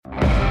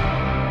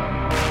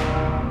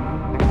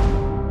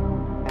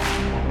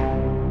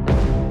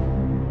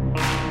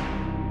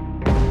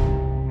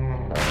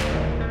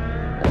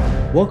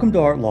Welcome to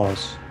Art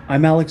Laws.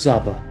 I'm Alex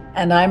Zapa.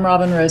 And I'm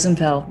Robin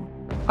Rosenfeld.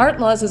 Art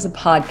Laws is a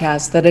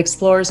podcast that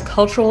explores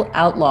cultural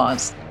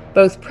outlaws,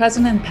 both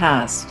present and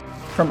past,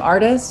 from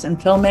artists and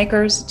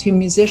filmmakers to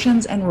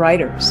musicians and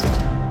writers.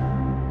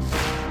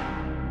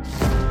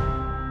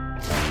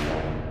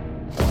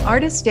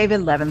 Artist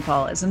David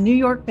Leventhal is a New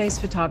York-based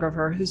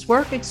photographer whose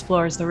work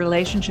explores the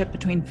relationship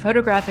between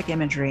photographic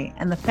imagery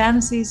and the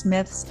fantasies,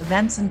 myths,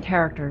 events, and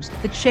characters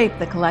that shape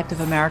the collective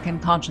American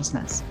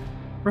consciousness.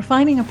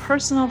 Refining a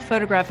personal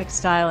photographic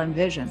style and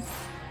vision,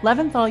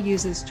 Leventhal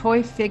uses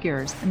toy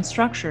figures and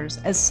structures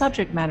as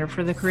subject matter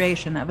for the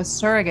creation of a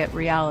surrogate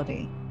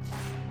reality.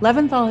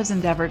 Leventhal has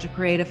endeavored to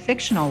create a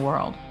fictional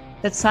world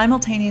that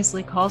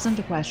simultaneously calls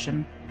into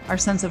question our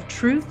sense of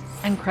truth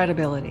and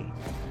credibility.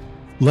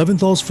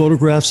 Leventhal's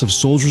photographs of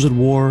soldiers at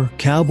war,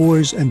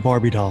 cowboys, and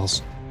Barbie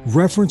dolls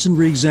reference and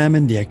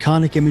re-examine the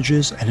iconic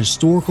images and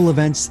historical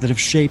events that have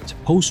shaped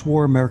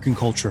post-war American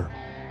culture.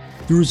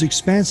 Through his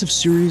expansive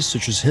series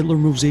such as Hitler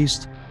Moves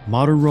East,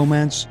 Modern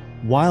Romance,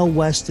 Wild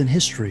West, and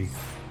History,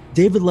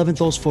 David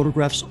Leventhal's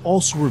photographs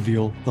also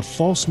reveal the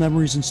false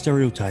memories and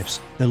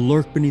stereotypes that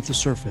lurk beneath the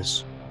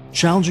surface,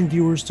 challenging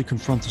viewers to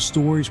confront the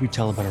stories we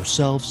tell about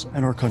ourselves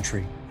and our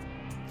country.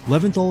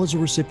 Leventhal is a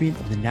recipient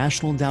of the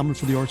National Endowment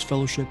for the Arts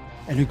Fellowship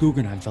and a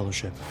Guggenheim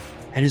Fellowship,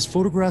 and his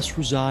photographs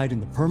reside in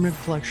the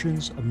permanent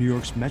collections of New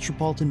York's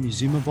Metropolitan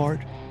Museum of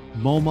Art,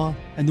 MoMA,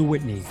 and the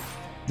Whitney,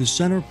 the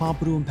Centre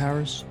Pompidou in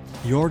Paris,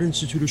 the Art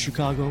Institute of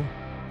Chicago,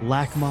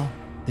 LACMA,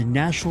 the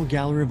National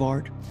Gallery of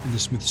Art, and the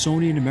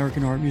Smithsonian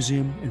American Art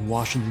Museum in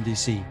Washington,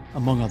 D.C.,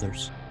 among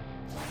others.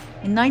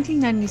 In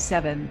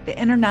 1997, the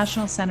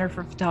International Center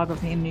for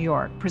Photography in New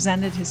York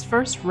presented his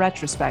first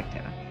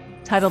retrospective,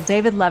 titled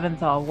David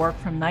Leventhal, Work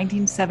from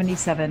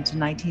 1977 to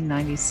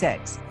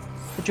 1996.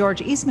 The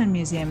George Eastman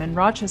Museum in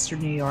Rochester,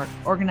 New York,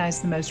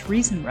 organized the most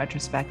recent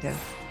retrospective,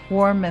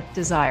 War, Myth,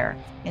 Desire,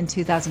 in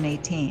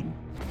 2018.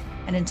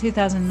 And in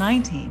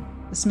 2019,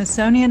 the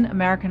Smithsonian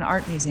American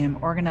Art Museum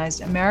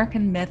organized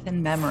American Myth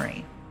and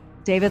Memory,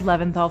 David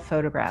Leventhal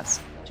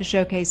Photographs, to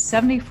showcase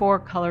 74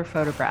 color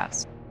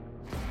photographs.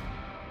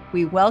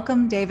 We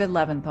welcome David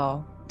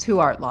Leventhal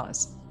to Art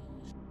Laws.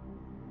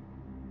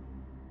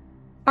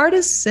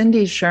 Artists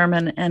Cindy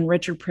Sherman and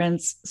Richard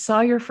Prince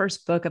saw your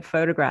first book of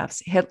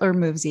photographs, Hitler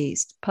Moves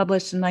East,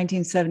 published in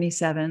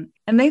 1977,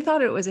 and they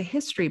thought it was a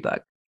history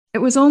book. It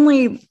was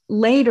only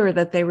later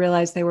that they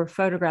realized they were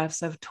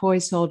photographs of toy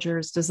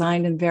soldiers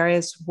designed in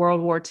various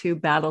World War II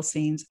battle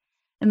scenes,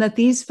 and that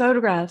these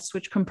photographs,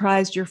 which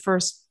comprised your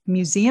first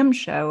museum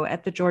show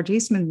at the George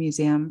Eastman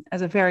Museum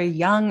as a very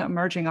young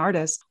emerging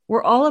artist,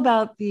 were all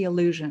about the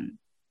illusion.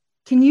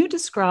 Can you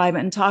describe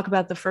and talk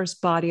about the first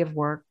body of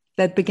work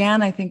that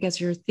began, I think, as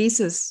your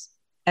thesis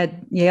at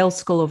Yale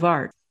School of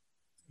Art?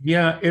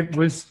 Yeah, it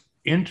was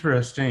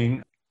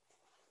interesting.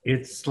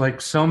 It's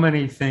like so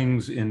many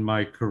things in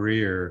my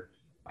career,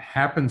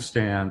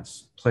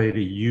 happenstance played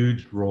a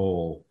huge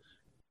role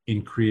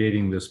in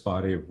creating this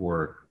body of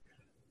work.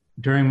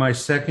 During my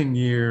second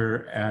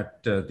year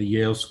at the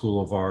Yale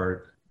School of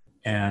Art,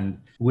 and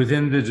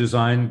within the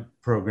design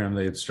program,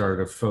 they had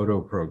started a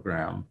photo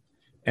program.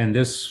 And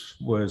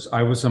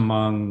I was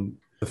among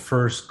the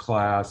first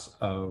class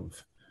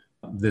of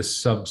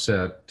this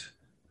subset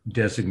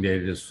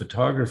designated as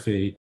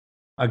photography.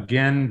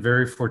 Again,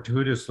 very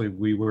fortuitously,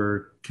 we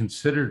were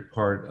considered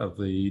part of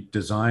the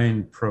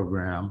design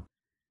program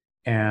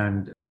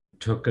and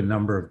took a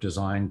number of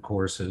design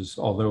courses,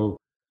 although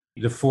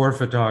the four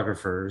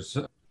photographers,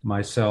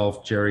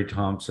 myself, Jerry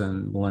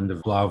Thompson, Melinda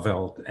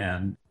Blauvelt,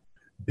 and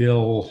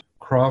Bill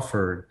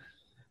Crawford,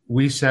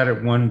 we sat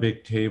at one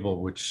big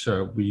table, which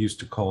we used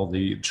to call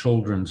the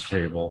children's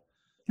table,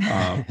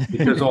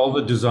 because all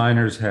the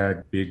designers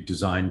had big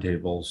design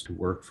tables to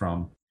work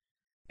from.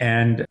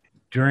 And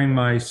during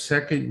my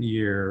second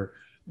year,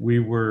 we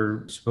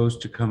were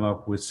supposed to come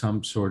up with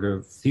some sort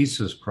of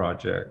thesis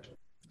project.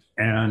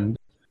 And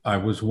I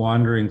was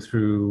wandering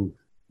through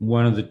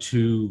one of the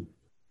two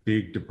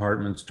big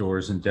department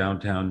stores in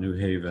downtown New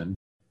Haven.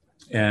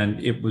 And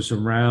it was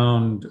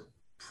around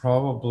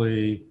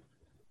probably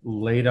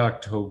late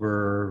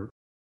October,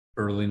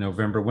 early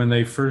November, when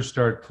they first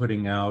started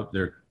putting out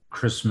their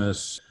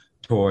Christmas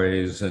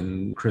toys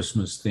and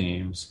Christmas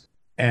themes.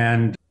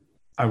 And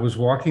I was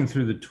walking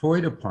through the toy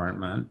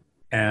department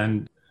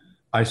and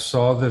I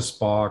saw this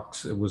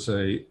box. It was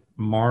a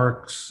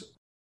Marx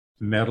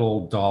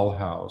metal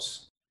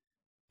dollhouse.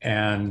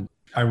 And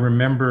I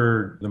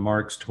remember the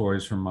Marx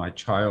toys from my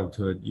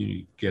childhood.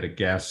 You get a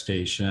gas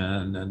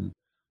station and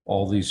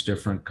all these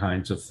different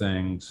kinds of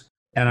things.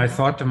 And I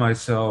thought to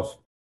myself,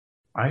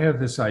 I have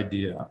this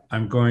idea.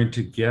 I'm going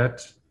to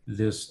get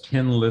this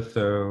tin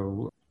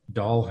litho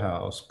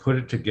dollhouse, put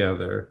it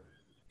together,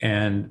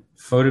 and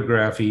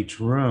photograph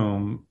each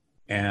room.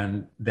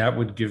 And that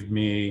would give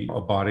me a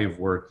body of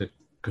work that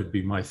could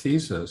be my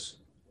thesis.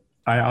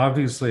 I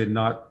obviously had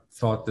not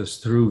thought this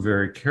through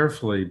very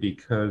carefully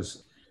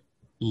because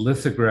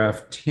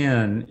lithograph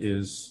tin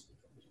is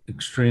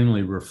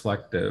extremely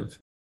reflective.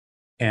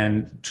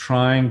 And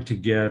trying to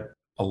get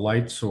a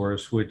light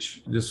source,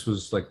 which this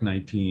was like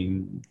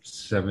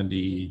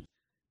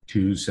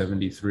 1972,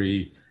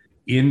 73,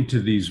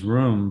 into these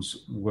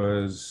rooms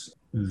was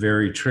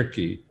very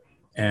tricky.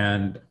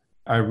 And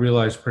I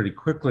realized pretty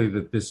quickly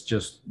that this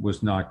just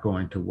was not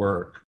going to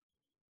work.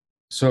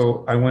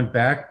 So I went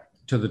back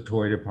to the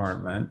toy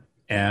department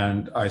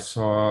and I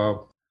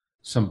saw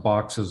some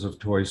boxes of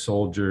toy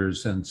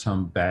soldiers and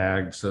some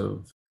bags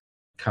of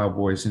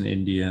cowboys and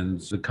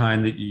Indians, the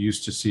kind that you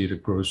used to see at a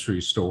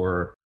grocery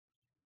store.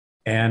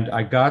 And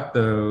I got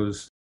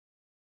those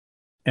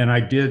and I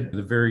did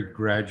the very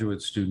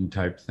graduate student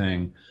type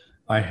thing.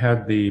 I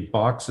had the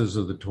boxes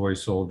of the toy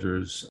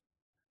soldiers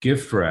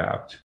gift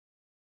wrapped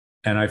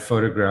and I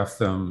photographed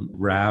them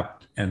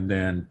wrapped and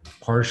then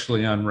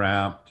partially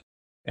unwrapped,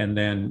 and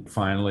then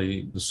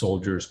finally the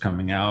soldiers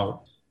coming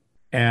out.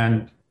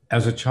 And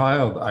as a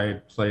child, I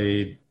had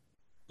played,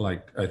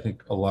 like I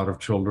think a lot of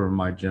children of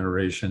my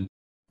generation,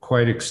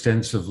 quite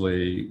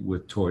extensively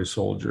with toy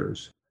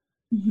soldiers.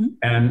 Mm-hmm.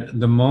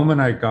 And the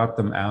moment I got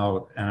them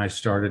out and I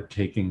started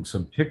taking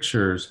some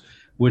pictures,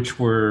 which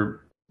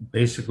were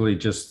basically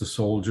just the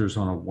soldiers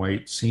on a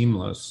white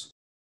seamless,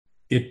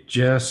 it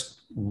just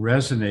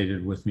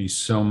resonated with me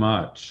so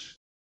much.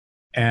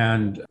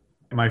 And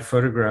my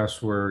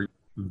photographs were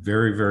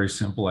very, very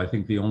simple. I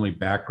think the only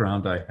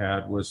background I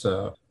had was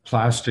a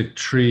plastic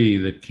tree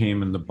that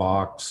came in the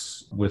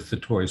box with the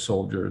toy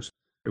soldiers.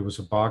 It was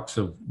a box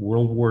of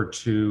World War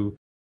II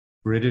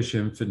British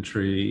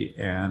infantry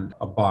and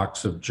a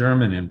box of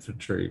German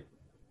infantry.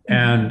 Mm-hmm.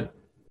 And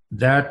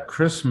that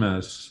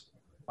Christmas,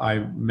 I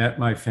met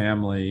my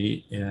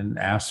family in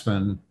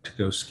Aspen to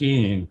go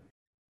skiing.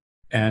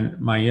 And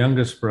my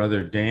youngest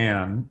brother,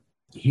 Dan,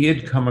 he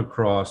had come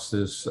across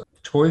this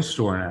toy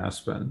store in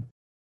Aspen,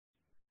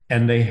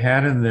 and they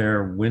had in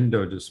their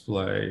window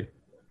display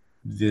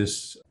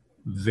this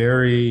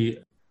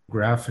very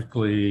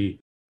graphically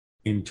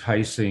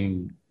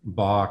enticing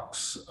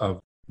box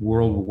of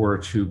World War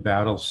II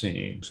battle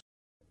scenes.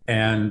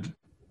 And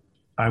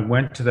I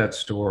went to that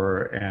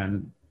store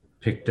and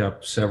picked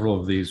up several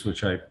of these,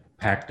 which I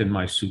packed in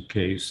my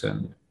suitcase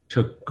and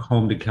took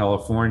home to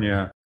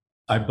California.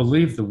 I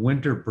believe the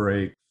winter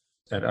break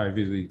at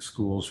Ivy League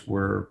schools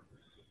were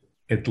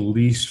at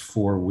least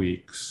 4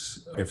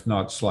 weeks, if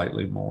not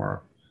slightly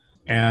more.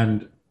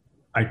 And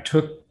I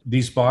took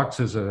these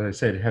boxes, as I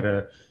said, had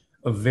a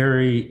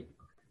very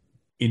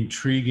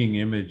intriguing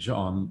image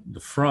on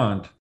the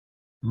front,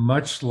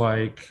 much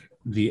like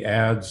the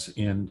ads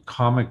in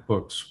comic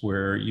books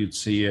where you'd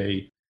see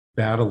a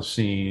battle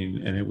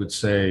scene and it would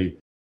say,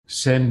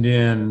 send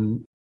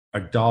in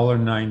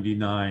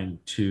 $1.99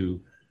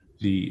 to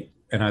the,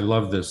 and I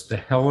love this, the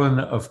Helen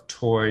of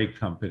Toy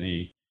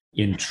Company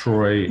in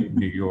Troy,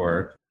 New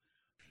York.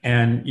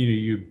 And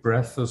you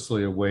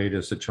breathlessly await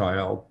as a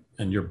child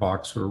and your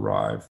box would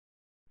arrive.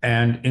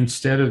 And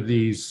instead of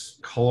these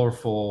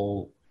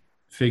colorful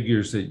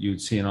figures that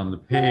you'd seen on the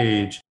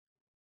page,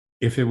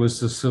 if it was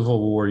the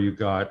Civil War, you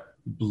got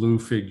blue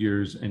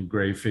figures and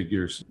gray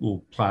figures,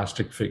 little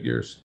plastic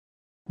figures.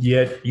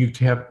 Yet you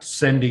kept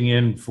sending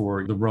in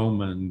for the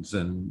Romans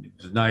and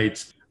the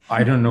Knights.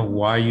 I don't know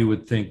why you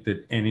would think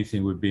that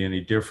anything would be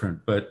any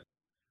different, but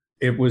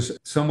it was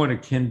somewhat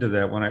akin to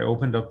that. When I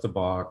opened up the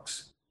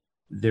box,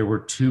 there were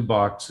 2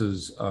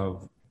 boxes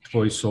of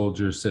toy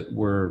soldiers that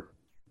were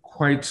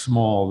quite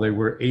small. They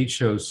were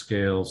HO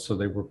scales, so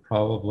they were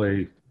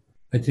probably,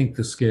 I think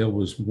the scale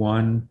was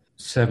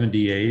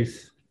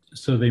 1/78th.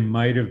 So they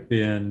might have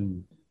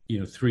been,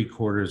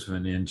 3/4 of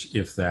an inch,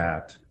 if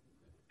that.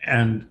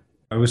 And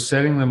I was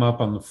setting them up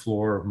on the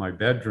floor of my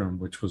bedroom,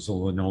 which was a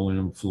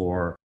linoleum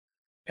floor,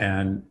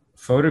 and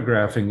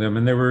photographing them.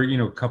 And there were,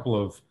 a couple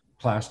of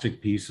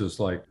plastic pieces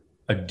like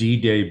a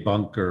D-Day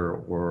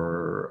bunker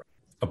or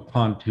a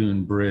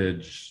pontoon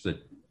bridge that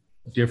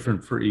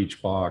different for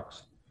each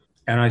box.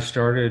 And I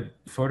started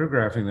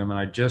photographing them and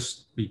I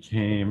just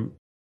became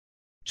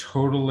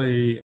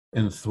totally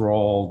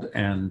enthralled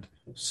and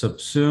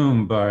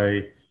subsumed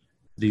by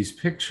these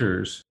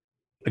pictures.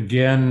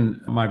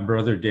 Again, my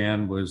brother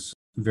Dan was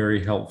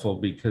very helpful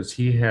because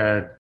he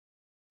had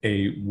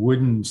a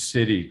wooden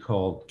city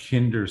called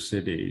Kinder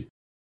City,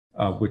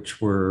 which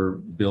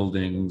were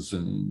buildings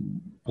and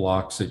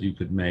blocks that you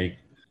could make.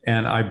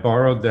 And I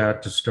borrowed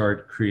that to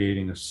start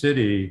creating a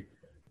city.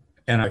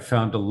 And I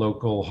found a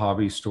local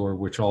hobby store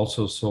which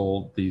also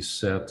sold these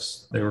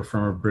sets. They were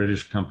from a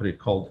British company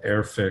called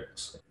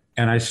Airfix.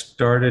 And I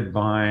started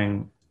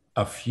buying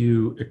a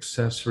few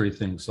accessory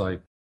things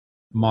like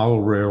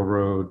model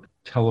railroad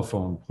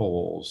telephone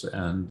poles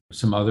and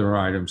some other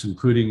items,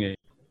 including a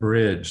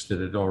bridge that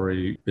had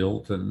already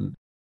built. And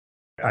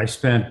I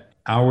spent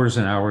hours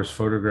and hours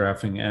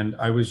photographing, and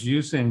I was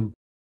using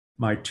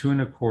my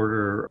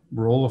 2.25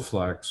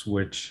 Rolleiflex,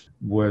 which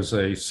was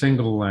a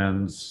single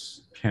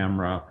lens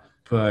camera,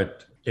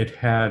 but it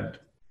had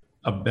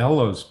a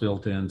bellows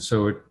built in,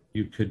 so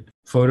you could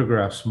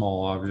photograph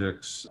small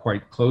objects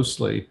quite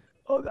closely.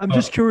 I'm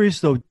just curious,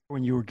 though,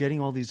 when you were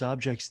getting all these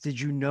objects, did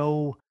you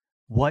know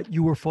what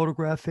you were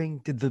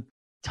photographing? Did the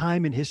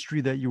time in history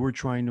that you were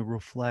trying to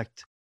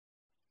reflect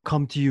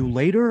come to you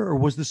later, or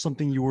was this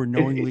something you were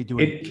knowingly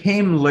doing? It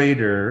came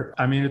later.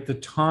 I mean, at the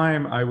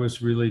time, I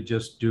was really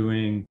just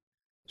doing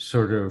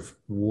sort of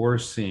war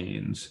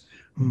scenes,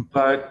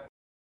 but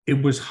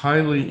it was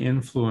highly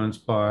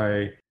influenced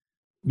by,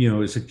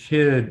 as a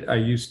kid, I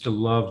used to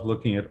love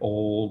looking at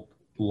old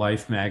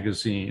Life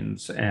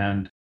magazines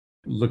and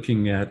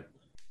looking at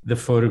the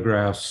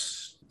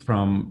photographs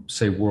from,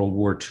 say, World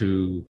War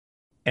II.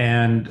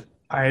 And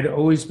I had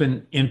always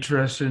been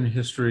interested in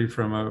history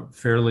from a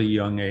fairly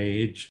young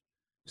age.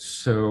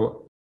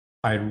 So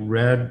I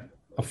read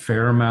a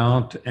fair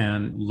amount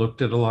and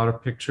looked at a lot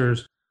of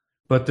pictures,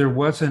 but there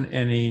wasn't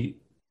any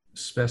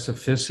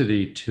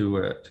specificity to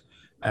it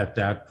at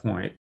that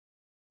point.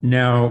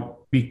 Now,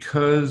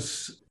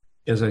 because,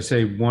 as I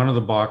say, one of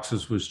the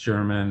boxes was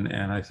German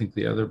and I think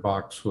the other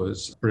box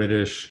was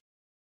British,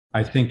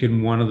 I think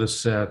in one of the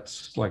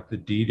sets, like the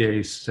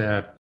D-Day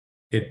set,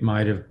 it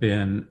might have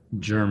been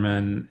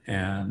German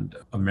and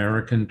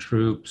American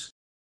troops.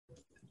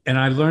 And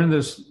I learned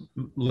this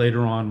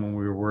later on when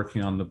we were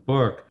working on the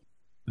book.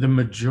 The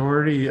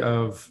majority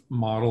of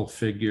model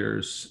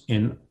figures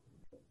in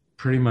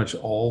pretty much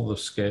all the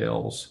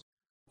scales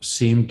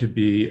seemed to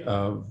be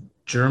of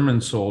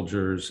German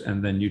soldiers,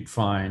 and then you'd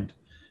find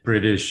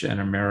British and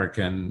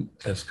American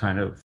as kind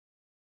of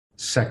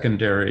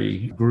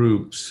secondary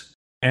groups.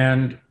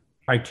 And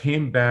I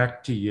came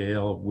back to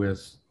Yale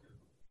with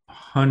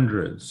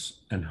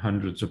hundreds and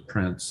hundreds of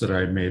prints that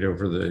I made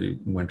over the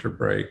winter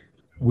break.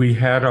 We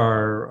had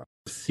our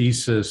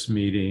thesis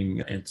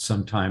meeting at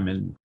sometime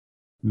in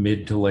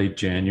mid to late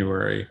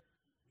January,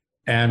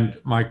 and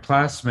my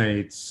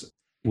classmates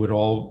would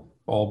all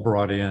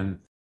brought in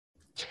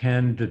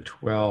 10 to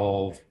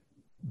 12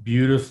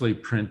 beautifully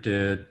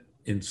printed,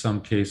 in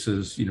some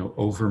cases,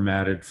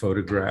 over-matted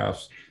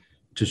photographs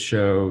to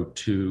show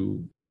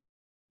to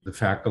the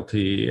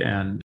faculty.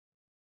 And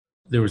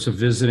there was a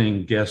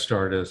visiting guest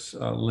artist,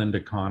 Linda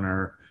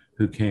Connor,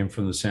 who came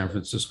from the San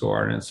Francisco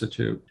Art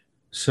Institute.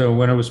 So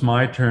when it was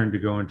my turn to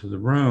go into the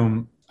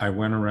room, I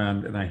went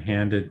around and I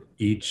handed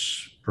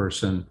each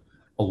person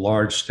a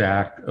large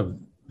stack of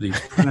these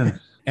prints.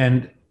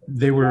 And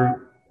they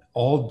were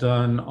all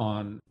done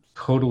on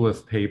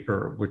Codolith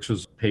paper, which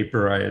was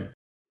paper I had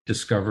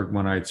discovered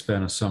when I'd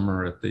spent a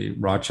summer at the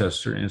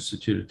Rochester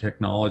Institute of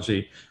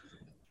Technology.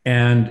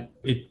 And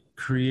it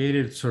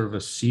created sort of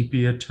a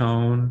sepia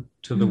tone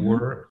to the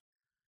work,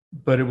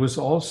 but it was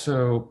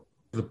also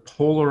the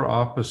polar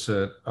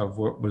opposite of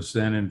what was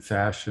then in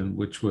fashion,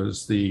 which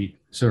was the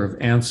sort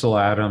of Ansel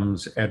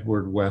Adams,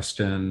 Edward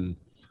Weston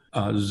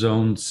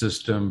zone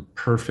system,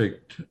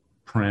 perfect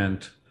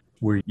print,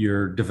 where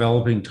your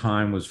developing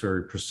time was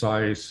very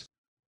precise.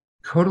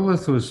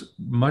 Codolith was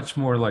much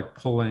more like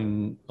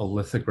pulling a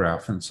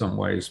lithograph in some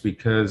ways,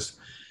 because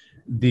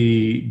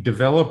the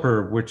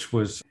developer, which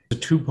was a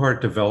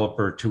two-part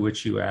developer to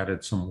which you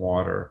added some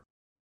water.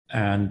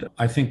 And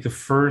I think the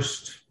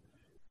first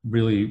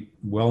really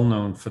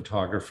well-known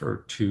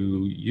photographer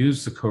to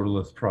use the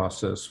Codolith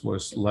process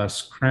was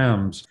Les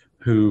Krems,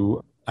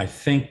 who I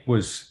think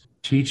was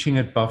teaching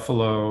at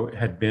Buffalo,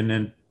 had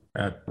been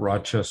at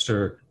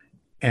Rochester,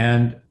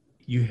 and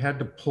you had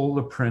to pull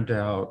the print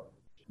out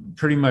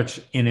pretty much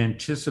in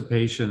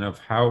anticipation of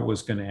how it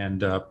was going to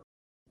end up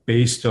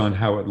based on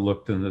how it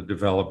looked in the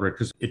developer,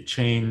 because it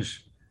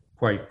changed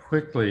quite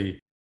quickly.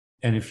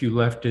 And if you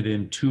left it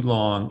in too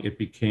long, it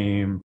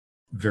became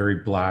very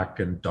black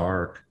and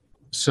dark.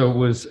 So it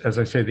was, as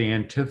I say, the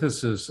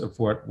antithesis of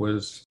what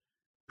was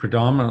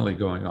predominantly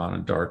going on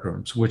in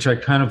darkrooms, which I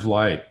kind of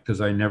liked,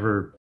 because I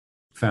never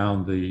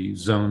found the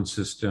zone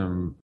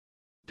system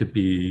to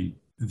be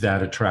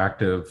that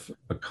attractive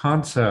a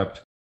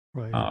concept.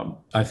 Right.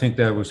 I think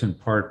that was in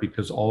part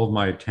because all of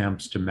my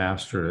attempts to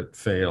master it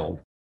failed.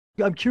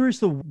 I'm curious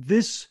though,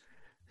 this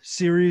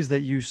series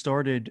that you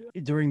started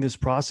during this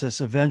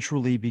process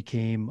eventually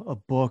became a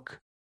book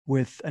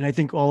with, and I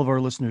think all of our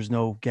listeners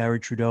know Gary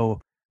Trudeau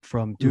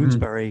from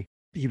Doonesbury.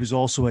 He was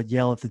also at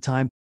Yale at the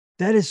time.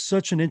 That is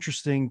such an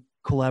interesting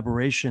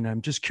collaboration.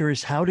 I'm just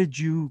curious, how did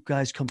you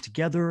guys come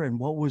together and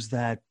what was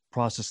that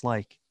process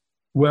like?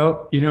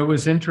 Well, it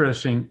was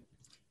interesting.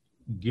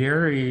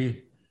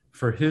 Gary,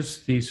 for his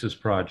thesis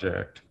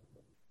project,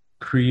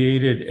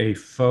 created a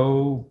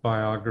faux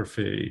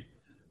biography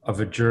of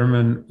a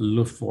German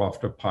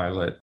Luftwaffe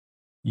pilot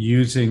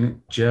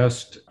using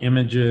just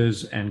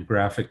images and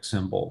graphic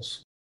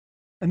symbols.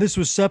 And this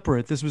was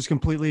separate. This was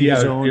completely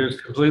his own. It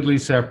was completely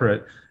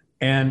separate.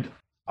 And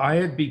I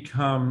had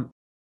become,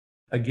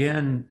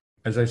 again,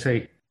 as I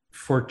say,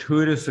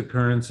 fortuitous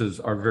occurrences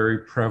are very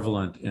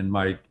prevalent in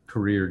my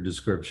career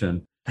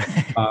description.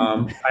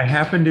 I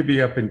happened to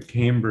be up in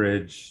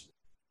Cambridge,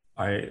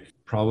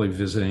 probably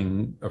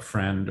visiting a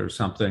friend or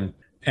something.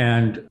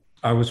 And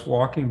I was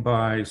walking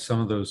by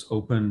some of those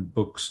open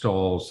book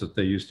stalls that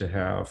they used to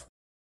have.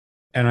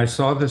 And I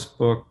saw this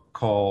book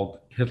called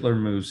Hitler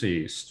Moves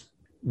East,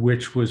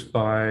 which was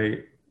by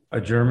a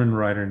German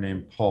writer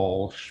named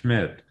Paul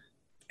Schmidt.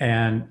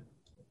 And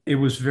it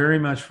was very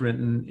much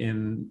written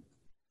in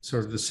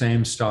sort of the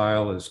same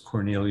style as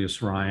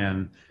Cornelius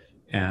Ryan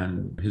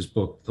and his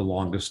book, The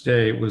Longest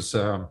Day. It was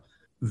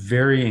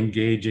very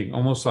engaging,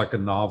 almost like a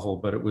novel,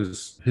 but it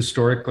was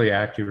historically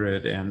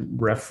accurate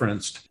and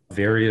referenced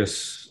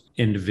various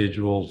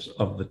individuals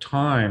of the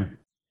time.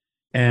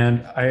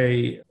 And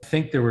I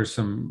think there were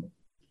some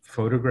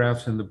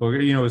photographs in the book.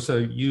 You know, it's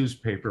a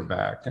used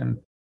paperback, and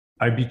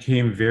I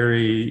became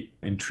very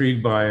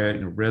intrigued by it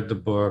and read the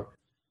book.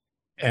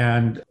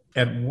 And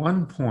at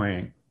one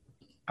point,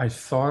 I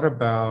thought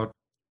about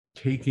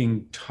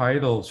taking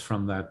titles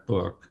from that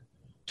book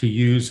to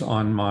use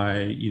on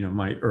my,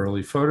 my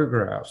early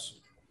photographs.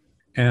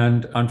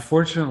 And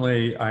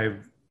unfortunately,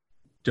 I've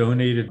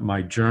donated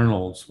my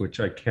journals,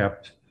 which I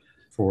kept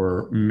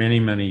for many,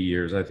 many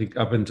years, I think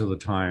up until the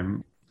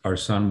time our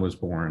son was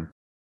born.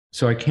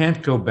 So I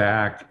can't go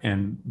back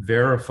and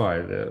verify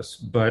this,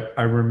 but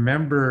I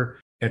remember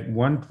at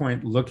one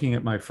point looking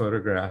at my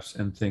photographs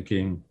and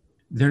thinking,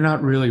 they're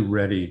not really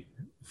ready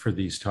for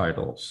these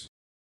titles.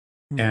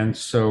 And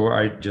so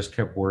I just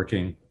kept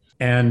working.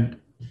 And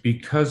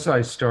because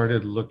I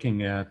started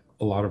looking at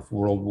a lot of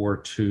World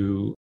War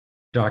II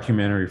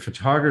documentary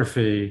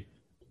photography,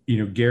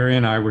 Gary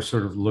and I were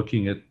sort of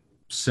looking at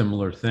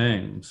similar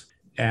things.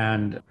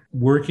 And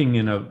working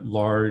in a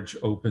large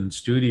open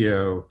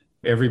studio,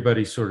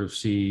 everybody sort of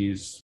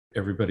sees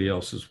everybody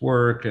else's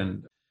work.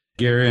 And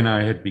Gary and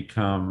I had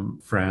become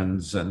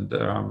friends. And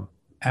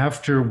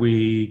after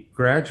we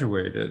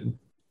graduated,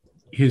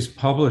 his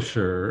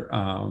publisher,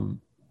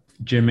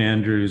 Jim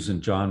Andrews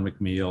and John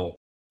McNeil,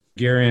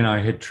 Gary and I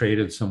had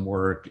traded some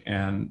work,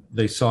 and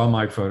they saw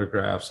my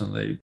photographs, and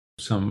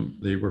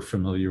they were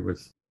familiar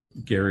with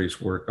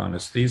Gary's work on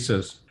his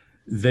thesis.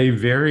 They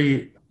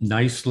very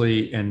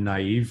nicely and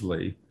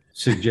naively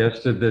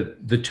suggested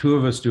that the two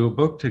of us do a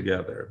book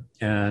together.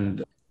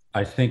 And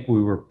I think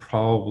we were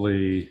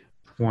probably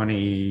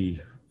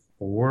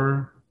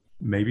 24,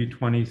 maybe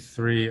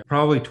 23,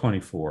 probably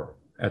 24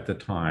 at the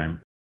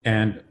time.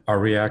 And our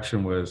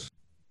reaction was,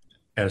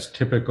 as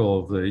typical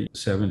of the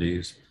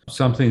 70s,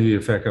 something to the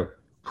effect of,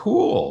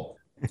 cool.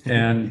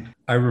 And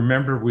I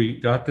remember we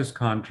got this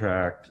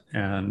contract,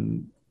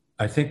 and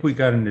I think we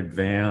got an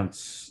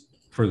advance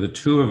for the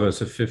two of us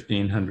of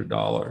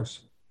 $1,500.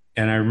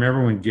 And I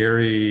remember when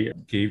Gary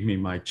gave me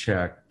my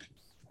check,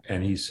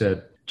 and he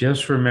said,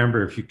 just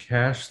remember, if you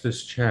cash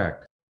this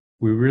check,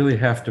 we really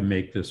have to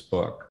make this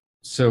book.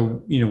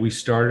 So, we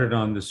started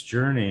on this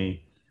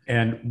journey,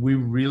 and we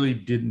really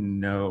didn't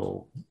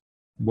know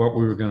what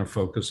we were going to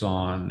focus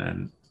on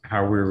and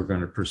how we were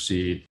going to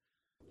proceed.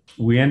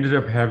 We ended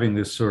up having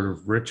this sort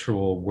of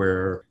ritual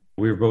where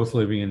we were both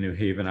living in New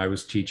Haven. I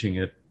was teaching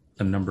at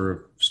a number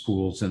of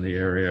schools in the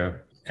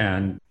area,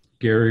 and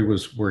Gary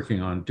was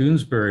working on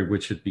Doonesbury,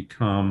 which had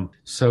become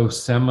so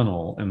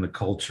seminal in the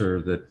culture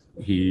that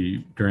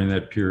he, during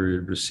that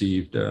period,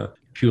 received a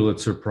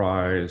Pulitzer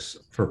Prize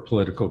for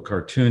political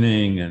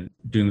cartooning, and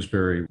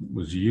Doonesbury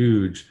was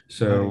huge.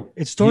 So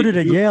it started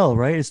at Yale,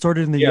 right? It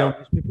started in the Yale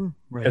newspaper,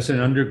 right? As an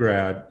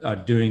undergrad,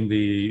 doing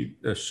the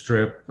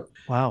strip.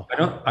 Wow.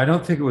 I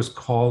don't think it was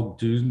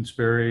called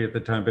Doonesbury at the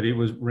time, but it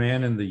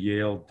ran in the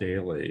Yale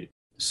Daily.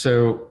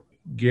 So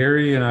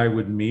Gary and I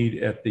would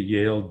meet at the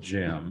Yale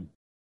gym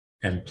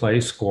and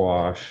play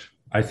squash.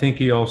 I think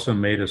he also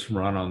made us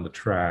run on the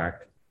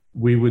track.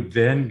 We would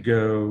then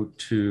go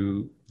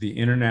to the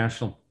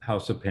International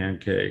House of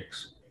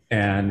Pancakes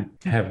and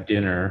have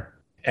dinner.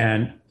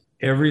 And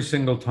every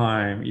single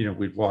time,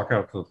 we'd walk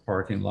out to the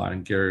parking lot,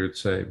 and Gary would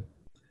say,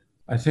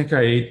 I think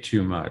I ate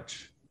too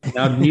much.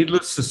 Now,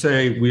 needless to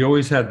say, we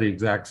always had the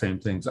exact same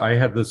things. I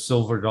had the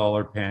silver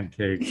dollar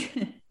pancakes,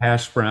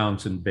 hash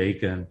browns, and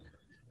bacon.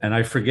 And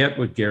I forget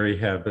what Gary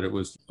had, but it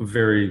was a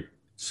very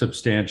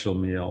substantial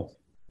meal.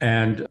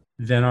 And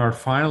then our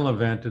final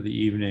event of the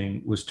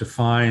evening was to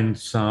find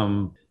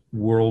some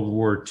World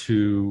War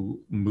II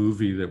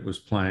movie that was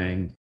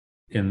playing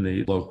in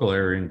the local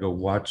area and go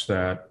watch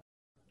that.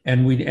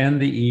 And we'd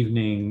end the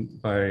evening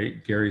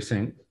by Gary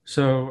saying,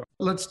 so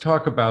let's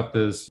talk about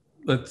this,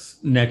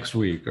 next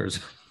week or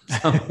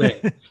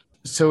something.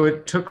 So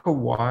it took a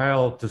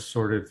while to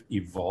sort of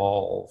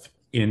evolve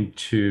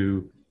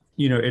into,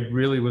 it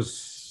really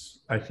was,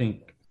 I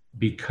think,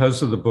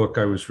 because of the book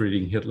I was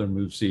reading, Hitler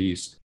Moves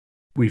East,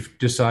 we've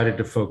decided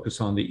to focus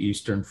on the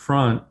Eastern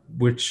Front,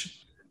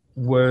 which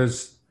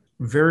was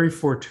very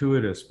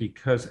fortuitous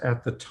because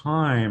at the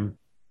time,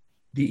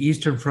 the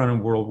Eastern Front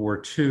in World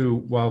War II,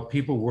 while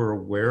people were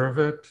aware of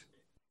it,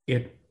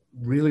 it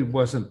really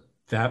wasn't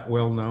that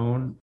well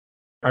known.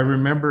 I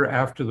remember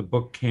after the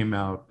book came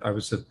out, I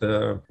was at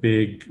the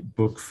big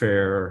book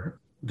fair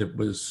that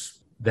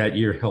was that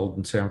year held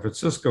in San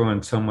Francisco,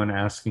 and someone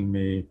asking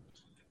me,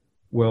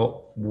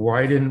 well,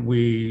 why didn't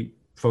we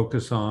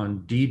focus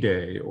on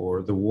D-Day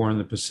or the war in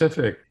the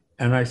Pacific?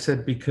 And I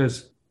said,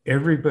 because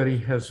everybody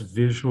has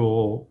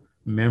visual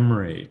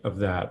memory of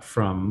that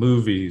from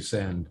movies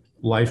and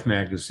Life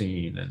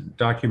magazine and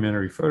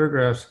documentary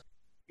photographs.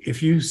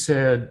 If you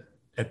said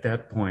at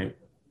that point,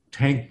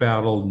 tank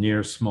battle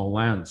near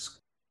Smolensk,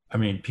 I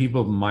mean,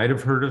 people might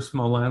have heard of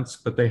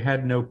Smolensk, but they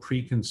had no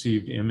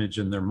preconceived image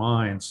in their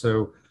mind.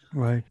 So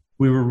right.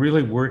 we were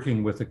really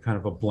working with a kind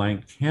of a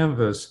blank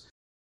canvas.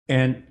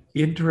 And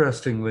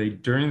interestingly,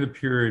 during the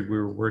period we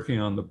were working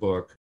on the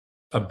book,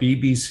 a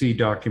BBC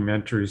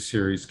documentary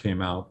series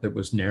came out that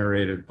was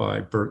narrated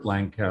by Burt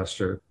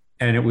Lancaster,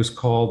 and it was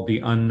called The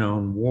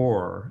Unknown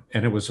War,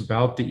 and it was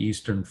about the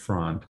Eastern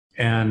Front.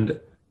 And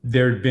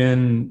there'd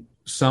been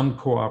some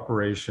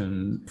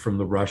cooperation from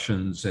the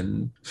Russians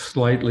in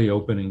slightly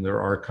opening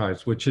their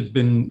archives, which had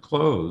been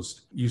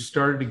closed. You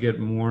started to get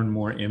more and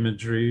more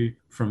imagery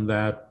from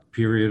that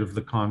period of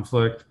the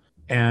conflict.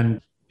 And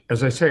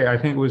as I say, I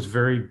think it was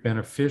very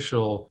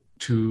beneficial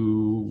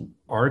to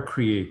our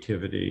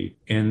creativity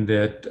in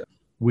that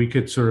we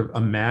could sort of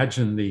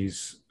imagine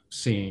these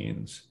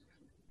scenes,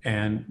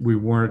 and we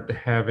weren't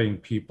having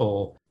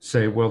people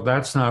say, well,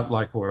 that's not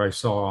like what I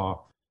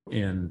saw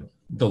in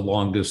The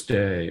Longest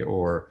Day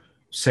or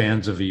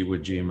Sands of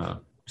Iwo Jima.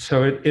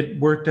 So it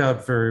worked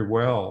out very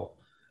well.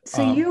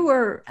 So you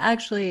were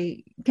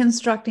actually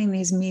constructing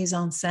these mise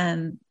en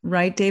scène,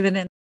 right, David,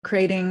 and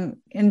creating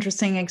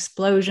interesting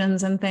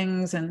explosions and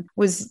things. And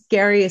was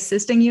Gary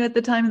assisting you at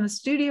the time in the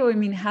studio? I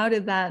mean, how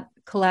did that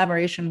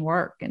collaboration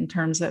work in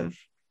terms of?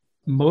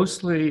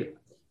 Mostly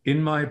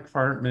in my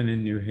apartment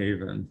in New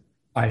Haven,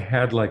 I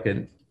had I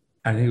think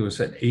it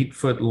was an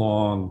 8-foot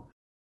long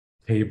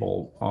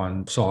table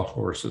on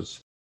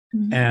sawhorses.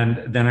 Mm-hmm.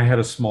 And then I had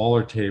a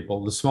smaller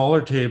table. The smaller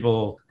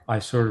table, I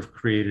sort of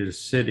created a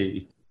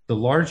city. The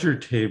larger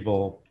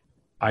table,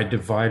 I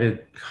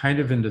divided kind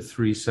of into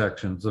 3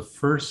 sections. The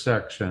first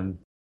section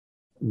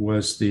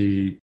was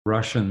the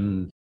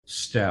Russian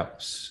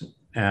steppes.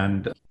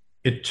 And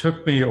it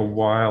took me a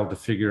while to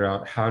figure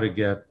out how to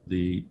get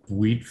the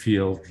wheat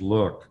field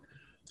look.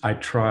 I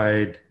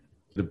tried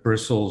the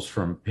bristles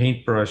from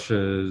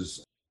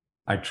paintbrushes.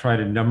 I tried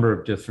a number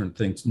of different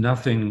things.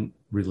 Nothing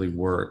really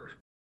worked.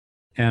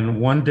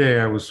 And one day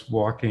I was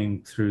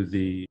walking through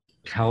the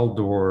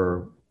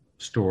Caldor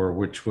store,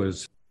 which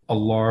was a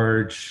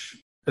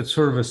large, it's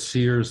sort of a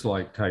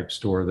Sears-like type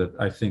store that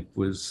I think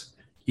was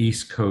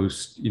East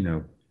Coast,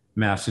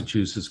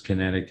 Massachusetts,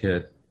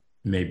 Connecticut,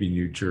 maybe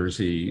New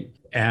Jersey.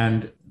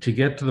 And to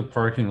get to the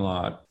parking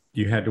lot,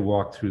 you had to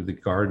walk through the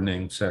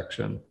gardening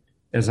section.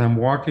 As I'm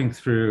walking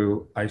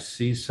through, I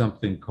see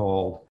something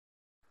called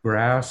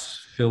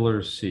grass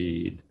filler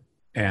seed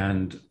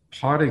and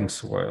potting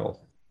soil.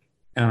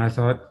 And I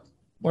thought,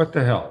 what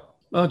the hell?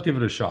 I'll give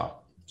it a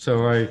shot.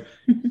 So I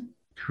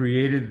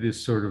created this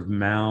sort of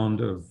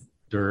mound of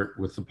dirt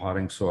with the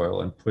potting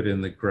soil and put in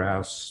the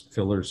grass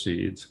filler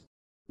seeds,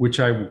 which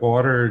I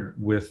watered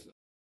with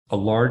a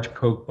large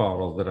Coke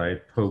bottle that I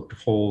had poked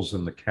holes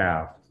in the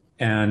cap.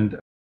 And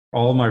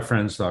all my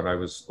friends thought I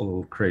was a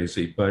little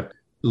crazy, but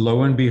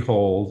lo and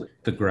behold,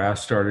 the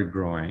grass started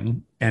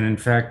growing. And in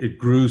fact, it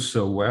grew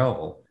so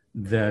well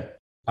that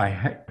I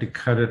had to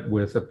cut it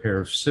with a pair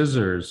of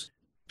scissors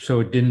so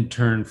it didn't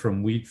turn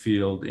from wheat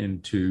field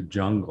into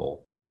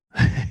jungle.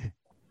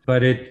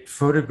 But it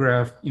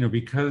photographed,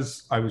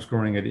 because I was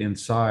growing it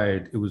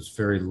inside, it was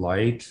very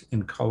light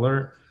in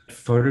color,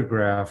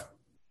 photographed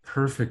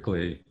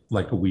perfectly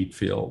like a wheat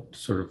field,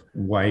 sort of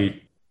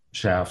white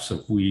shafts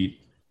of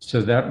wheat.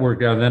 So that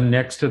worked out. Then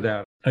next to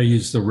that, I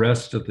used the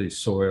rest of the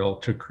soil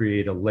to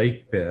create a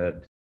lake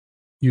bed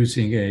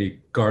using a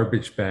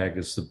garbage bag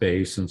as the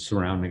base and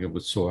surrounding it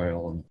with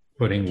soil and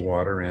putting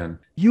water in.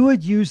 You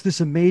had used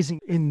this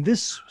in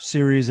this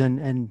series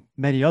and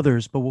many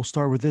others, but we'll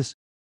start with this.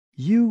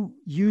 You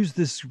used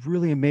this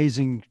really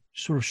amazing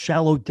sort of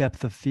shallow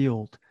depth of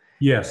field.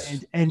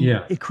 Yes. And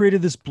it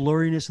created this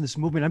blurriness and this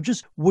movement.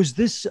 Was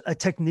this a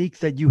technique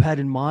that you had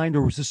in mind,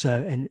 or was this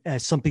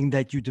something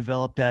that you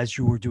developed as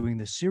you were doing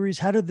this series?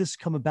 How did this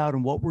come about,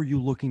 and what were you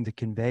looking to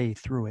convey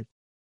through it?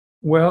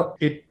 Well,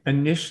 it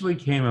initially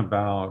came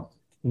about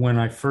when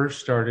I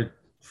first started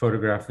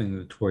photographing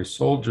the toy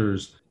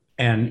soldiers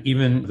and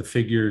even the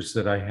figures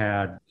that I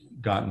had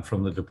gotten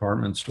from the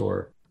department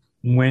store.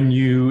 When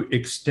you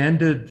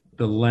extended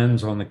the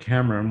lens on the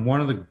camera, and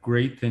one of the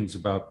great things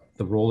about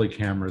the Rollei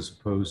camera as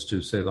opposed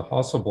to, say, the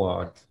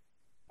Hasselblad,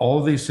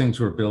 all these things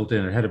were built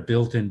in. It had a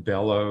built-in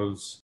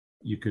bellows.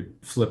 You could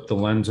flip the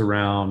lens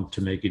around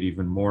to make it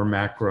even more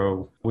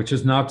macro, which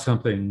is not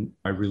something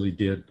I really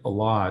did a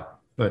lot,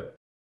 but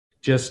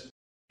just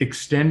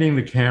extending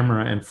the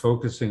camera and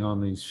focusing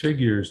on these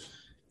figures,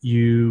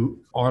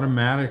 you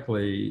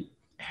automatically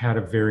had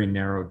a very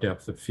narrow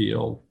depth of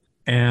field.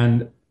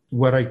 And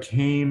what I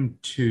came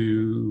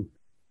to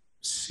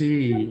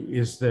see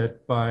is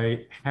that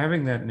by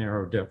having that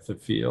narrow depth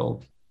of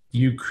field,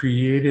 you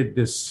created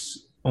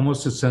this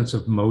almost a sense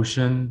of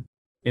motion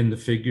in the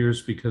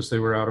figures because they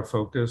were out of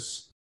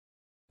focus.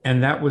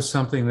 And that was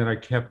something that I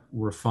kept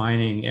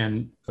refining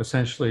and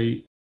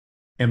essentially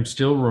am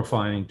still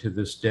refining to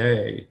this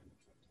day.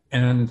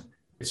 And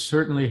it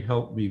certainly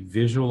helped me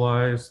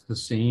visualize the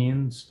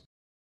scenes.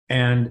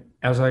 And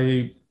as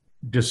I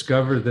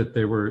discovered that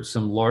there were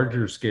some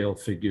larger scale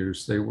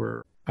figures,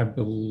 I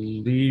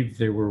believe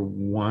they were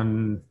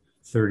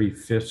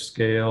 1/35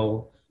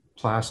 scale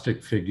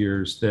plastic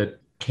figures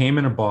that came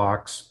in a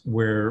box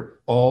where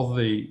all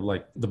the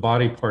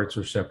body parts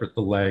are separate,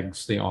 the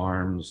legs, the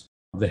arms,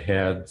 the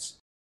heads.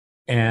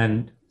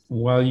 And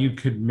while you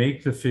could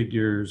make the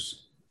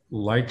figures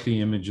like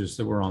the images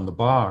that were on the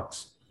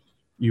box,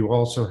 you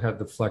also had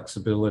the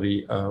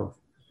flexibility of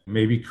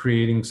maybe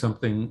creating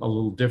something a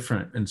little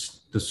different. And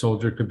the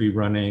soldier could be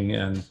running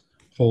and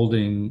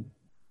holding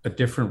a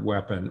different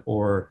weapon,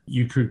 or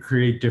you could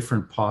create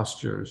different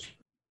postures.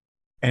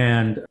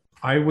 And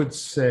I would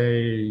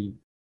say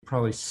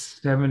probably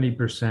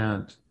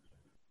 70%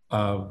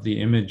 of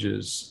the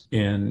images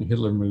in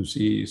Hitler Moves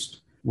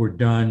East were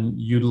done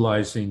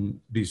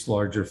utilizing these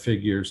larger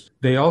figures.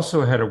 They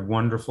also had a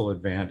wonderful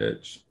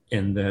advantage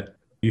in that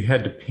you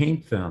had to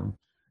paint them.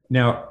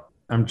 Now,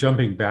 I'm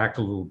jumping back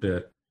a little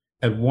bit.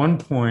 At one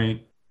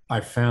point, I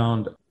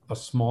found a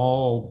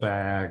small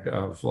bag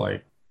of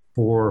like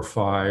 4 or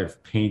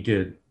 5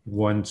 painted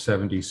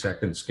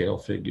 1/72nd scale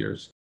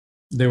figures.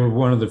 They were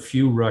one of the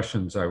few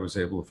Russians I was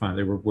able to find.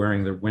 They were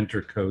wearing their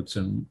winter coats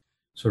and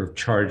sort of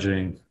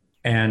charging.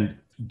 And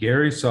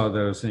Gary saw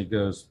those and he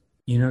goes,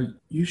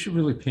 you should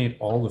really paint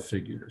all the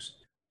figures.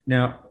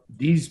 Now,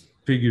 these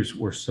figures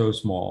were so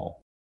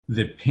small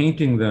that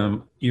painting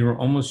them, you were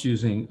almost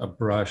using a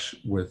brush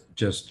with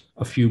just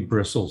a few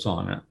bristles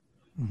on it.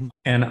 Mm-hmm.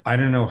 And I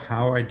don't know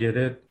how I did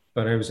it,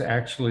 but I was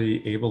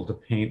actually able to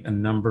paint a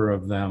number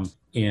of them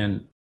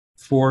in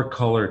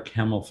 4-color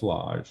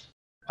camouflage.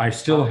 I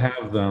still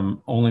have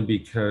them only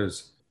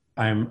because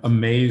I'm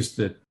amazed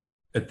at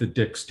the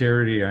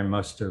dexterity I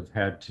must have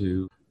had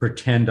to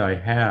pretend I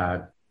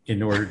had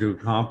in order to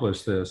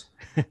accomplish this.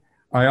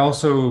 I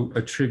also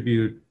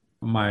attribute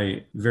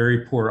my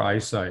very poor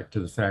eyesight to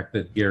the fact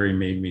that Gary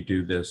made me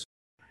do this.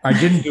 I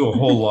didn't do a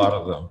whole lot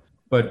of them,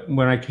 but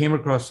when I came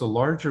across the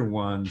larger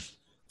ones,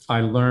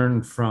 I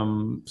learned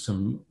from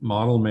some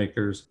model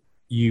makers,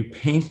 you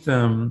paint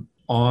them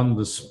on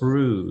the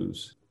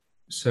sprues.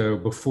 So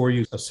before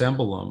you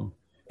assemble them,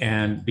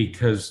 and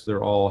because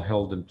they're all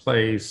held in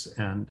place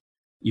and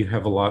you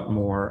have a lot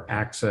more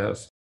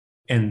access,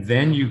 and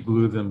then you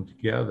glue them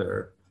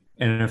together.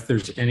 And if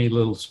there's any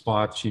little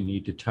spots you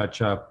need to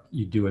touch up,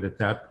 you do it at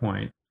that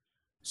point.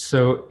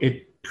 So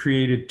it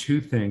created two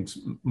things: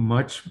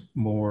 much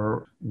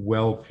more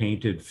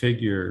well-painted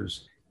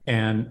figures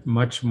and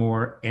much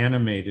more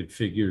animated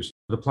figures.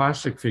 The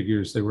plastic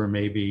figures, there were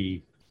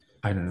maybe,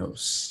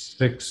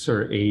 6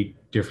 or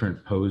 8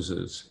 different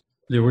poses.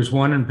 There was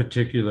one in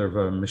particular of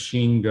a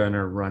machine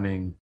gunner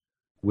running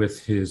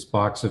with his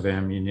box of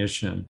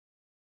ammunition.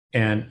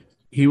 And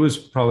he was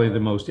probably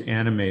the most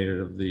animated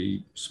of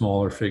the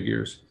smaller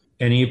figures.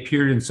 And he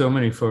appeared in so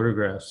many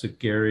photographs that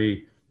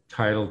Gary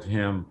titled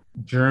him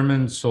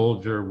German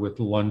Soldier with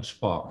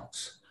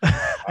Lunchbox.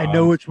 I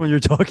know which one you're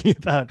talking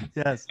about.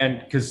 Yes.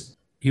 And because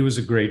he was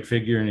a great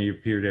figure and he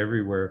appeared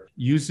everywhere.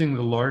 Using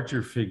the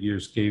larger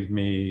figures gave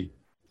me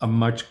a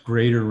much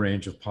greater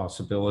range of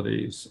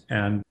possibilities.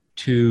 And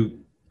to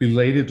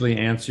belatedly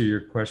answer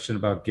your question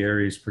about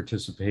Gary's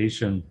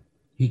participation,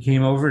 he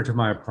came over to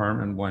my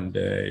apartment one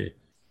day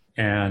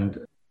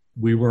and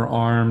we were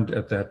armed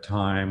at that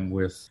time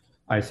with,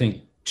 I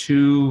think,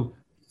 2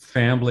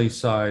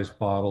 family-sized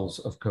bottles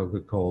of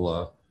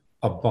Coca-Cola,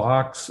 a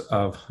box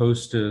of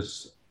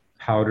Hostess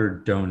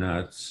powdered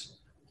donuts,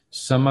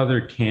 some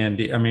other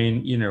candy. I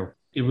mean,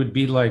 it would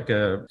be like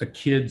a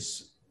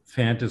kid's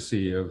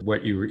fantasy of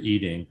what you were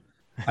eating.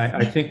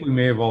 I think we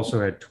may have also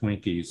had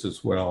Twinkies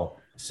as well.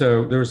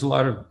 So there was a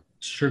lot of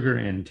sugar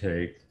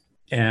intake.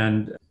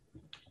 And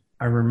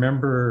I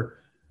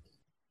remember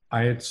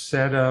I had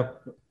set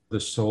up the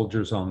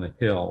Soldiers on the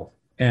Hill.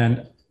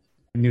 And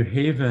New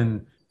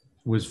Haven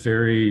was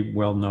very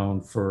well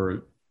known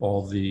for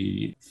all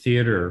the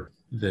theater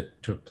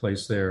that took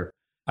place there.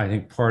 I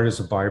think part as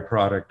a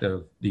byproduct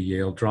of the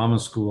Yale Drama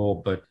School,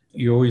 but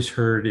you always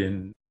heard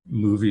in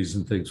movies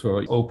and things,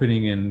 well,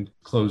 opening and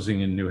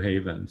closing in New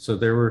Haven. So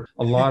there were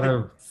a lot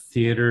of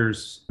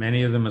theaters,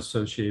 many of them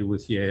associated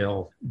with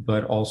Yale,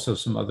 but also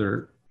some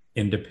other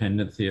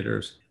independent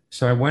theaters.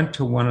 So I went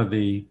to one of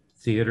the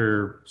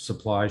theater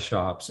supply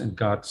shops and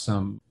got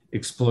some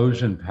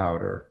explosion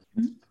powder.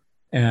 Mm-hmm.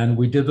 And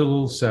we did a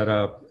little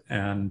setup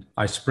and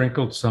I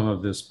sprinkled some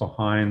of this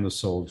behind the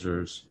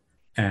soldiers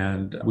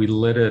and we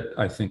lit it,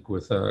 I think,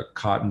 with a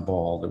cotton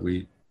ball that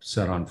we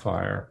set on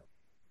fire.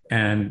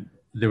 And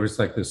there was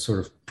like this sort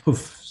of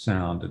poof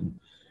sound.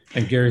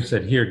 And Gary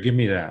said, "Here, give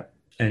me that."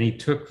 And he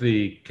took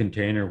the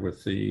container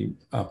with the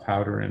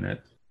powder in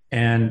it.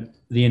 And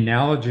the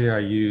analogy I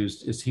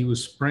used is he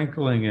was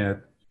sprinkling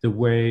it the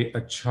way a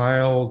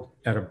child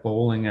at a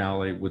bowling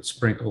alley would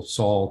sprinkle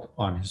salt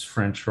on his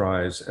French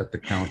fries at the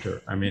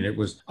counter. I mean, it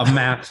was a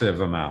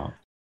massive amount.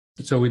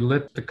 So we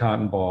lit the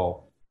cotton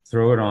ball,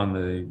 throw it on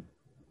the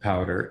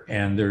powder,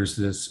 and there's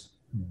this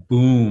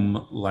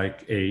boom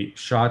like a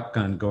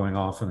shotgun going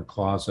off in a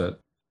closet.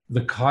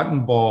 The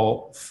cotton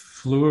ball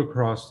flew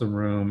across the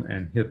room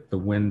and hit the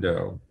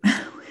window.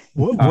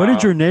 What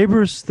did your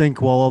neighbors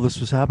think while all this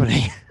was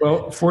happening?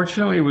 Well,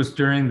 fortunately, it was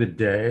during the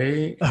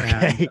day.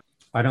 Okay. And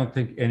I don't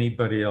think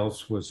anybody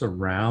else was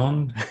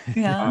around.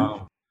 Yeah.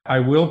 I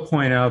will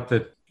point out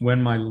that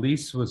when my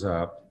lease was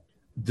up,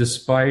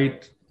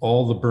 despite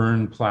all the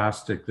burned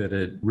plastic that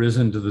had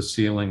risen to the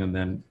ceiling and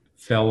then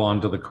fell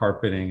onto the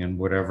carpeting and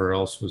whatever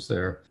else was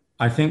there,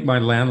 I think my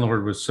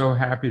landlord was so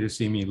happy to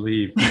see me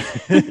leave.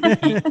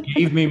 He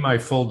gave me my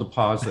full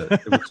deposit.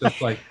 It was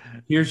just like,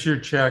 here's your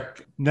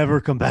check.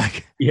 Never come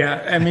back.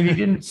 Yeah. I mean, he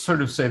didn't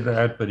sort of say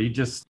that, but he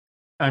just,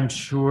 I'm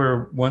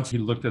sure once he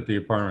looked at the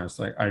apartment, it's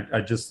like,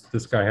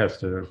 this guy has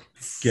to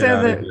get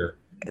out of here.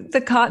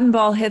 The cotton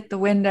ball hit the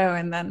window,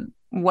 and then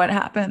what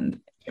happened?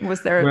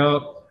 Was there?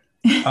 Well,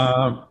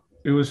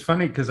 it was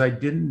funny because I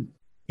didn't,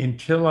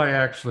 until I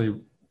actually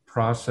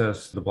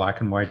processed the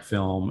black and white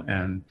film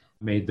and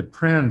made the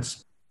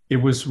prints, it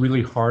was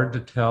really hard to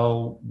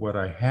tell what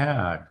I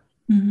had.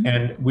 Mm-hmm.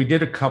 And we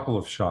did a couple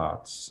of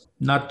shots,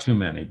 not too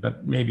many,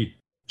 but maybe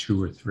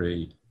 2 or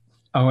 3.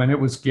 Oh, and it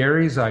was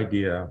Gary's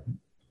idea.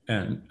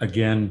 And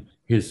again,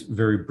 his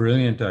very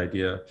brilliant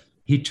idea.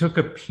 He took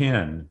a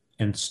pin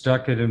and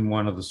stuck it in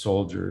one of the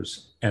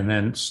soldiers and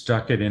then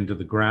stuck it into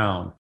the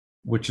ground,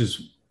 which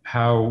is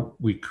how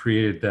we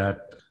created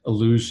that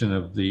illusion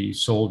of the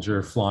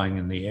soldier flying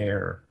in the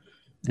air,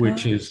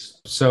 which is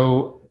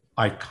so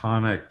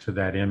iconic to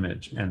that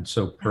image and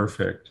so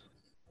perfect.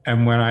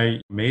 And when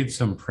I made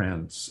some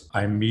prints,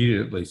 I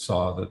immediately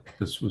saw that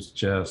this was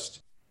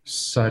just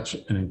such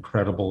an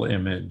incredible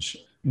image.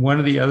 One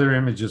of the other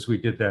images we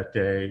did that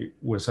day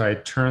was I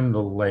turned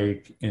the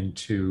lake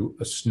into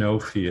a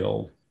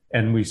snowfield,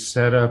 and we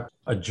set up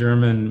a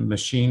German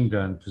machine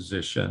gun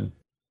position.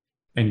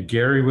 And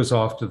Gary was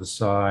off to the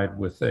side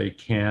with a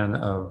can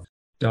of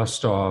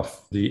dust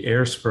off the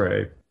air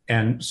spray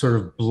and sort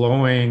of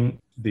blowing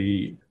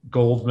the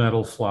gold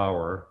medal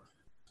flower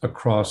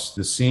across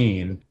the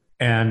scene.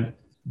 And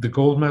the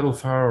gold medal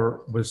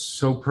flower was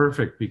so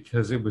perfect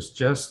because it was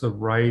just the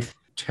right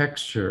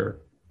texture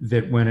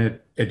that when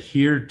it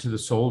adhered to the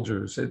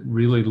soldiers, it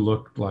really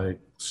looked like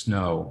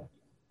snow.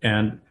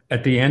 And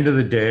at the end of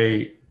the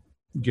day,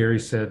 Gary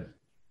said,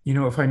 you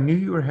know, if I knew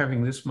you were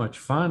having this much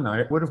fun,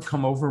 I would have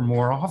come over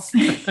more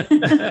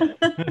often.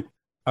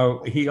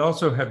 Oh, he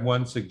also had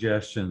one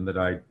suggestion that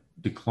I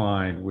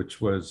declined,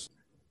 which was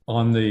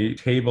on the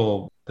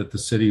table that the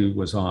city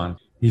was on.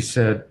 He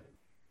said,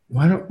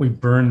 why don't we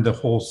burn the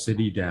whole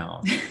city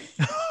down?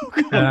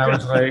 And I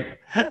was like,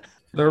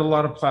 there are a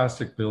lot of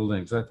plastic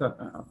buildings. I thought,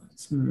 oh,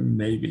 that's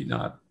maybe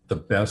not the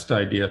best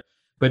idea.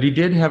 But he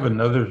did have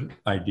another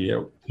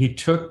idea. He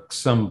took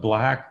some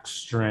black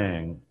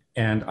string,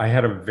 and I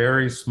had a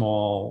very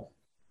small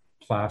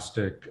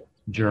plastic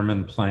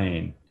German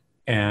plane,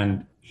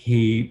 and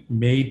he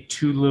made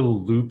 2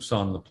 little loops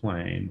on the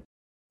plane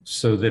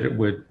so that it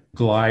would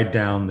glide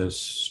down this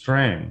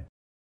string.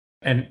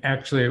 And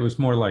actually, it was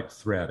more like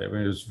thread. I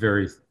mean, it was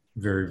very,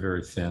 very,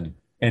 very thin.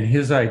 And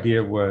his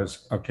idea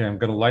was, okay, I'm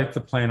going to light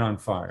the plane on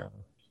fire,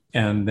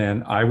 and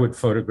then I would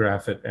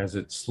photograph it as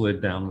it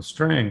slid down the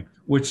string,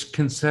 which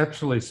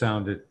conceptually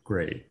sounded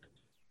great.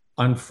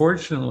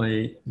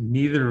 Unfortunately,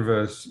 neither of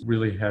us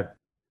really had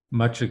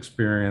much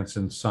experience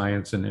in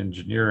science and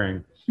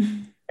engineering.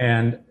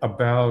 And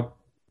about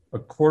a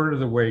quarter of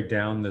the way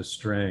down the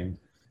string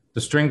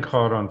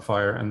caught on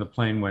fire and the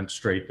plane went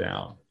straight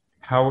down.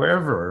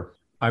 However,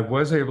 I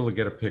was able to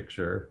get a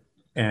picture,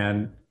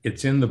 and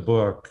it's in the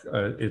book.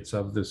 It's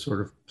of this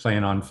sort of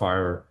plane on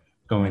fire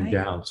going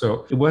down.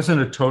 So it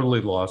wasn't a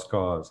totally lost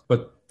cause,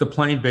 but the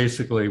plane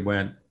basically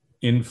went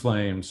in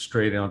flames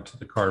straight onto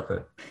the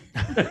carpet.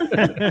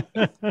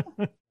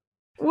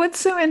 What's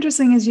so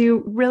interesting is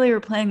you really are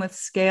playing with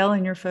scale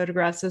in your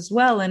photographs as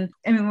well. And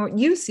I mean, what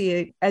you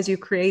see as you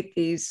create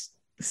these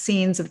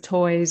scenes of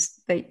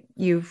toys that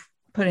you've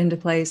put into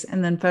place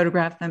and then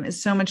photograph them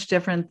is so much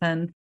different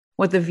than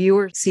what the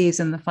viewer sees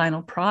in the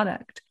final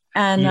product.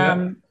 And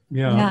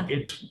yeah,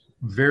 it's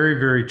very,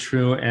 very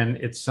true. And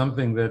it's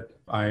something that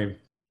I've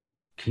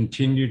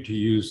continued to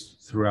use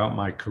throughout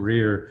my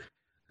career.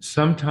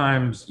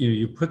 Sometimes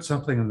you put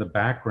something in the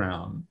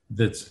background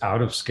that's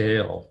out of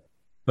scale,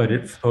 but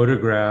it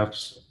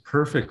photographs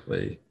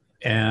perfectly.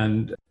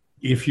 And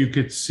if you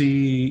could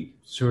see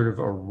sort of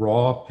a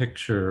raw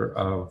picture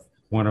of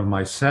one of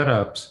my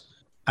setups,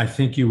 I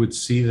think you would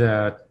see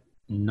that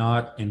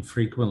not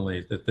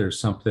infrequently, that there's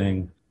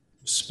something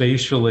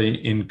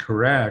spatially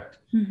incorrect,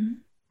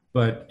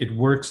 but it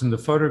works in the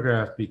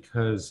photograph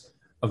because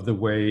of the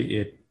way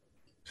it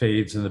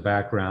fades in the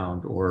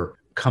background or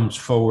comes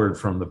forward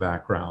from the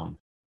background.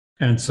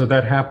 And so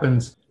that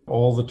happens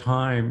all the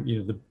time.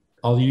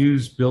 I'll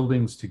use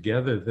buildings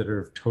together that are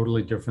of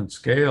totally different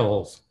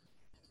scales,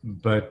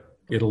 but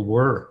it'll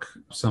work.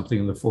 Something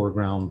in the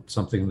foreground,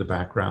 something in the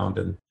background,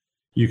 and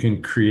you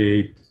can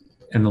create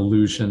an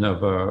illusion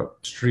of a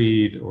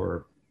street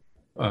or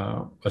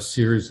a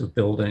series of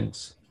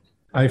buildings.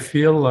 I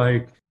feel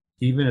like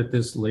even at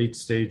this late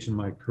stage in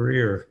my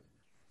career,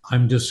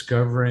 I'm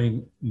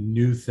discovering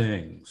new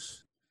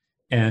things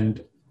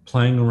and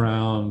playing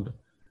around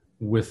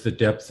with the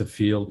depth of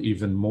field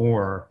even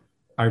more.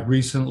 I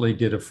recently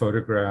did a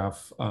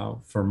photograph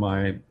for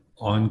my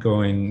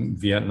ongoing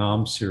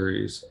Vietnam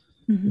series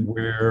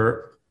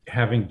where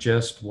having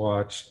just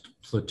watched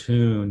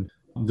Platoon,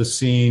 the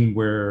scene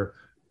where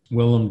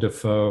Willem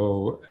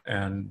Dafoe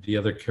and the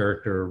other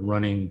character are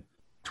running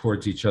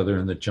towards each other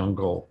in the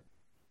jungle.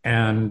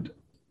 And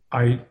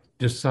I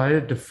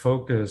decided to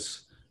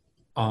focus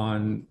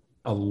on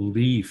a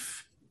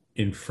leaf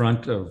in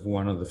front of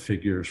one of the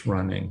figures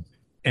running.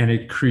 And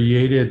it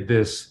created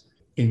this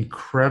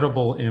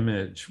incredible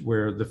image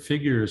where the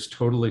figure is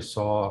totally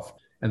soft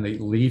and the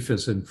leaf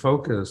is in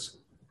focus,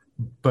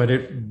 but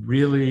it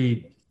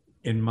really,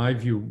 in my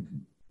view,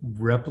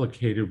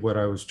 replicated what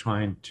I was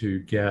trying to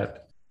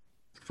get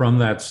from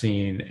that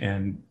scene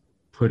and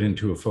put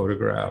into a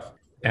photograph.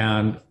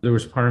 And there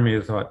was part of me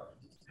that thought,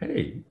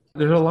 hey,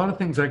 there's a lot of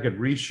things I could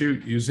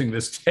reshoot using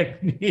this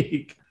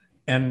technique.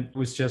 And it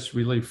was just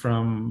really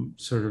from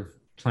sort of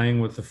playing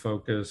with the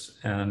focus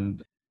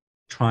and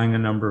trying a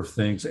number of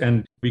things.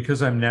 And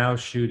because I'm now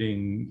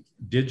shooting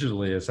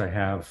digitally, as I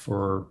have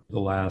for the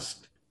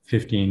last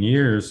 15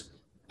 years,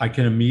 I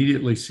can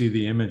immediately see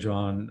the image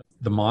on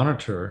the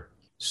monitor.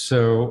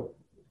 So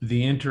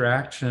the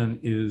interaction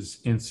is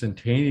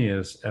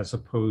instantaneous as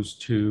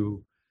opposed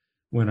to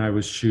when I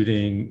was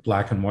shooting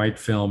black and white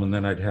film and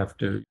then I'd have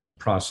to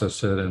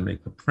process it and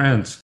make the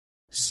prints.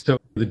 So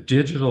the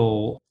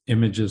digital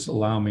images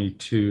allow me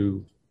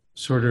to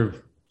sort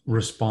of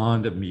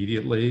respond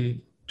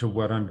immediately to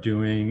what I'm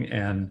doing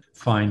and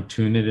fine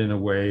tune it in a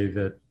way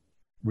that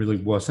really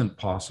wasn't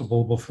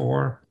possible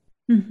before.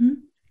 Mm-hmm.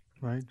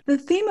 Right. The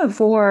theme of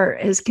war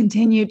has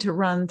continued to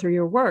run through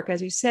your work,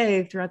 as you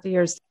say, throughout the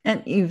years.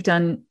 And you've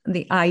done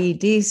the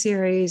IED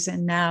series,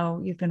 and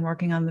now you've been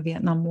working on the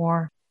Vietnam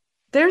War.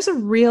 There's a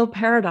real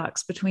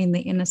paradox between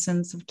the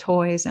innocence of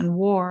toys and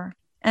war.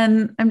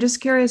 And I'm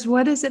just curious,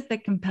 what is it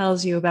that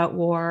compels you about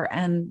war,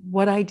 and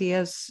what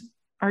ideas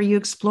are you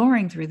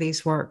exploring through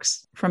these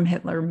works from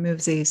Hitler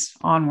Moves East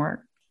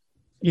onward?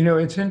 You know,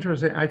 it's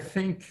interesting. I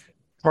think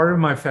part of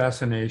my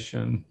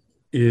fascination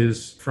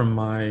is from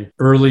my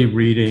early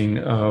reading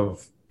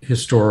of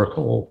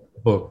historical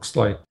books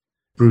like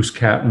Bruce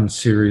Catton's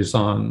series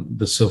on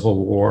the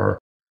Civil War.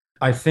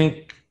 I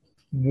think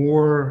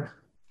war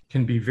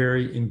can be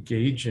very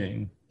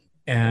engaging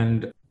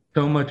and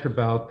so much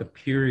about the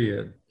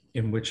period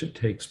in which it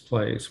takes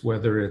place,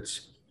 whether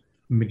it's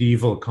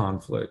medieval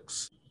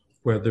conflicts,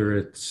 whether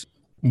it's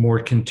more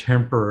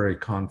contemporary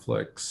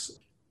conflicts.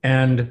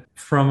 And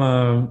from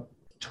a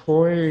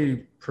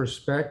toy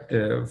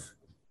perspective,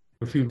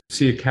 if you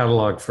see a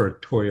catalog for a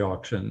toy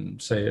auction,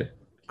 say at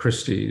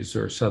Christie's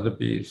or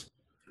Sotheby's,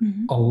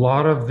 a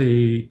lot of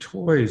the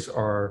toys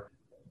are,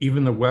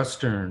 even the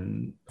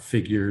Western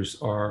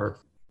figures are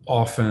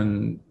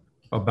often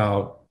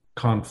about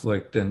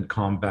conflict and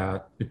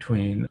combat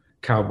between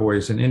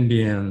cowboys and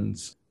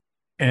Indians.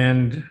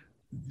 And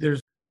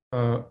there's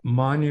a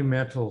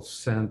monumental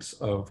sense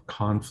of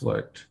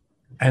conflict.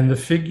 And the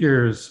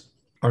figures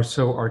are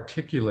so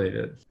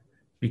articulated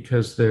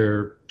because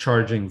they're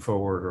charging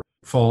forward or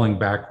falling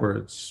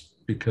backwards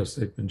because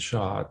they've been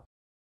shot.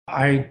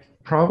 I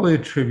probably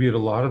attribute a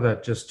lot of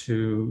that just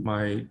to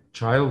my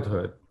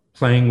childhood,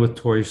 playing with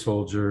toy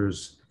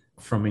soldiers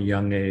from a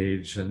young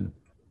age and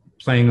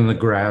playing in the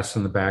grass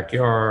in the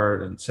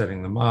backyard and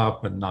setting them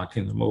up and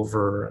knocking them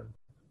over.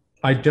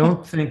 I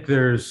don't think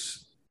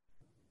there's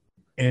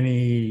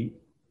any,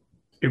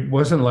 it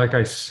wasn't like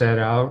I set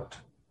out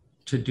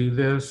to do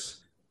this.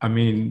 I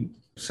mean,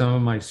 some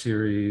of my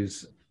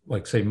series,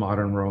 like say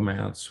Modern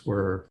Romance,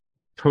 were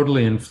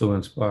totally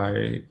influenced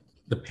by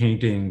the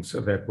paintings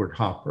of Edward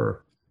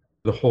Hopper,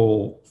 the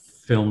whole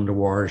film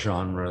noir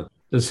genre.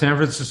 The San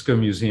Francisco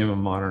Museum of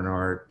Modern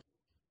Art,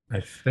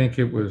 I think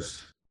it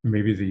was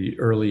maybe the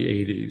early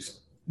 80s,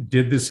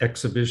 did this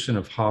exhibition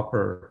of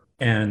Hopper.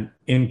 And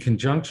in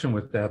conjunction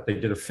with that, they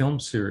did a film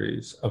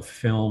series of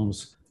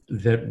films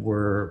that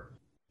were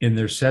in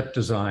their set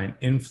design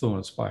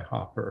influenced by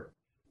Hopper.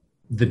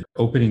 The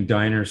opening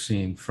diner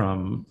scene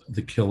from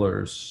The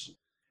Killers.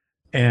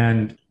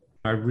 And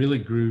I really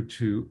grew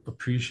to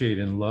appreciate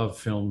and love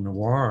film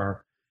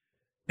noir.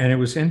 And it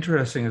was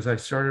interesting as I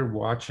started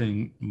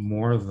watching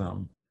more of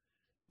them,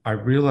 I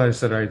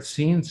realized that I'd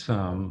seen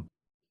some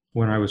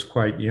when I was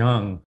quite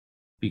young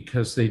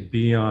because they'd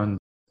be on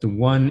the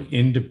one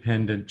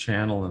independent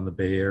channel in the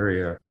Bay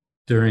Area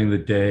during the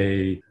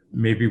day,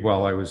 maybe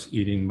while I was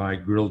eating my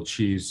grilled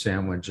cheese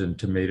sandwich and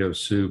tomato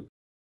soup.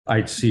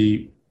 I'd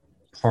see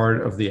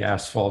part of the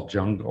Asphalt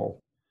Jungle.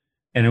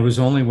 And it was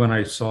only when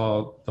I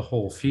saw the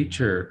whole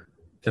feature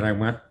that I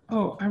went,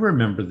 oh, I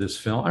remember this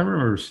film. I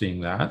remember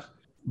seeing that.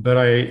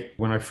 But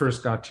when I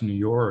first got to New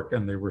York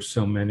and there were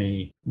so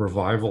many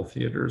revival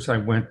theaters, I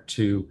went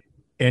to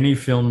any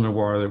film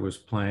noir that was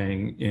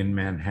playing in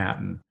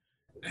Manhattan.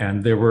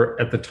 And there were,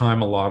 at the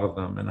time, a lot of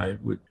them. And I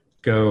would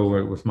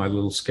go with my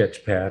little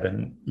sketch pad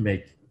and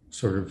make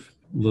sort of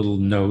little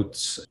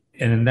notes.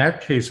 And in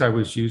that case, I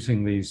was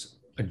using these,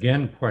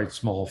 again, quite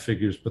small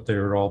figures, but they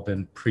had all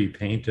been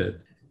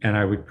pre-painted. And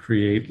I would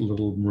create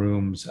little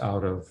rooms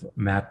out of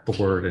mat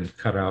board and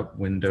cut out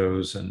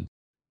windows and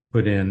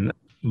put in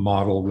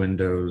model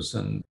windows.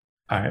 And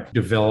I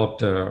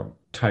developed a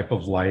type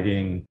of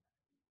lighting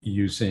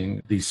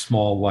using these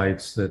small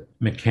lights that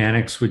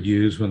mechanics would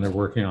use when they're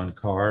working on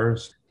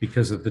cars,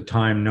 because at the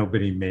time,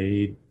 nobody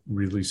made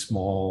really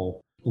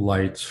small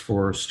lights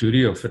for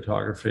studio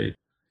photography.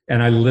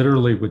 And I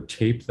literally would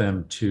tape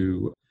them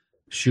to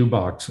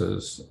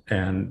shoeboxes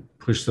and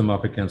push them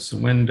up against the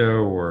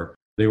window, or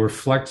they were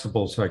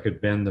flexible so I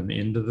could bend them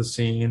into the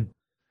scene.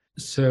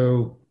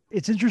 So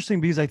It's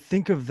interesting because I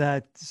think of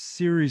that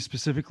series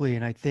specifically,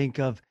 and I think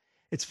of,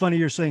 it's funny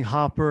you're saying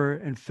Hopper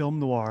and film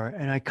noir,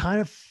 and I kind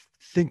of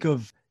think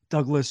of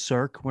Douglas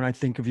Sirk when I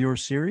think of your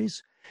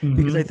series,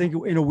 because I mhm. think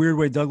in a weird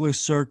way, Douglas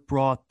Sirk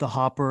brought the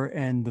Hopper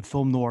and the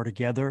film noir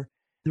together.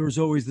 There was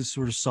always this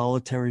sort of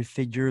solitary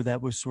figure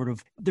that was sort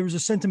of, there was a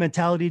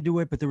sentimentality to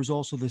it, but there was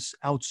also this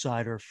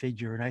outsider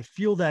figure. And I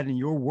feel that in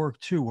your work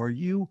too. Are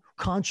you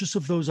conscious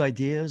of those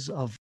ideas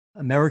of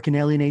American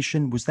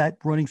alienation? Was that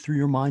running through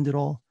your mind at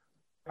all?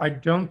 I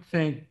don't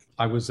think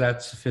I was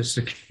that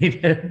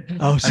sophisticated.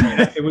 Oh, I mean,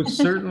 sorry. it was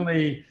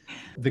certainly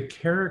the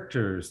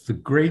characters, the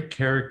great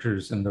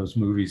characters in those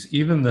movies,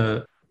 even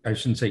the, I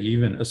shouldn't say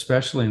even,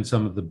 especially in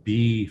some of the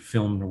B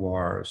film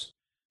noirs,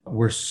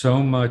 were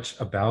so much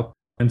about,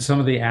 and some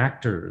of the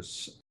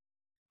actors.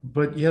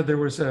 But yeah, there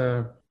was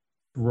a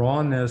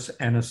rawness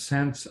and a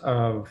sense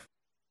of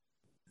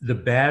the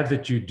bad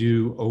that you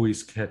do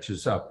always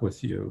catches up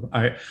with you.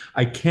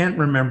 I can't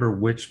remember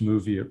which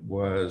movie it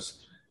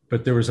was,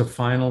 but there was a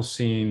final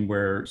scene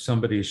where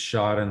somebody's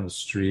shot in the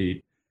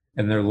street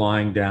and they're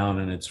lying down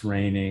and it's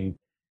raining,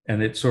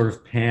 and it sort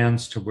of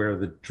pans to where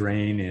the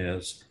drain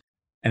is,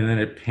 and then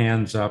it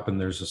pans up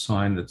and there's a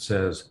sign that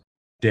says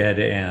dead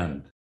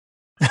end.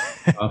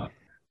 Uh,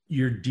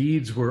 your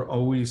deeds were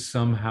always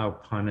somehow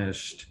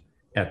punished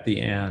at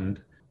the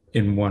end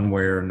in one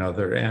way or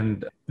another.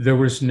 And there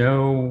was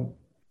no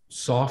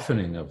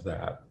softening of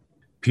that.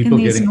 In People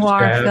these getting noir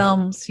stabbed.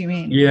 films, you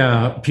mean?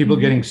 Yeah, people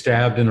Mhm. getting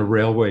stabbed in a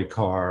railway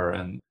car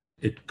and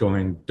it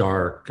going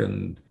dark.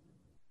 And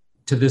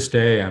to this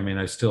day, I mean,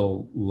 I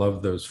still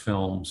love those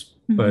films,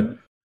 but Mhm.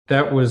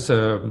 that was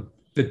the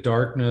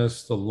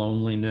darkness, the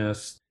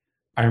loneliness.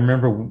 I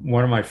remember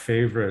one of my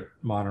favorite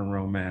modern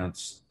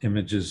romance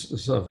images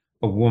is of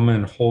a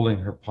woman holding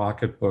her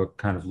pocketbook,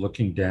 kind of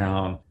looking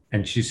down,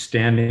 and she's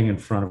standing in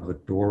front of a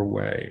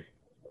doorway.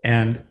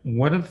 And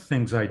one of the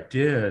things I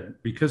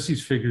did, because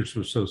these figures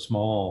were so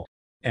small,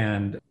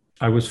 and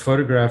I was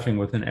photographing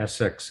with an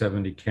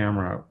SX70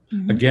 camera,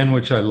 Mhm. again,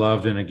 which I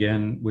loved, and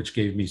again, which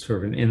gave me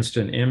sort of an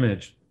instant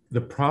image. The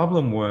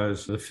problem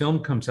was the film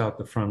comes out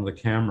the front of the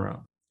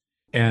camera,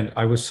 and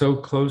I was so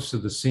close to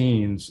the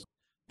scenes.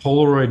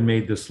 Polaroid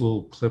made this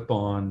little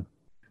clip-on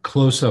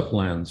close-up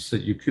lens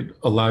that you could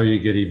allow you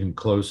to get even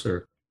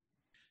closer.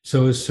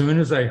 So as soon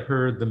as I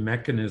heard the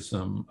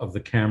mechanism of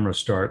the camera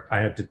start, I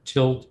had to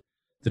tilt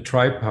the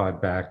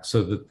tripod back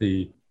so that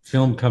the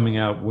film coming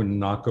out wouldn't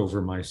knock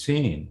over my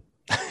scene.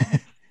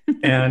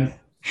 And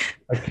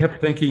I kept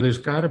thinking there's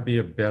got to be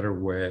a better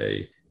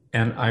way.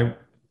 And I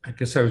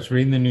guess I was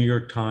reading the New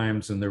York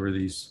Times, and there were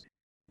these,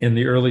 in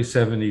the early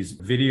 70s,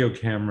 video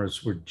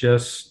cameras were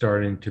just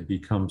starting to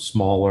become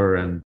smaller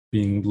and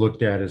being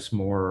looked at as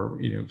more,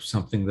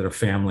 something that a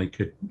family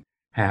could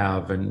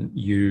have and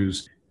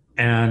use.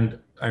 And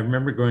I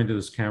remember going to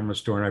this camera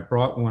store and I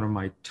brought one of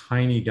my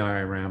tiny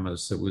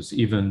dioramas that was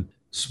even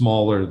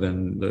smaller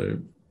than the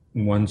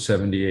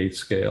 178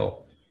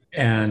 scale.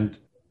 And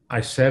I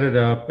set it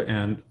up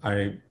and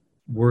I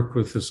worked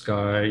with this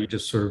guy,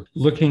 just sort of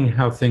looking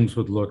how things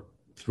would look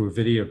through a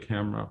video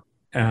camera.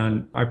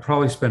 And I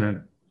probably spent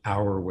an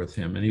hour with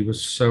him, and he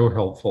was so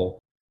helpful.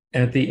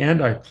 And at the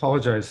end, I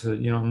apologized. I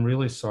said, I'm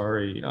really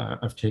sorry.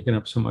 I've taken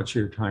up so much of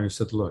your time. He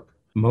said, look,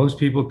 most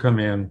people come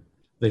in,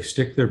 they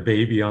stick their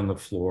baby on the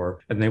floor,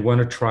 and they want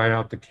to try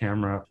out the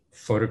camera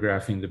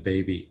photographing the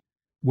baby.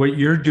 What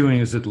you're doing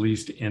is at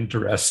least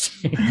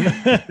interesting.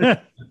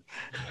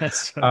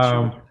 That's so true.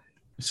 um,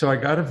 so I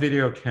got a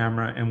video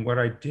camera, and what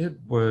I did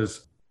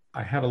was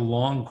I had a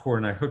long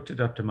cord and I hooked it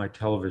up to my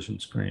television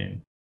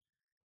screen.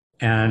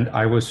 And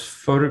I was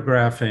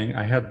photographing,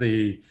 I had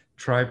the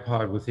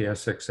tripod with the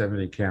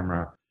SX70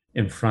 camera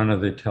in front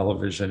of the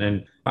television.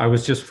 And I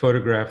was just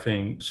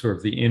photographing sort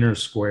of the inner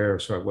square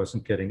so I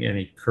wasn't getting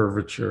any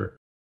curvature.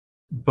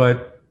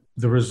 But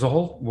the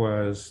result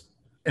was,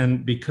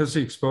 and because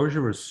the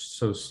exposure was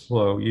so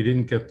slow, you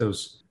didn't get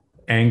those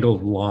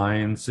angled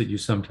lines that you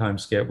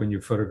sometimes get when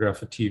you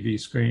photograph a TV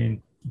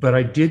screen. But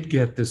I did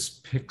get this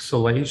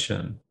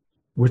pixelation,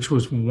 which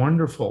was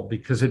wonderful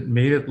because it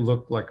made it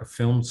look like a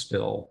film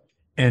still,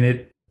 and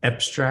it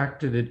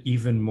abstracted it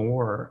even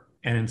more,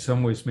 and in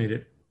some ways made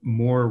it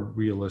more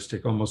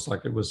realistic, almost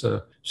like it was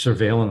a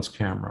surveillance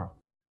camera.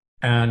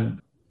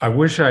 And I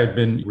wish I had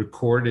been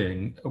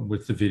recording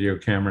with the video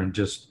camera and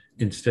just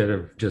instead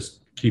of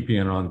just keeping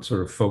it on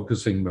sort of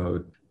focusing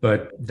mode.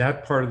 But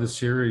that part of the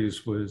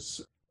series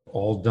was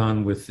all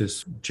done with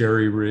this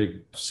jerry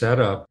rig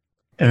setup.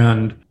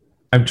 And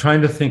I'm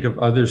trying to think of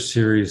other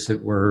series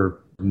that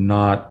were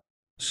not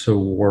so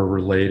war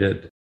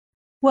related.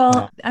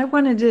 Well, I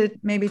wanted to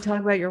maybe talk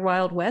about your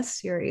Wild West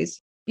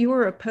series. You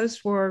were a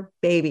post war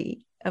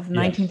baby of Yes.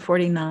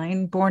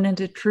 1949, born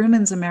into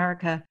Truman's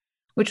America,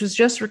 which was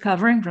just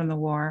recovering from the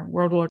war,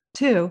 World War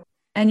II.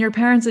 And your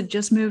parents had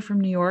just moved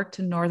from New York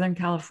to Northern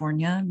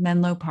California,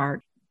 Menlo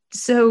Park.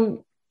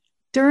 So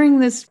during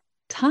this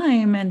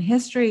time and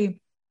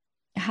history,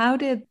 how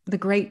did the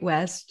Great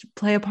West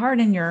play a part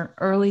in your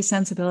early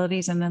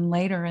sensibilities and then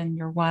later in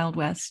your Wild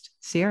West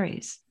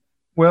series?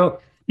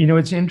 Well,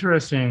 it's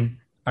interesting.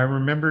 I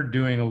remember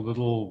doing a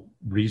little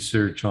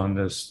research on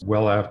this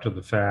well after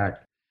the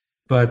fact,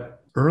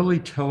 but early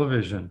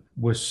television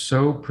was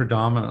so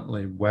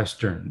predominantly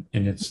Western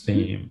in its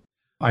theme.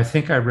 I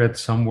think I read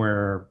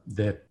somewhere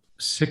that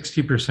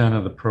 60%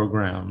 of the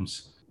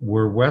programs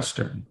were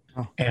Western.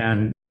 Oh.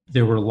 And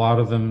there were a lot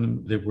of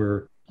them that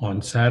were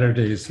on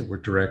Saturdays that were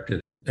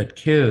directed at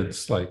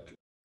kids, like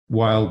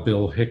Wild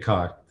Bill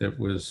Hickok, that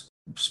was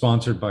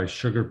sponsored by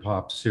Sugar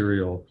Pop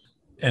cereal,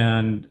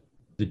 and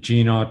the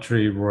Gene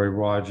Autry, Roy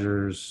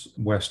Rogers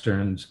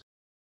Westerns.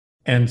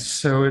 And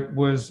so it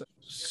was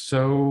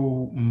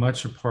so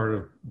much a part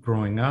of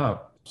growing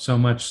up, so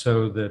much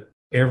so that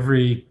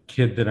every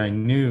kid that I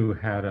knew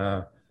had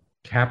a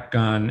cap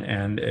gun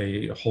and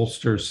a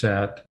holster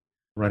set,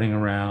 running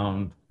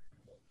around,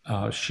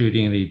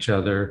 shooting at each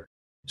other.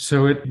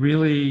 So it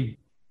really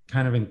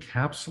kind of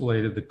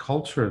encapsulated the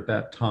culture at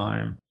that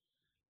time.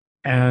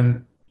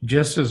 And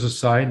just as a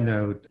side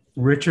note,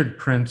 Richard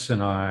Prince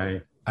and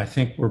I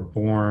think were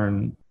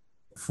born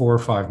 4 or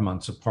 5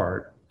 months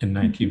apart in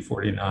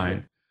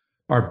 1949.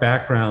 Our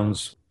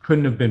backgrounds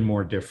couldn't have been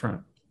more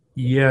different.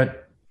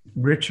 Yet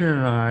Richard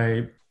and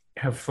I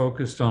have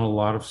focused on a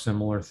lot of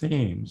similar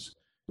themes,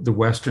 the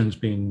Westerns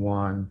being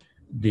one,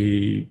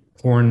 the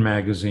porn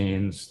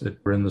magazines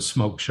that were in the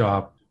smoke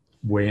shop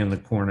way in the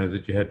corner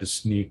that you had to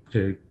sneak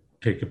to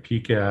take a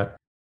peek at.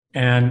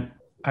 And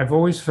I've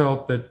always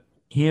felt that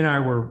he and I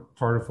were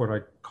part of what I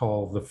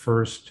call the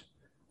first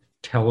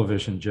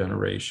television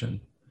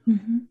generation,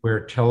 where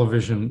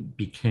television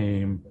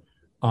became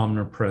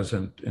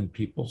omnipresent in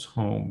people's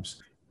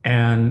homes.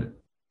 And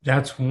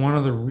that's one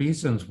of the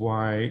reasons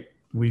why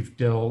we've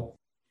dealt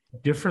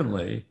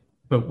differently,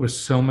 but with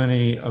so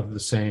many of the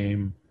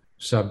same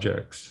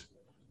subjects.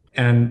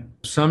 And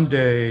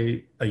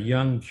someday a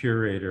young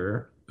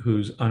curator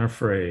who's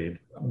unafraid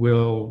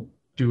will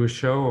do a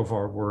show of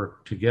our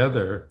work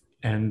together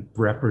and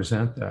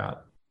represent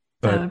that.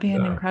 That would be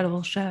an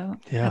incredible show.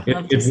 Yeah. It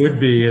would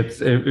be.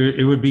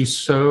 It would be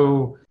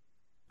so,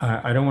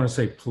 I don't want to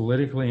say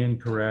politically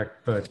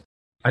incorrect, but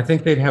I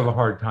think they'd have a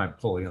hard time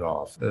pulling it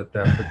off. In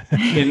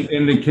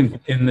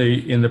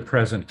the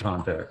present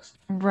context,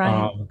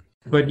 Right.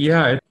 But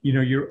yeah,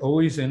 you're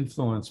always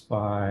influenced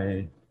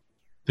by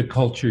the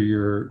culture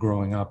you're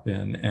growing up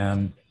in,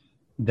 and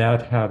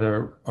that had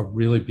a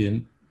really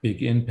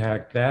big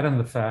impact. That and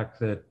the fact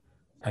that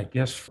I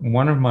guess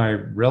one of my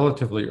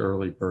relatively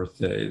early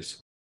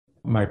birthdays,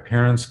 my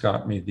parents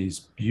got me these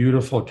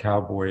beautiful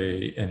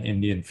cowboy and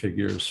Indian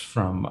figures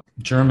from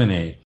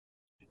Germany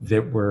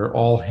that were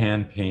all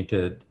hand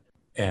painted.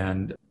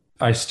 And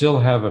I still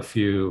have a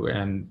few.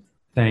 And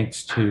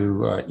thanks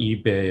to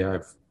eBay,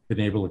 I've been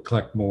able to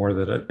collect more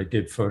that I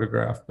did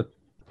photograph. But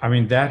I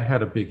mean, that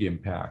had a big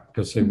impact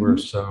because they were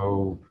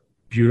so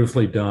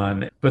beautifully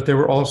done. But they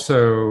were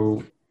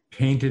also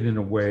painted in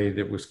a way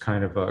that was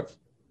kind of a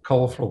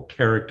colorful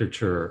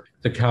caricature.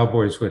 The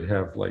cowboys would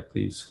have like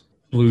these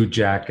blue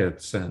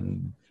jackets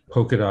and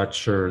polka dot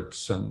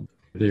shirts, and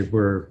they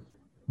were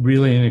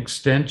really an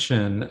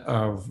extension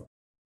of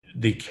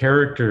the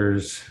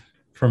characters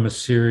from a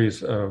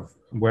series of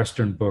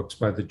Western books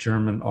by the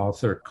German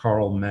author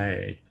Karl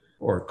May,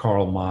 or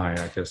Karl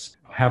May, I guess,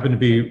 happened to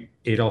be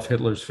Adolf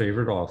Hitler's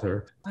favorite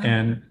author. Wow.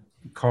 And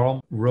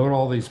Karl wrote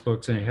all these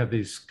books, and he had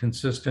these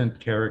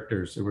consistent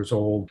characters. There was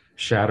old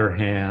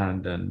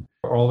Shatterhand, and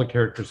all the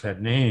characters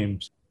had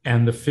names.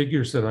 And the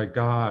figures that I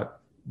got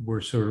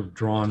were sort of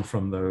drawn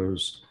from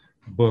those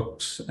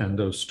books and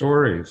those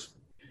stories.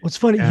 What's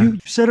funny, you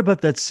said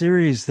about that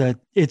series that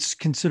it's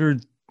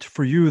considered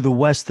for you the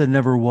West that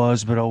never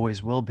was, but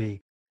always will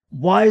be.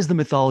 Why is the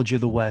mythology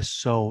of the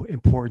West so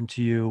important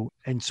to you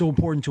and so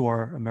important to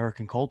our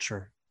American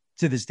culture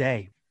to this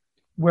day?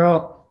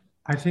 Well,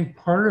 I think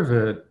part of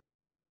it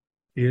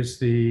is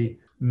the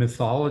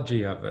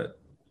mythology of it.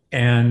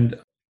 And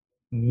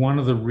one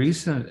of the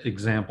recent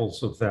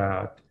examples of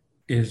that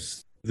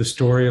is the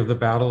story of the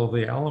Battle of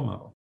the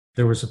Alamo.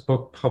 There was a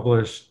book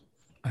published,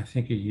 I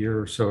think a year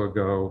or so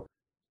ago,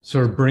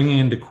 sort of bringing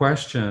into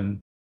question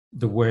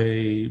the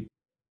way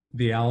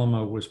the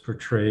Alamo was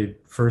portrayed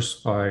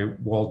first by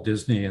Walt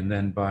Disney and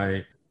then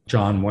by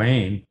John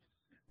Wayne,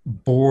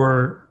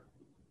 bore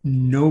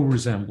no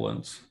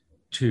resemblance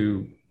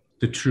to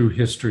the true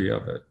history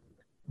of it.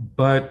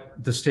 But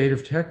the state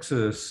of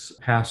Texas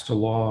passed a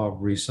law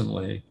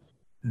recently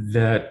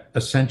that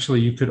essentially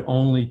you could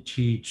only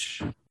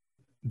teach,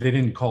 they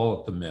didn't call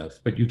it the myth,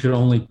 but you could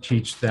only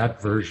teach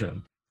that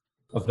version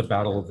of the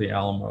Battle of the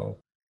Alamo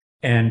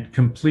and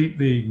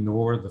completely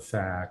ignore the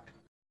fact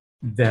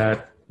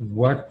that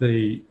what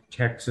the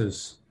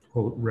Texas,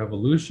 quote,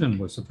 revolution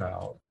was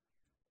about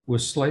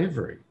was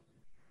slavery.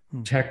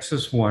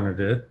 Texas wanted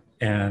it,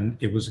 and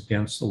it was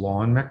against the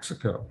law in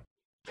Mexico.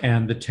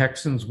 And the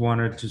Texans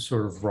wanted to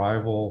sort of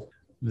rival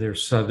their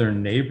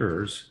southern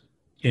neighbors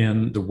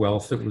in the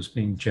wealth that was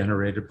being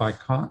generated by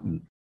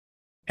cotton.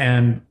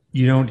 And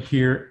you don't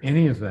hear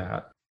any of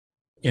that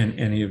in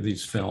any of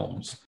these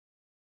films.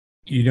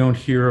 You don't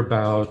hear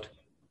about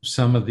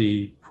some of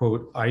the,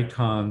 quote,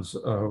 icons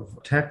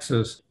of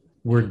Texas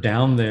were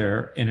down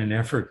there in an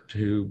effort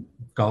to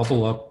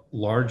gobble up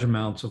large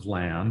amounts of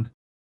land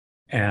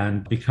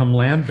and become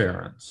land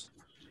barons.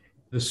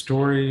 The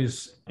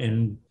stories,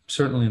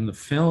 certainly in the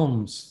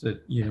films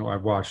that I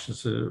watched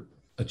as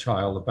a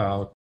child,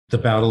 about the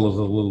Battle of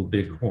the Little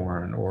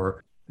Bighorn,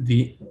 or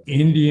the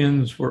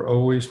Indians were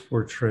always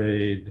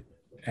portrayed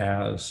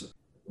as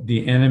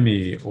the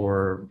enemy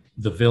or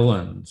the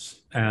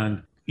villains.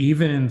 And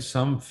even in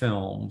some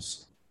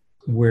films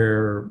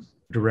where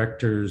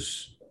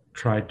directors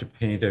tried to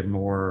paint a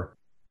more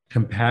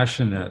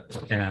compassionate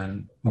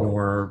and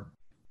more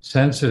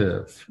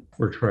sensitive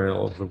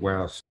portrayal of the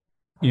West,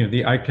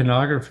 the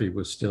iconography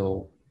was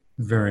still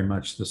very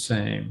much the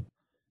same.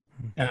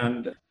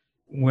 And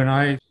when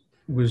I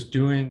was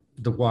doing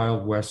the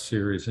Wild West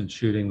series and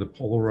shooting the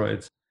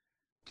Polaroids,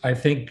 I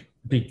think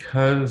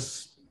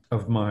because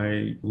of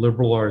my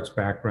liberal arts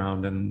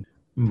background and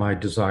my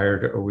desire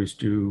to always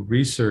do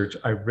research,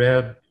 I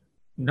read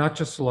not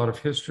just a lot of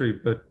history,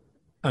 but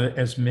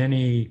as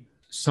many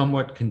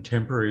somewhat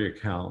contemporary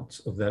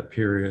accounts of that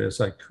period as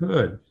I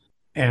could.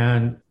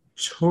 And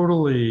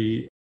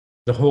totally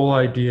the whole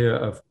idea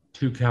of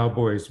two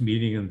cowboys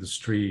meeting in the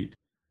street,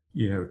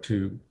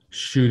 to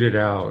shoot it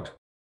out.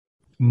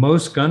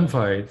 Most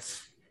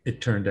gunfights,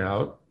 it turned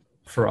out,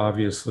 for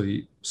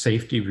obviously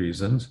safety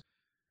reasons,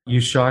 you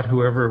shot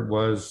whoever it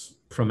was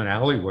from an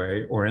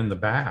alleyway or in the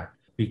back,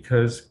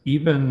 because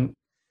even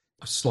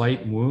a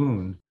slight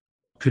wound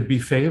could be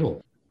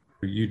fatal.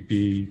 You'd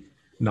be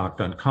knocked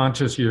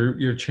unconscious.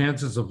 Your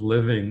chances of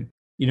living,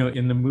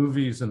 in the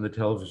movies and the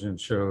television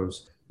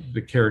shows,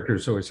 the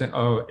characters always say,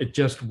 "Oh, it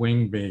just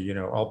winged me,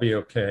 I'll be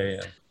okay."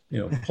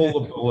 And, pull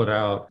the bullet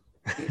out.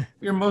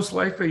 You're most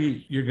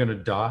likely you're going to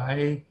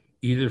die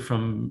either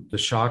from the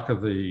shock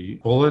of the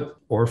bullet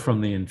or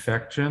from the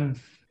infection.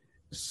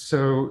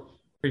 So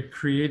it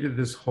created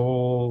this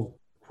whole,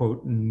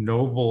 quote,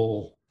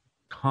 noble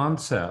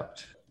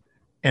concept.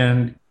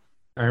 And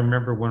I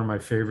remember one of my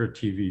favorite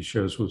TV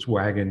shows was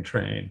Wagon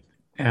Train.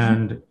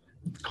 And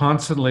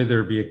constantly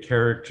there'd be a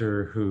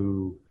character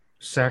who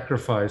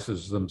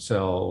sacrifices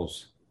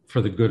themselves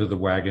for the good of the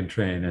wagon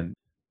train, and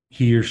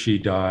he or she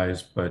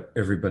dies, but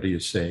everybody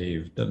is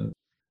saved. And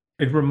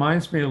it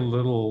reminds me a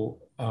little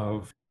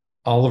of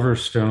Oliver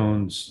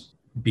Stone's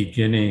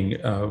beginning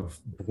of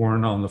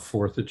Born on the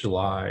 4th of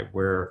July,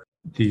 where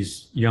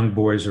these young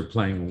boys are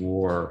playing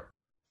war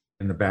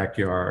in the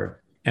backyard.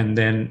 And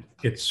then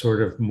it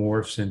sort of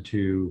morphs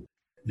into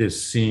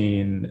this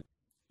scene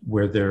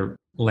where they're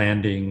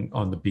landing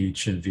on the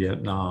beach in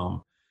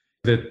Vietnam.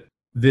 That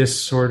this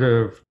sort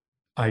of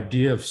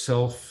idea of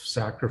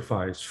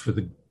self-sacrifice for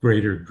the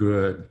greater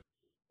good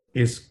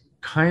is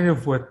kind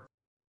of what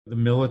the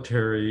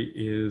military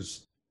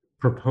is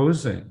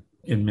proposing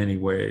in many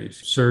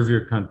ways. Serve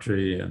your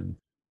country and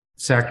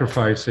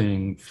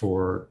sacrificing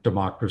for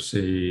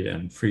democracy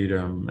and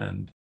freedom,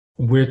 and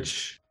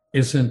which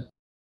isn't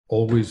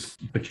always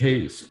the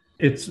case.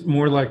 It's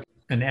more like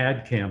an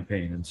ad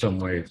campaign in some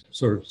ways,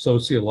 sort of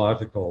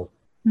sociological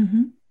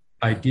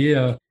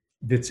idea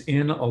that's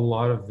in a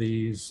lot of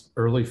these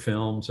early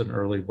films and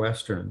early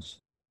Westerns.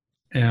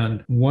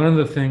 And one of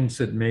the things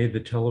that made the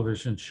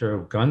television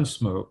show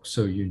Gunsmoke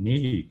so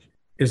unique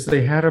is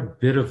they had a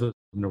bit of a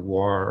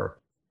noir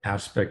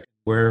aspect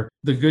where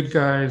the good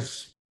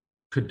guys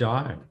could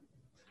die.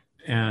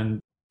 And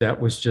that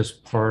was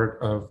just part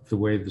of the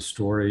way the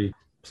story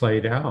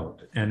played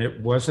out. And it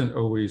wasn't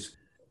always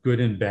good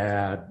and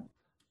bad,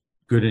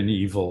 good and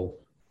evil.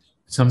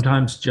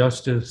 Sometimes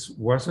justice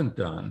wasn't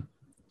done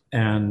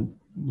and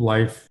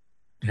life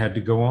had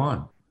to go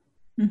on.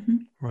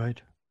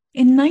 Right.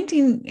 In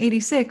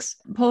 1986,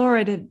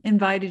 Polaroid had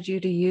invited you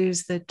to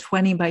use the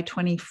 20 by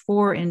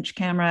 24 inch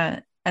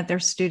camera at their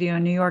studio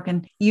in New York,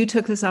 and you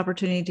took this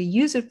opportunity to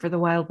use it for the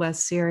Wild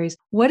West series.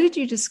 What did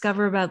you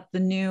discover about the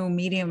new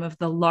medium of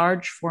the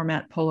large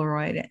format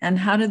Polaroid, and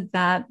how did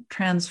that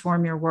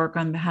transform your work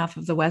on behalf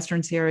of the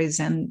Western series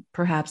and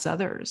perhaps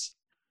others?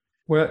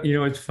 Well,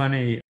 it's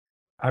funny.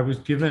 I was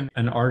given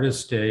an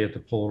artist day at the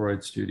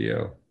Polaroid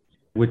studio,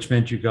 which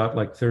meant you got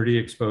like 30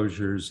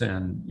 exposures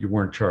and you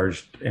weren't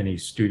charged any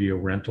studio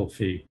rental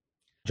fee.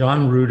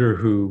 John Reuter,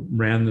 who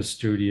ran the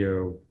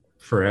studio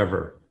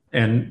forever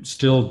and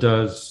still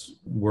does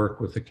work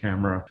with the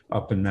camera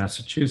up in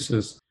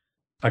Massachusetts,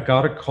 I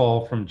got a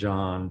call from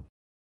John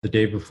the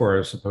day before I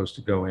was supposed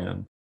to go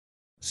in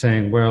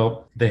saying,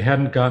 well, they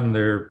hadn't gotten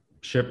their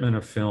shipment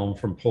of film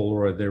from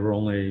Polaroid. They were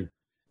only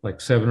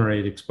like 7 or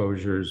 8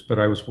 exposures, but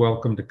I was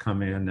welcome to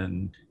come in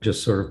and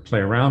just sort of play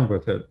around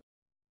with it.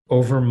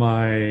 Over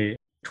my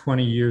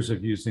 20 years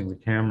of using the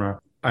camera,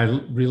 I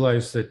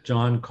realized that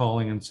John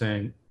calling and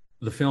saying,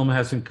 the film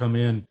hasn't come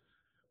in,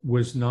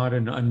 was not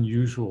an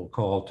unusual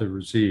call to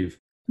receive.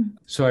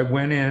 So I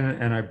went in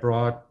and I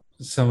brought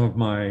some of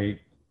my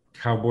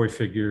cowboy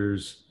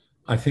figures,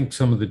 I think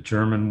some of the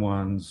German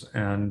ones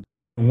and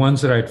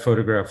ones that I'd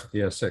photographed with the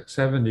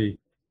SX70,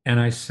 and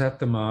I set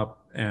them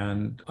up.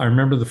 And I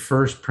remember the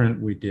first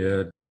print we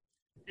did,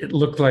 it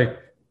looked like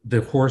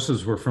the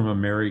horses were from a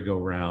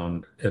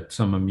merry-go-round at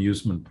some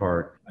amusement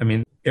park. I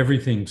mean,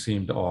 everything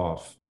seemed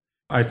off.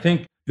 I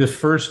think the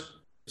first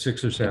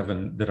 6 or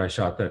 7 that I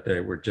shot that day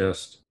were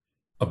just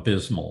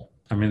abysmal.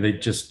 I mean, they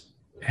just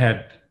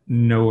had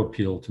no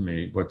appeal to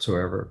me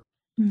whatsoever.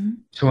 Mm-hmm.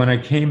 So when I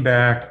came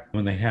back,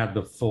 when they had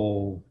the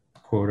full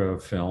quota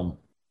of film,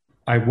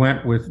 I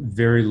went with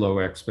very low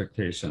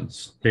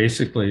expectations.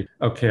 Basically,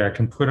 okay, I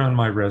can put on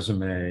my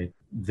resume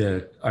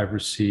that I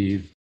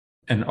received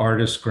an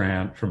artist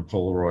grant from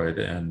Polaroid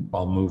and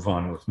I'll move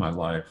on with my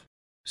life.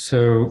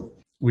 So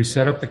we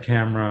set up the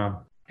camera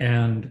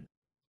and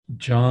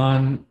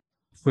John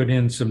put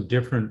in some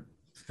different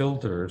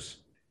filters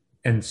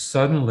and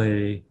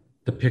suddenly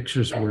the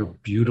pictures were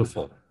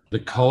beautiful. The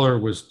color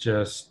was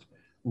just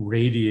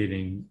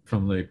radiating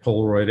from the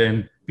Polaroid.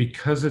 And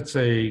because it's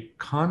a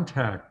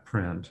contact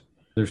print,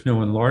 there's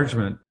no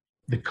enlargement,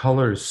 the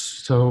color is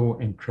so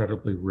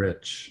incredibly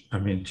rich. I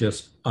mean,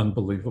 just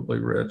unbelievably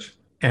rich.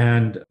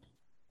 And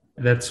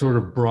that sort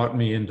of brought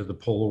me into the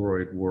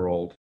Polaroid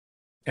world.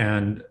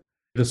 And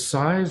the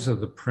size of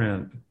the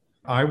print,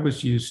 I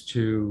was used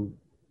to,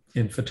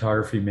 in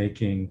photography,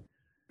 making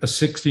a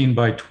 16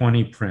 by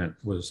 20 print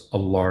was a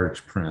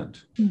large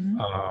print.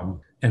 Mm-hmm.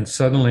 And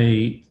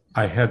suddenly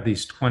I had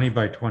these 20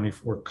 by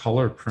 24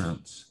 color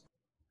prints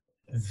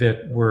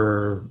that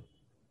were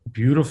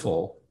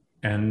beautiful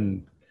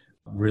and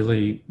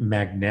really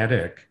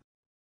magnetic.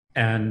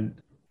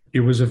 And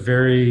it was a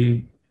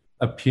very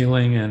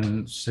appealing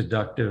and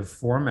seductive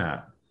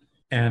format.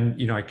 And,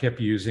 you know, I kept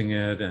using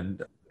it.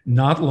 And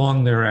not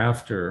long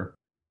thereafter,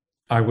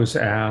 I was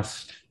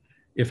asked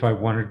if I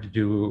wanted to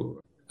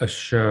do a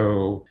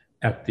show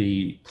at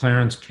the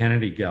Clarence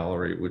Kennedy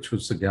Gallery, which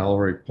was the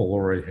gallery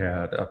Polaroid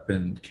had up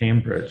in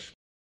Cambridge.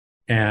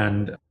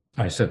 And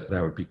I said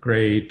that would be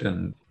great.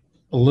 And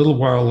a little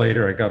while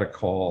later, I got a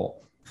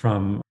call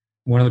from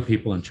one of the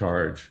people in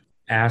charge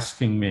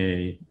asking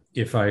me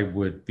if I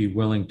would be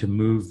willing to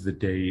move the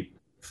date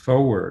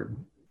forward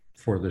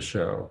for the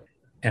show.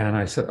 And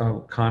I said,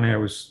 oh, Connie, I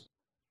was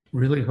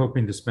really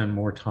hoping to spend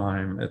more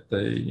time at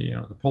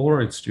the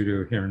Polaroid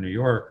studio here in New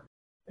York.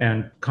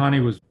 And Connie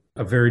was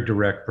a very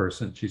direct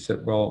person. She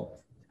said, well,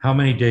 how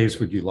many days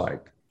would you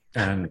like?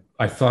 And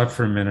I thought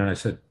for a minute, I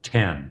said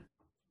 10.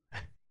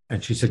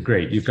 And she said,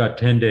 great, you've got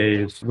 10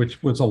 days,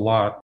 which was a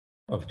lot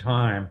of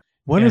time.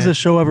 When has the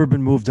show ever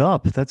been moved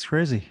up? That's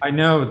crazy. I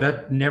know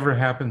that never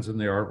happens in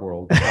the art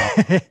world.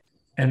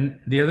 And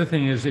the other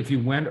thing is, if you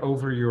went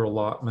over your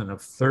allotment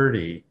of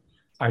 30,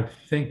 I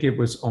think it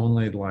was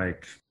only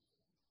like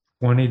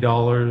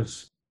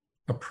 $20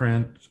 a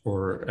print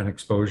or an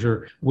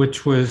exposure,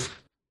 which was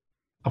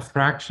a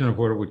fraction of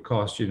what it would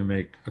cost you to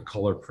make a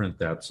color print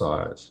that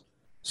size.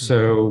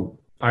 So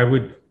I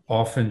would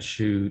often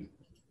shoot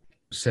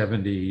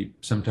 70,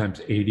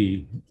 sometimes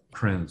 80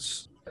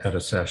 prints at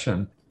a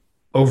session.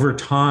 Over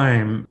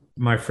time,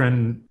 my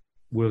friend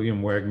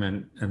William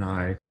Wegman and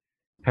I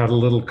had a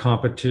little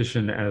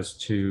competition as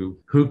to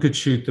who could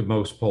shoot the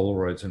most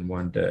Polaroids in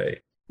one day.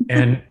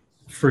 And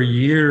for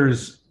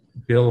years,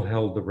 Bill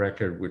held the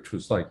record, which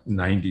was like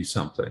 90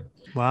 something.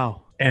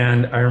 Wow.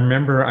 And I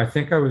remember, I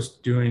think I was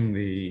doing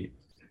the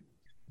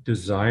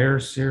Desire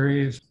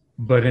series,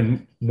 but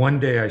in one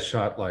day I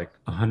shot like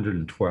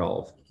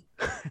 112.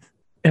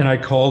 And I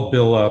called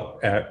Bill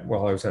up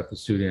while I was at the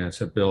studio and I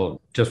said,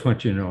 Bill, just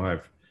want you to know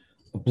I've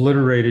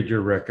obliterated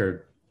your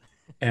record.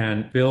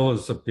 And Bill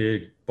is a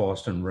big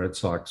Boston Red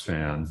Sox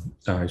fan.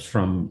 He's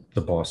from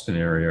the Boston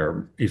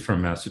area, he's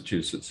from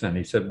Massachusetts. And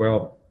he said,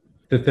 well,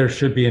 that there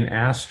should be an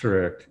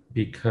asterisk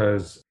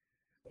because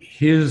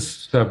his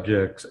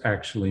subjects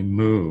actually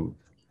move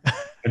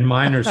and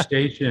mine are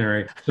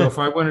stationary. So if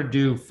I want to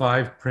do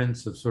 5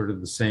 prints of sort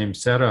of the same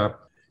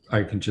setup,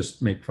 I can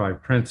just make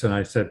 5 prints. And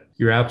I said,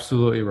 you're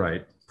absolutely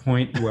right.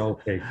 Point well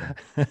taken.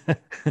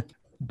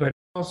 But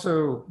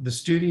also the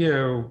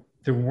studio,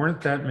 there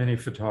weren't that many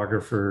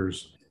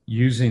photographers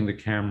using the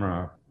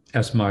camera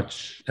as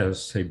much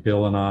as, say,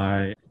 Bill and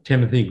I.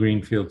 Timothy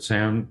Greenfield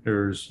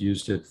Sanders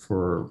used it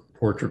for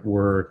portrait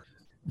work.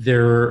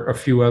 There were a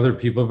few other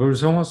people, but it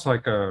was almost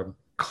like a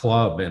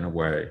club in a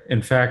way.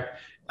 In fact,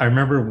 I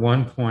remember at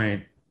one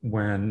point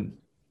when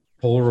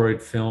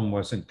Polaroid film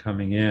wasn't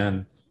coming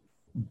in,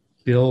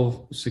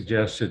 Bill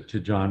suggested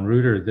to John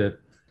Reuter that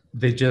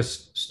they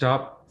just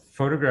stop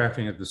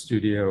photographing at the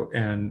studio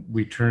and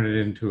we turn it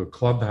into a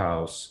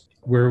clubhouse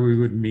where we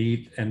would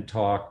meet and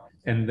talk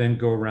and then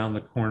go around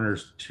the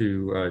corners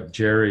to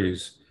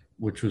Jerry's,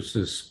 which was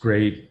this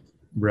great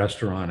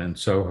restaurant in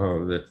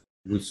Soho that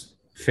was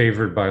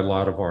favored by a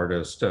lot of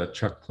artists,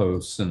 Chuck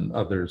Close and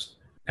others,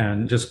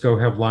 and just go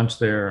have lunch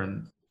there.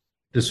 And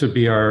this would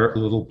be our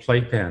little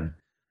playpen.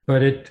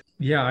 But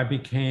I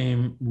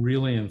became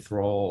really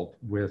enthralled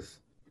with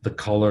the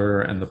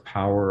color and the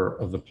power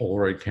of the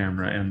Polaroid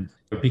camera. And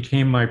it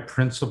became my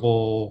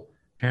principal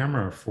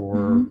camera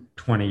for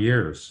 20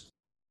 years.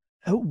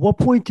 At what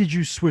point did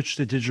you switch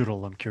to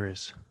digital? I'm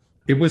curious.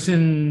 It was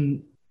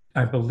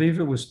I believe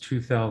it was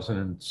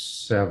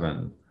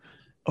 2007.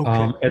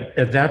 Okay.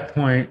 At that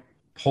point,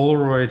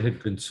 Polaroid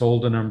had been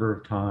sold a number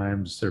of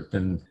times. There have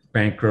been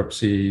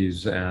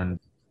bankruptcies, and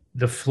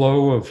the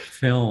flow of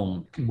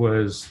film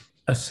was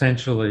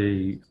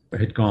essentially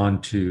had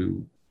gone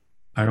to,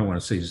 I don't want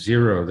to say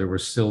zero. There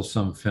was still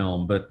some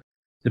film, but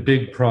the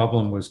big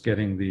problem was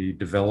getting the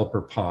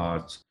developer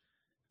pods.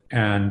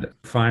 And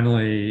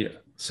finally,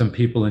 some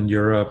people in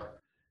Europe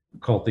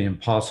called the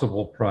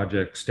Impossible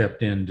Project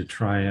stepped in to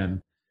try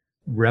and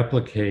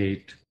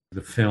replicate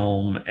the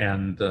film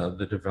and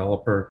the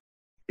developer.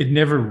 It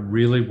never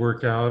really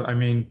worked out. I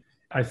mean,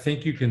 I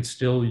think you can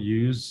still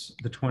use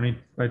the 20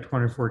 by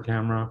 24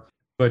 camera,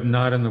 but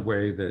not in the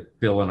way that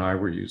Bill and I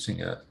were using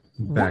it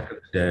back in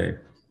the day.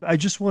 I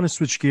just want to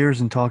switch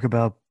gears and talk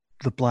about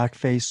the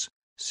Blackface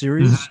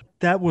series.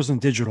 That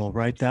wasn't digital,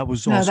 right? That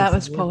was No, also that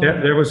was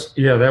Polaroid.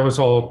 That was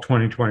all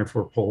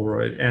 2024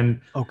 Polaroid.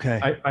 And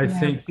okay. I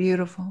think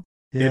beautiful.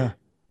 Yeah.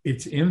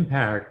 Its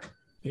impact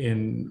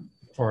in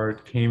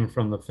part came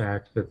from the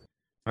fact that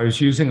I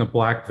was using a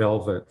black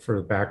velvet for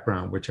the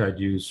background, which I'd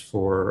used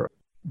for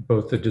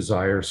both the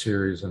Desire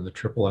series and the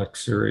Triple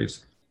X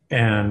series.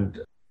 And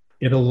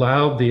it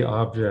allowed the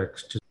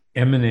objects to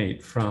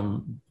emanate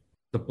from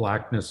the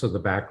blackness of the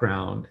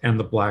background and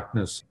the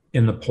blackness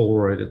in the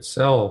Polaroid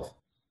itself.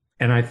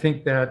 And I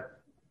think that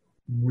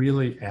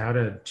really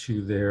added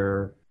to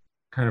their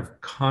kind of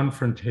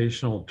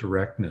confrontational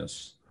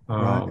directness.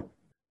 Right.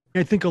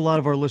 I think a lot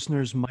of our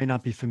listeners might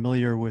not be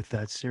familiar with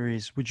that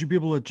series. Would you be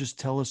able to just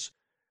tell us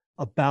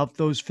about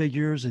those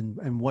figures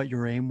and what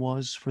your aim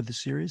was for the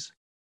series?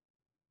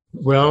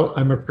 Well,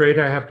 I'm afraid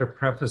I have to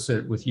preface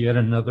it with yet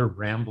another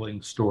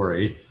rambling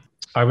story.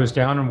 I was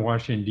down in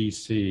Washington,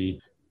 D.C.,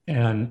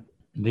 and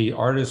the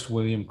artist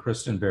William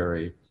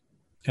Christenberry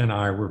and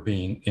I were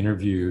being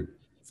interviewed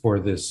for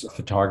this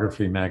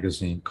photography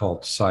magazine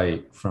called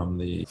Sight from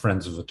the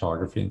Friends of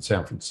Photography in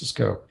San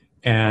Francisco.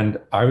 And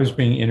I was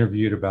being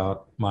interviewed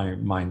about my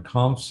Mein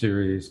Kampf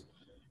series,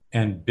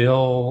 and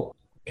Bill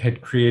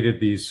had created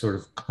these sort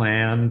of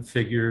Klan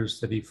figures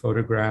that he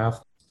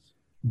photographed.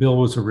 Bill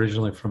was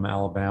originally from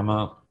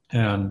Alabama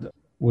and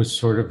was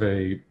sort of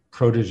a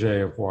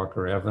protege of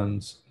Walker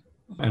Evans.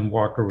 And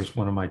Walker was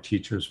one of my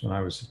teachers when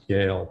I was at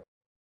Yale.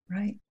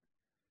 Right.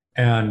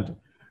 And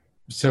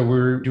so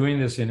we're doing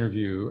this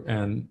interview,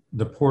 and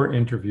the poor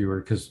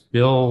interviewer, because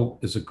Bill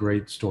is a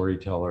great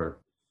storyteller,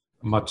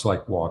 much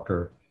like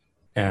Walker.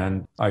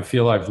 And I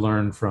feel I've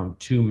learned from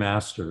two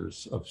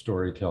masters of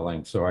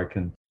storytelling, so I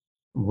can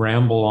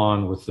ramble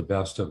on with the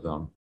best of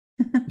them.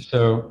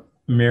 So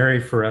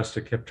Mary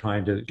Foresta kept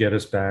trying to get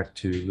us back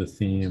to the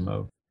theme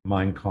of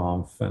Mein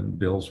Kampf and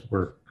Bill's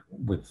work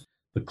with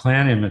the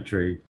Klan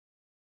imagery.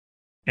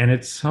 And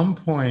at some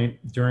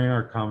point during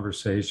our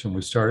conversation,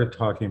 we started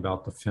talking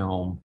about the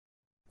film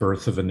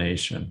Birth of a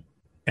Nation.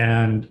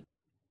 And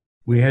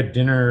we had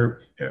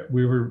dinner,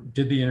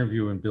 did the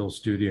interview in Bill's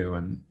studio,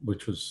 and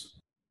which was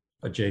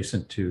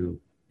adjacent to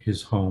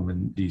his home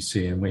in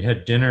DC. And we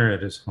had dinner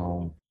at his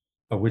home,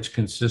 which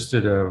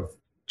consisted of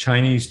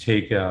Chinese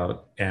takeout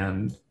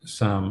and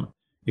some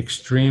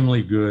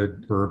extremely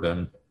good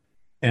bourbon.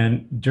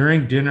 And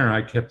during dinner,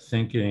 I kept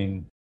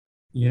thinking,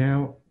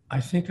 I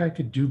think I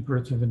could do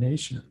Birth of a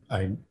Nation.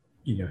 I,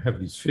 have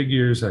these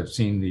figures. I've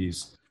seen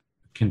these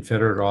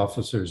Confederate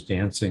officers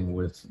dancing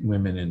with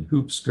women in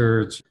hoop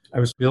skirts.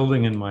 I was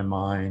building in my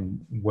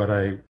mind what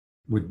I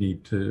would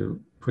need to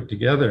put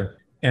together.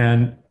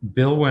 And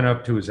Bill went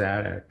up to his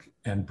attic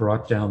and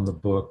brought down the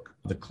book,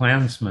 The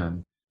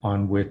Klansman,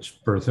 on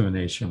which Birth of a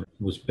Nation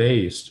was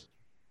based.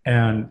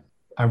 And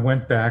I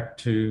went back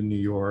to New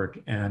York,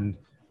 and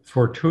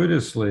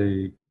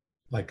fortuitously,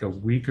 like a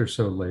week or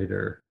so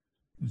later,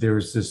 there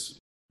was this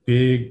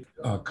big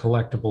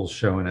collectibles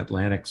show in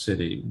Atlantic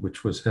City,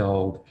 which was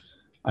held,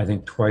 I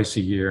think, twice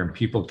a year. And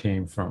people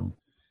came from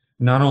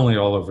not only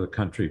all over the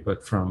country,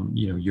 but from,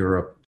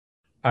 Europe.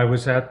 I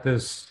was at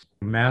this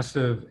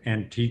massive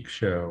antique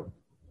show.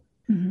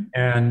 Mm-hmm.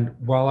 And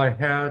while I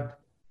had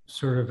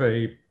sort of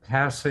a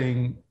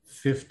passing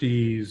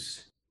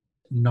 50s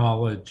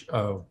knowledge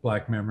of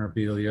Black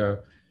memorabilia,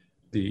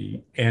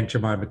 the Aunt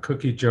Jemima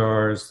cookie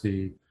jars,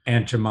 the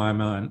Aunt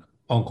Jemima and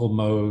Uncle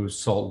Moe's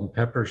salt and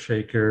pepper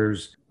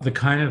shakers, the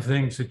kind of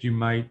things that you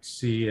might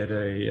see at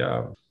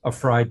a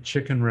fried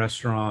chicken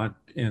restaurant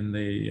in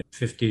the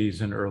 50s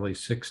and early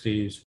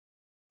 60s.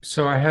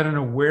 So I had an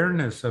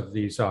awareness of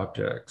these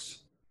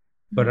objects,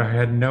 but I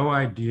had no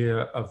idea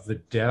of the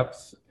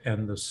depth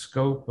and the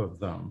scope of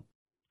them.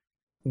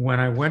 When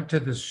I went to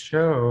this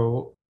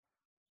show,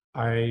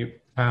 I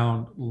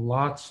found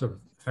lots of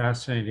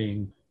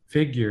fascinating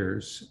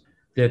figures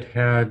that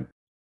had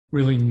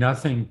really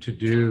nothing to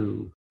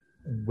do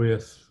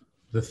with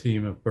the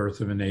theme of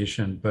Birth of a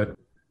Nation, but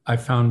I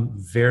found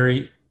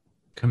very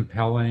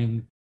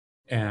compelling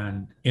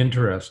and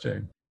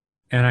interesting.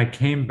 And I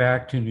came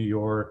back to New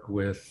York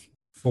with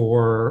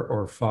 4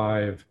 or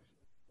 5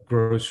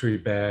 grocery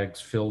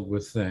bags filled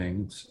with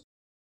things.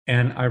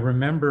 And I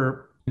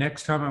remember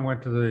next time I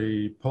went to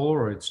the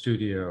Polaroid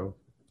studio,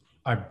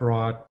 I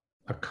brought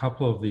a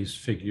couple of these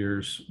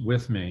figures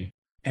with me.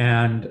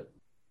 And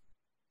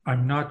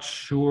I'm not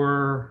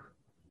sure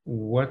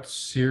what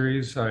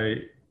series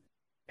I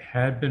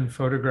had been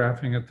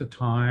photographing at the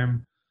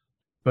time,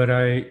 but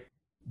I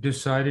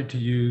decided to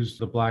use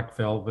the black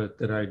velvet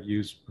that I'd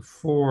used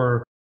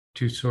before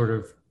to sort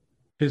of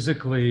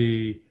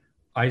physically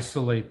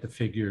isolate the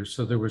figures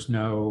so there was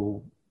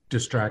no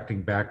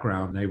distracting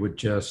background. They would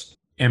just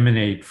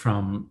emanate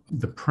from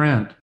the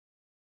print.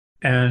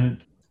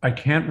 And I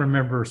can't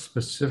remember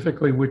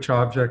specifically which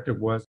object it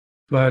was,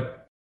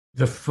 but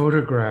the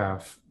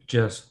photograph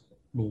just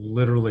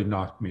literally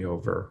knocked me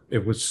over.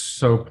 It was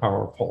so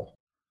powerful.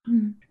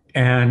 Mm.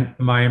 And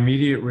my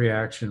immediate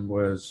reaction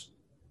was,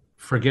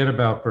 forget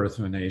about Birth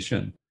of a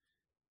Nation.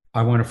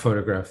 I want to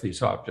photograph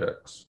these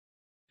objects.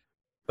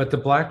 But the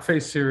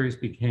Blackface series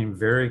became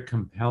very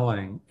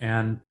compelling,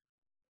 and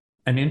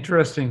an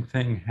interesting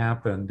thing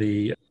happened.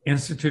 The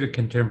Institute of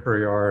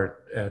Contemporary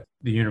Art at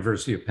the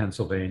University of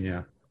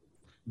Pennsylvania,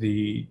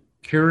 the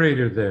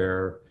curator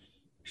there,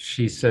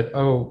 she said,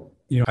 oh,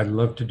 I'd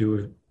love to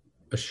do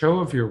a show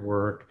of your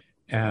work.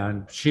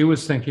 And she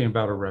was thinking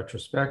about a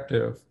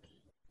retrospective,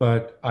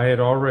 but I had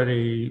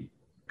already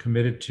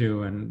committed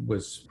to and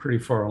was pretty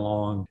far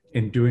along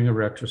in doing a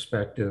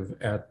retrospective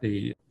at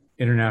the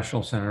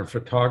International Center of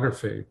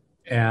Photography.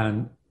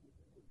 And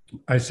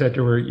I said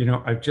to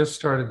her, I've just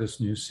started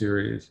this new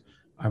series.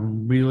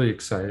 I'm really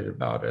excited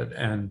about it.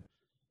 And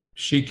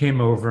she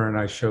came over and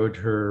I showed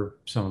her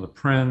some of the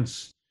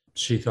prints.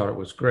 She thought it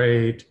was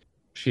great.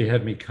 She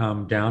had me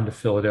come down to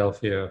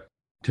Philadelphia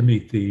to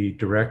meet the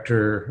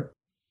director,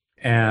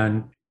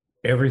 and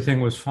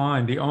everything was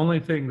fine. The only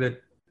thing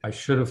that I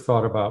should have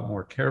thought about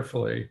more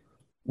carefully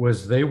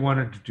was they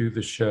wanted to do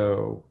the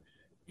show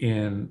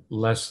in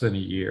less than a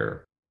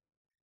year.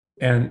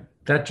 And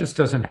that just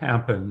doesn't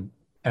happen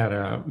at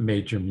a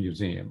major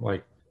museum.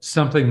 Like,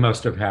 something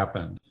must have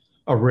happened.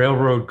 A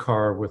railroad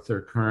car with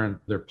their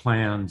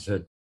plans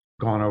had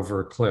gone over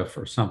a cliff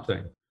or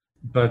something.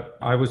 But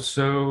I was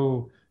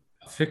so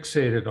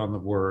fixated on the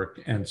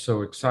work and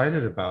so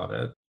excited about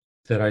it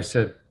that I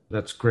said,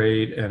 that's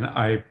great. And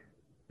I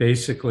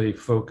basically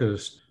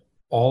focused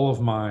all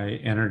of my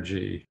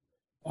energy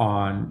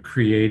on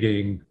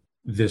creating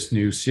this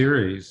new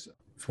series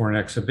for an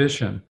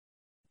exhibition.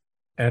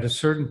 At a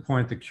certain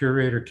point, the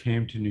curator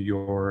came to New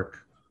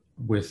York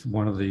with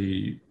one of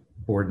the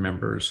board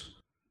members.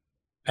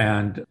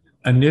 And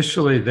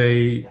initially,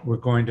 they were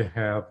going to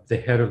have the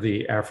head of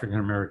the African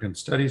American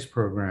Studies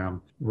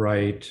program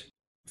write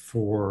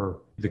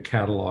for the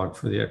catalog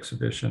for the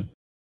exhibition.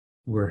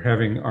 We're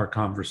having our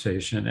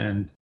conversation,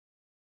 and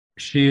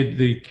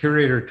the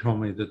curator told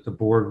me that the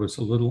board was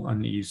a little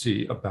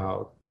uneasy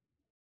about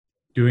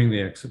doing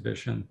the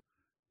exhibition.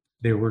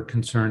 They were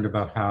concerned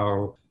about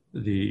how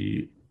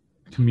the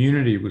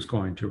community was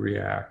going to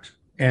react.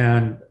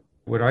 And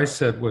what I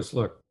said was,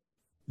 look,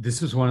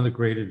 this is one of the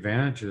great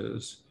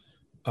advantages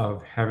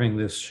of having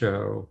this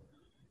show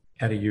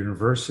at a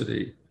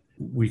university.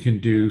 We can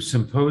do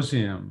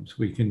symposiums,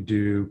 we can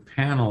do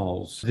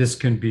panels. This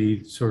can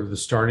be sort of the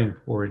starting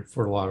point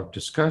for a lot of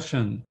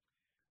discussion.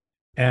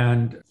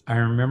 And I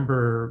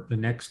remember the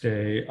next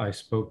day I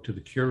spoke to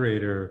the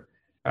curator.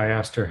 I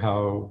asked her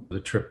how the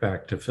trip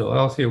back to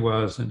Philadelphia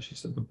was, and she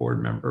said the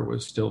board member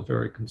was still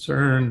very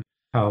concerned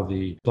how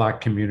the Black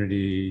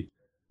community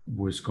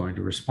was going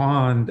to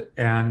respond.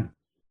 And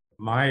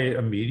my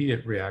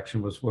immediate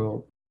reaction was,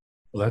 well,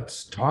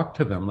 let's talk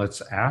to them,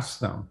 let's ask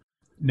them.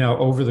 Now,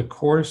 over the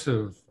course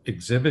of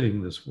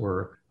exhibiting this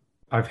work,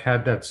 I've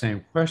had that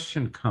same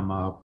question come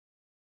up,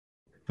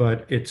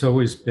 but it's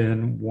always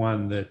been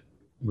one that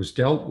was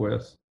dealt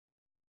with.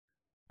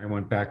 I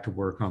went back to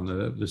work on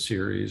the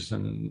series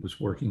and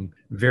was working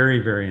very,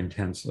 very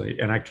intensely.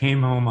 And I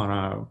came home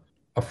on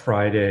a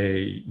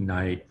Friday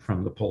night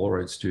from the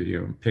Polaroid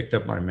studio and picked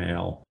up my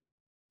mail.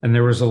 And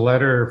there was a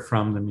letter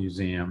from the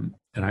museum,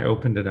 and I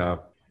opened it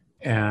up,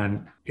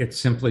 and it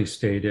simply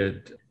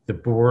stated, the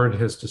board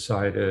has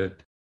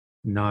decided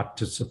not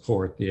to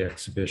support the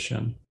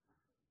exhibition.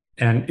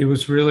 And it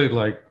was really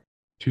like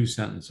 2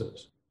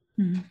 sentences.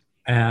 Mm-hmm.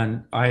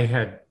 And I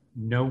had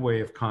no way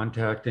of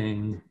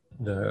contacting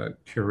the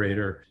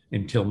curator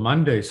until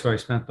Monday. So I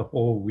spent the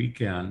whole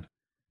weekend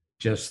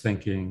just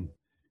thinking,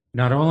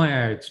 not only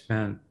I had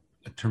spent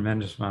a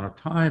tremendous amount of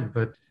time,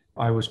 but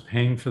I was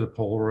paying for the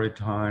Polaroid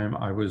time.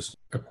 I was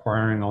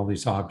acquiring all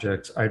these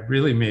objects. I'd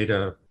really made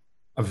a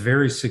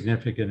very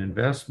significant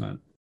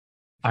investment.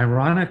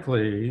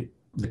 Ironically,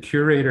 the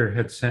curator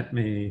had sent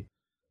me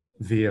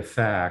via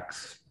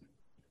fax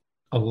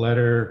a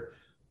letter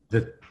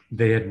that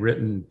they had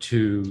written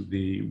to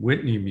the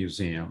Whitney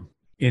Museum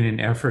in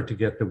an effort to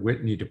get the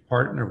Whitney to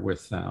partner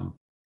with them.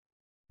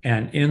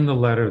 And in the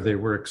letter, they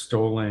were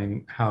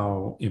extolling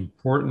how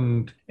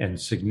important and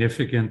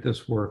significant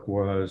this work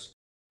was.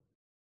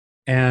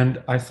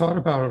 And I thought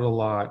about it a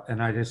lot,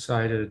 and I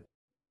decided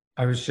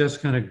I was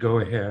just going to go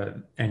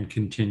ahead and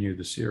continue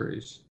the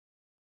series.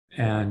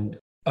 And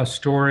a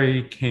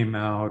story came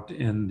out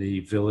in the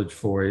Village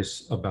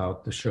Voice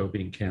about the show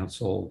being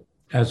canceled,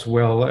 as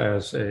well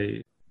as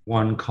a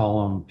one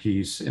column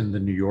piece in the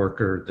New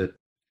Yorker that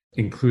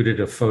included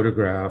a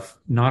photograph,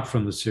 not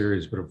from the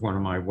series, but of one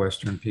of my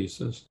Western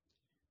pieces.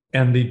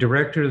 And the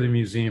director of the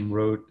museum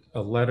wrote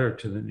a letter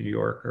to the New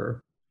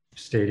Yorker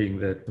stating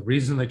that the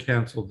reason they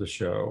canceled the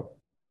show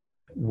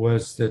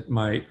was that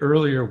my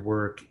earlier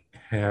work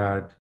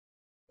had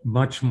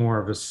much more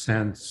of a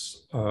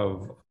sense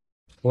of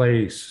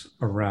place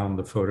around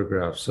the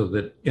photograph, so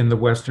that in the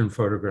Western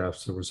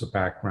photographs, there was a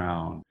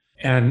background.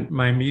 And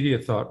my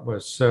immediate thought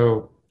was,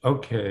 so,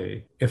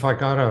 okay, if I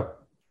got a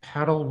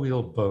paddle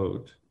wheel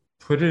boat,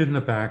 put it in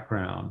the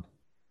background,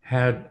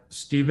 had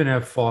Stephen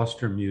F.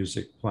 Foster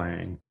music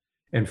playing,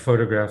 and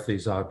photograph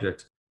these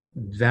objects,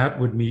 that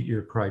would meet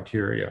your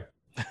criteria.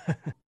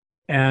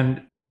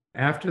 And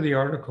after the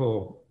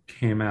article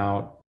came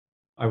out,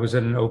 I was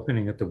at an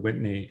opening at the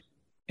Whitney,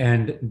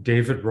 and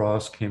David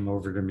Ross came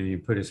over to me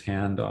and put his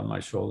hand on my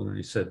shoulder and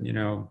he said, you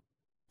know,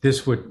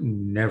 this would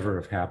never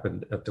have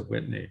happened at the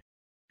Whitney.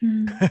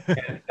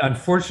 And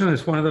unfortunately,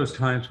 it's one of those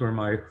times where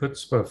my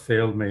chutzpah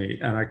failed me,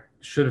 and I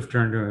should have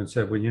turned to him and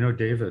said, well, you know,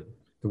 David,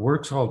 the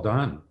work's all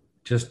done.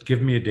 Just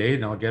give me a date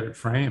and I'll get it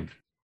framed.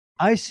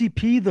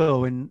 ICP,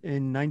 though,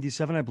 in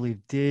 97, I believe,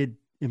 did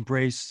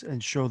embrace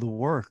and show the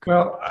work.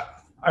 Well,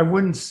 I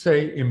wouldn't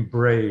say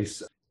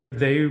embrace.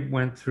 They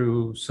went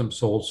through some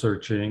soul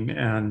searching,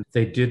 and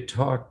they did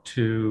talk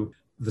to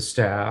the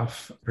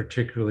staff,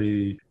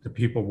 particularly the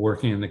people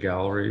working in the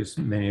galleries,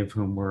 many of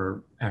whom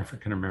were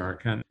African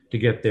American, to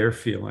get their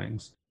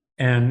feelings.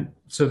 And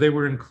so they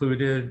were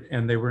included,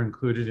 and they were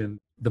included in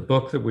the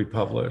book that we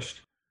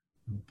published.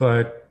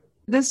 But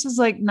this is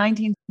like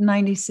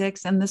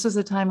 1996, and this was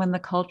a time when the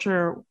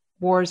culture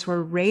wars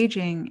were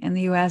raging in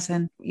the US.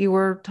 And you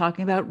were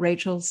talking about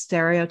racial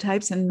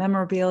stereotypes and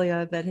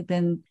memorabilia that had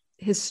been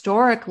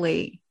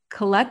historically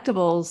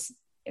collectibles.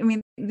 I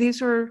mean,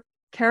 these were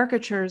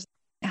caricatures.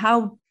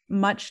 How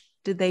much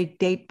did they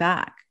date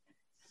back?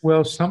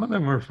 well, some of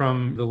them were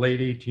from the late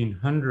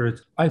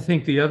 1800s. I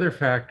think the other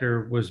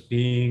factor was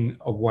being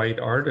a white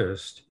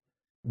artist.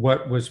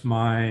 What was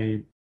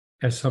my,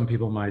 as some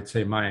people might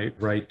say, my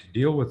right to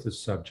deal with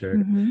this subject?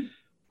 Mm-hmm.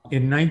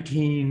 In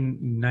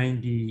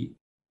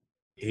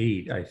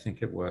 1998, I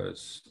think it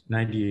was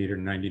 98 or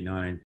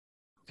 99,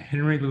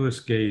 Henry Louis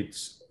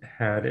Gates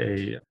had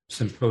a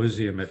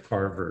symposium at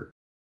Harvard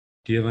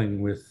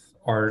dealing with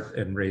art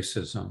and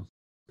racism,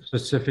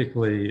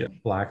 specifically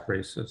Black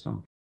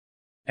racism.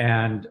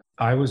 And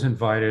I was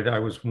invited. I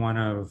was one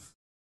of,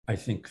 I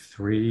think,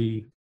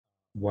 3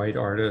 white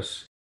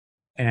artists.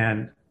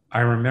 And I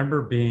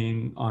remember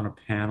being on a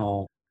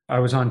panel. I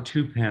was on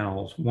 2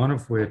 panels, one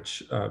of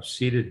which,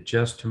 seated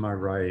just to my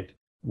right,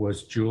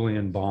 was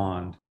Julian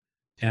Bond.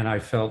 And I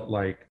felt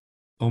like,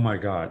 oh my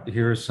God,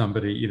 here is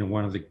somebody, you know,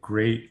 one of the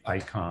great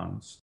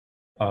icons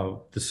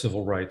of the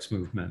civil rights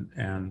movement.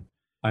 And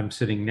I'm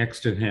sitting next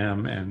to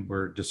him and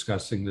we're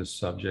discussing this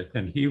subject.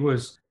 And he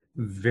was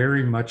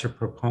very much a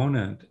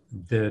proponent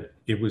that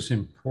it was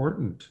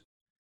important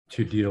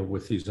to deal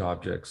with these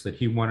objects, that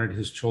he wanted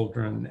his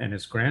children and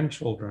his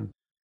grandchildren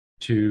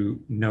to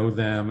know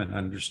them and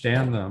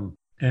understand them.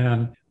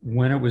 And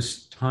when it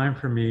was time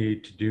for me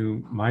to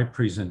do my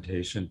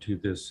presentation to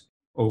this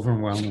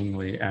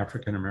overwhelmingly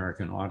African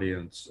American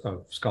audience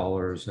of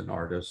scholars and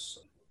artists,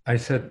 I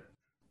said,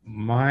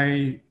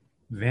 my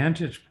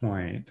vantage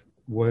point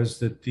was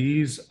that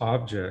these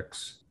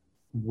objects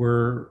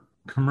were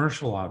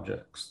commercial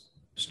objects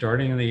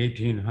starting in the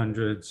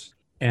 1800s,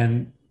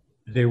 and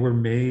they were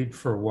made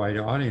for a white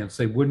audience.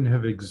 They wouldn't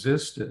have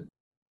existed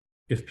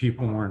if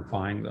people weren't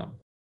buying them.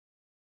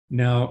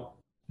 Now,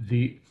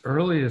 the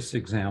earliest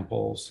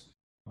examples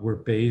were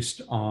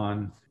based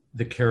on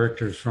the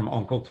characters from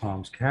Uncle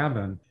Tom's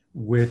Cabin,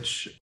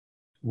 which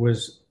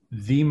was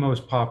the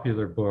most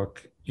popular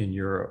book in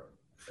Europe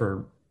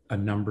for a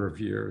number of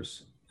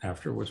years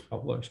after it was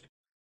published.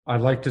 I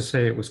like to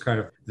say it was kind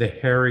of the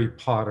Harry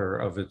Potter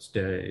of its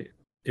day.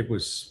 It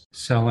was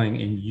selling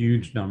in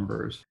huge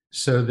numbers,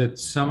 so that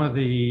some of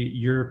the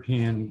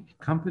European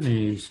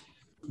companies,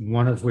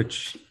 one of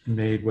which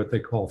made what they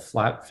call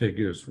flat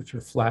figures, which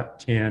are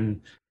flat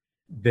tin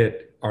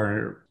that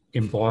are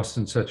embossed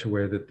in such a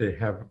way that they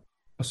have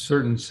a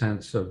certain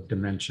sense of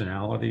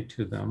dimensionality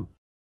to them.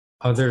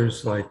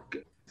 Others,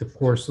 like the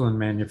porcelain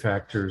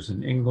manufacturers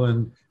in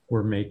England,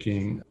 were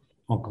making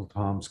Uncle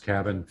Tom's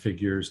Cabin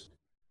figures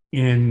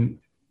in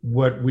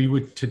what we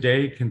would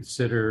today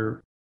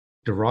consider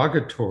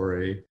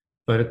derogatory,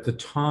 but at the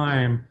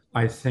time,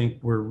 I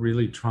think we're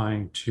really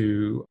trying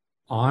to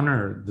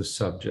honor the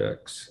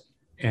subjects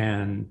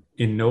and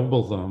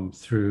ennoble them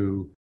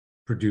through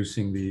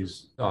producing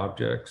these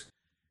objects.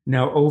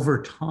 Now,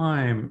 over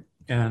time,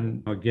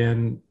 and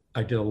again,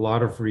 I did a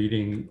lot of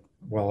reading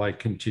while I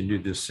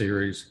continued this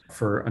series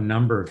for a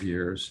number of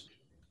years,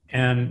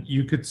 and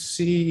you could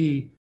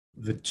see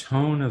the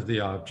tone of the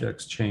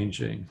objects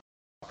changing,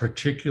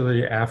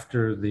 particularly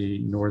after the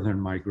northern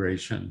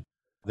migration.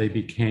 They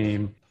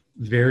became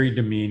very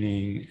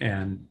demeaning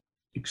and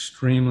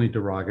extremely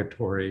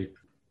derogatory.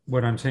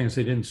 What I'm saying is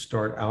they didn't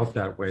start out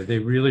that way. They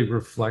really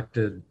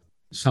reflected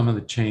some of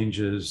the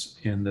changes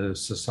in the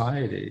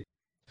society,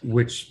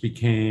 which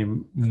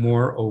became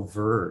more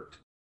overt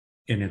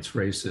in its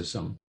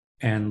racism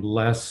and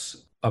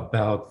less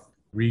about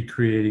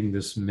recreating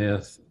this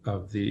myth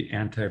of the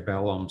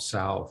antebellum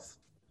South.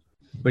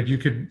 But you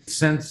could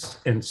sense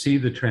and see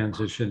the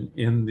transition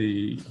in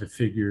the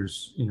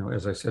figures,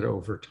 as I said,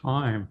 over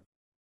time.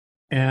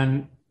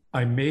 And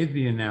I made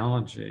the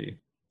analogy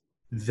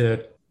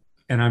that,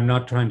 and I'm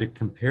not trying to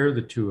compare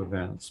the two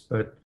events,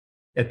 but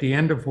at the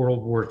end of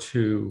World War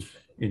II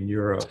in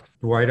Europe,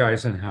 Dwight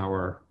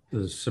Eisenhower,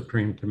 the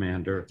supreme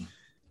commander,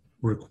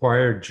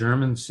 required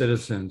German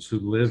citizens who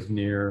lived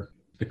near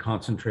the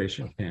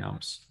concentration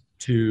camps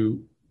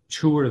to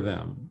tour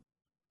them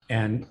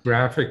and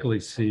graphically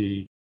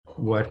see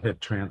what had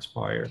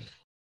transpired.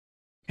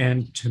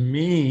 And to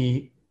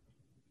me,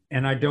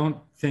 and I don't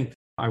think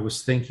I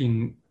was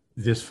thinking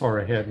this far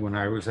ahead when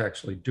I was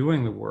actually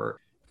doing the work,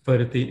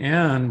 but at the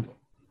end,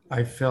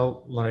 I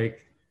felt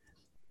like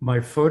my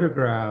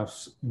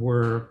photographs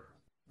were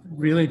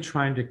really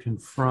trying to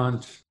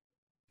confront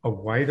a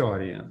white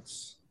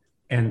audience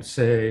and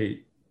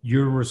say,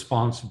 you're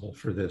responsible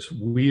for this.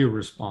 We are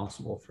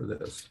responsible for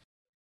this.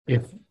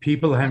 If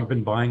people hadn't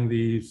been buying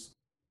these,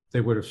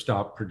 they would have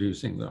stopped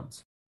producing them.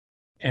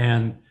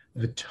 And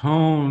the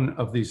tone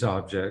of these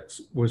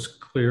objects was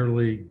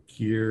clearly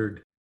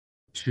geared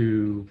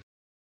to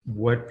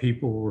what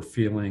people were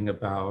feeling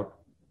about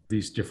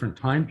these different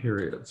time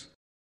periods.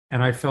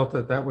 And I felt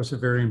that that was a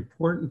very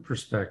important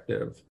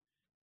perspective.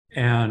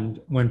 And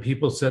when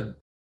people said,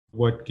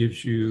 what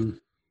gives you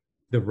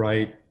the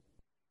right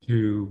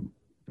to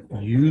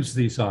use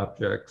these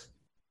objects,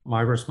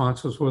 my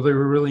response was, well, they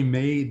were really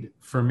made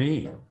for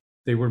me.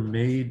 They were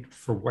made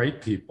for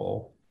white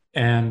people.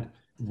 And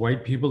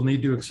white people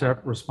need to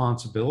accept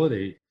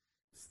responsibility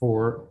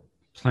for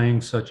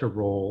playing such a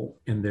role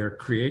in their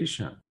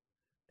creation.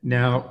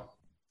 Now,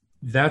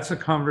 that's a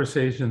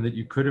conversation that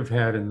you could have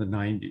had in the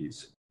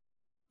 90s.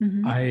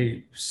 Mm-hmm.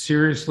 I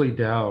seriously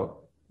doubt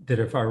that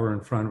if I were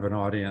in front of an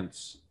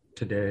audience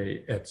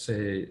today at,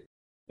 say,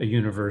 a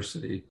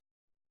university,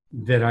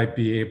 that I'd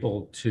be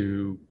able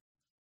to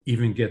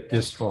even get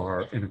this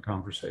far in a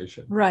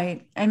conversation.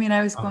 Right. I mean,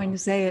 I was going to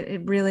say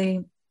it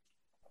really,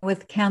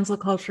 with cancel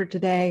culture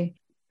today,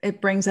 it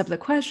brings up the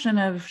question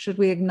of, should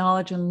we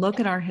acknowledge and look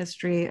at our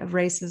history of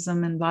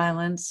racism and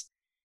violence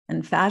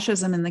and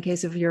fascism, in the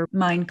case of your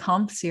Mein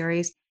Kampf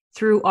series,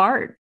 through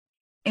art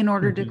in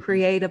order to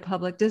create a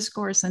public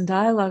discourse and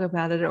dialogue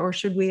about it? Or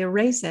should we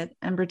erase it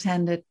and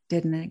pretend it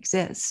didn't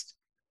exist?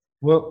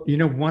 Well,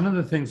 one of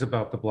the things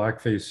about the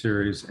Blackface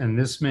series, and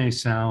this may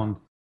sound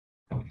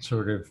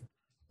sort of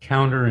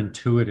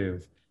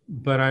counterintuitive,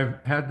 but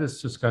I've had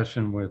this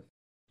discussion with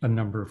a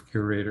number of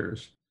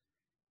curators.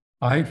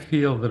 I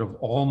feel that of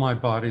all my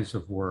bodies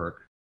of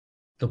work,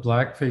 the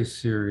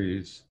Blackface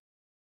series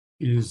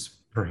is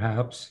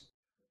perhaps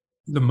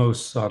the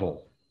most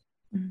subtle.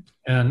 Mm-hmm.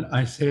 And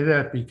I say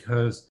that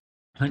because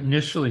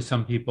initially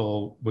some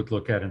people would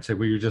look at it and say,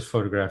 well, you're just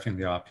photographing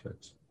the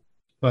objects.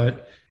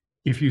 But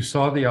if you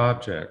saw the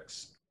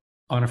objects,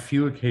 on a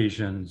few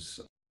occasions,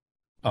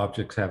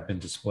 objects have been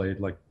displayed.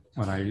 Like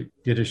when I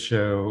did a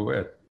show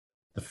at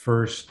the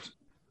first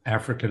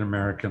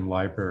African-American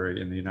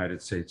library in the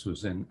United States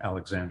was in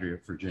Alexandria,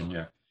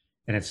 Virginia.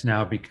 And it's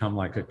now become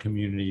like a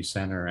community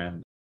center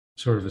and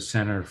sort of a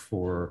center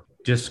for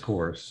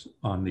discourse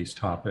on these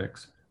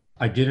topics.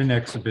 I did an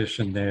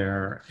exhibition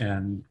there,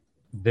 and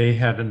they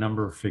had a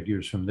number of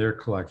figures from their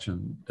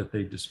collection that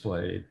they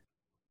displayed.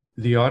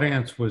 The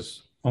audience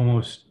was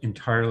almost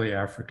entirely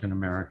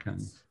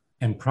African-American,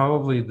 and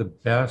probably the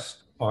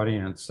best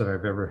audience that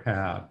I've ever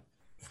had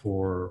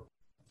for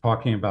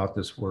talking about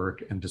this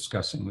work and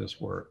discussing this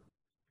work.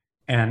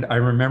 And I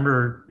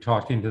remember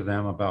talking to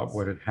them about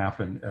what had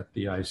happened at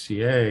the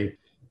ICA,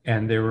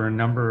 and there were a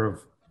number of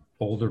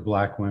older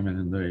Black women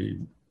in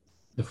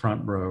the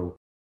front row,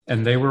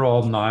 and they were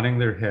all nodding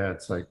their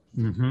heads like,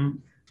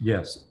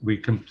 yes, we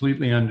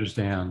completely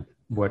understand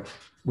what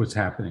was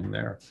happening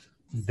there.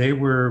 They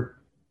were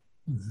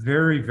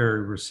very,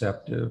 very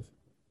receptive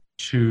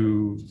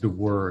to the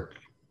work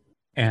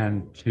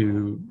and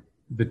to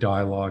the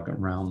dialogue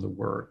around the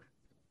work,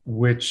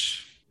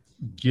 which,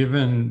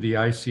 given the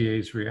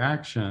ICA's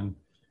reaction,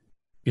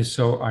 is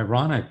so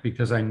ironic,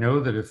 because I know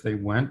that if they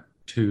went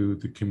to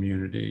the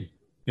community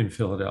in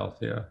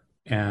Philadelphia,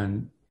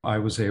 and I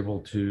was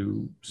able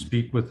to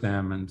speak with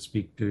them and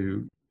speak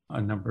to a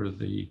number of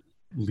the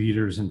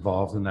leaders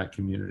involved in that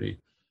community,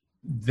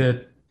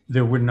 that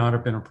there would not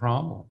have been a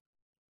problem.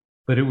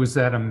 But it was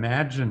that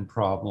imagined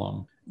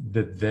problem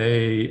that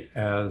they,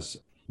 as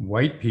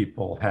white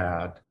people,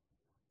 had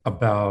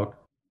about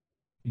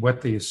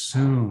what they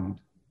assumed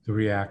the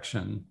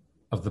reaction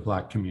of the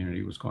Black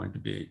community was going to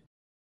be.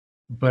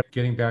 But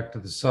getting back to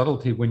the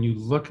subtlety, when you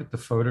look at the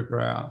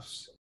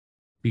photographs,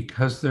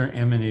 because they're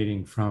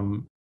emanating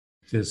from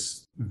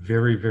this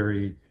very,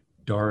 very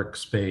dark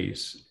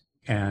space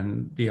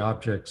and the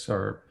objects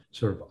are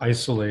sort of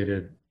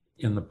isolated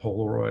in the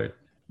Polaroid,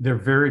 they're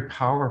very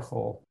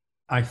powerful.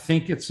 I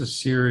think it's a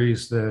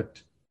series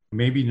that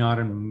maybe not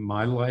in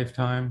my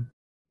lifetime,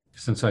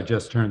 since I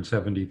just turned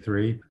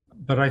 73,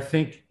 but I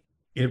think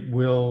it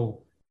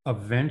will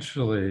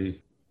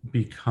eventually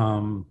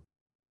become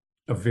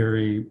a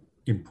very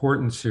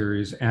important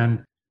series.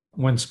 And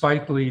when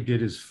Spike Lee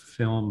did his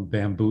film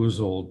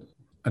Bamboozled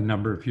a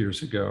number of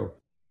years ago,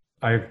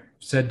 I've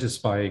said to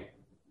Spike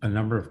a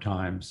number of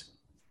times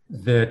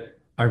that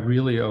I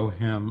really owe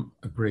him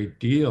a great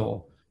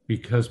deal,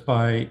 because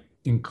by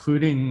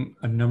including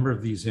a number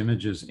of these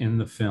images in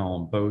the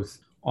film, both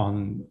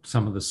on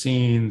some of the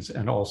scenes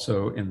and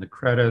also in the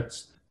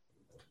credits,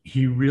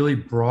 he really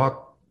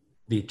brought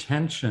the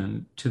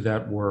attention to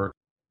that work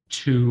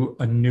to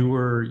a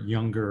newer,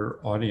 younger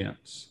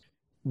audience,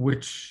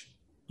 which,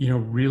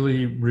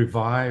 really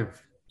revived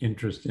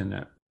interest in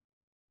it.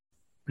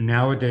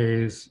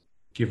 Nowadays,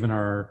 given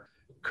our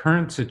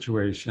current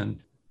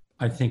situation,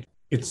 I think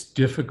it's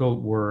difficult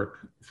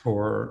work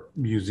for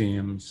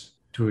museums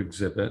to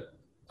exhibit.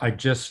 I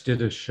just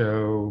did a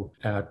show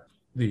at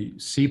the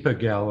SEPA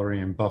Gallery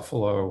in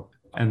Buffalo,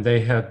 and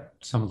they had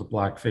some of the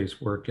blackface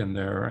work in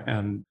there.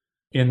 And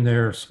in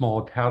their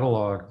small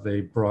catalog, they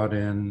brought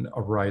in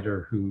a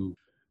writer who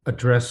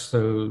addressed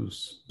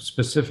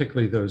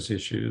specifically those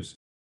issues,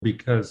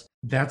 because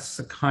that's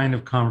the kind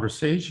of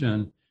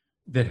conversation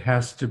that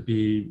has to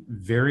be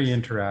very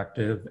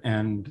interactive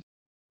and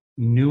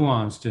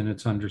nuanced in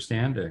its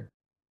understanding.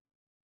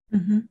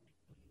 Mm-hmm.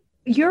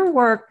 Your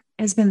work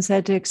has been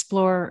said to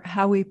explore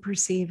how we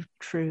perceive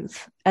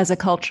truth as a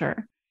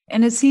culture.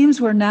 And it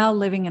seems we're now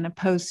living in a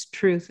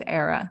post-truth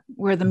era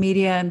where the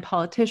media and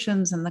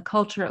politicians and the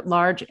culture at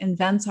large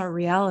invents our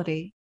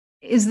reality.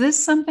 Is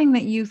this something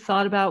that you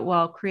thought about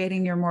while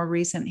creating your more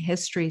recent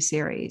history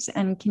series?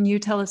 And can you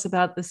tell us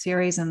about the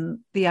series and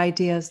the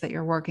ideas that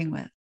you're working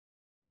with?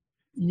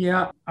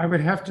 Yeah, I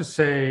would have to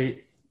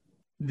say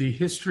the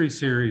history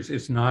series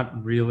is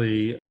not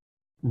really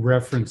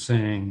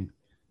referencing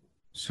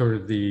sort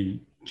of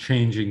the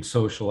changing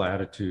social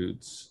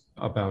attitudes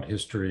about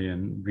history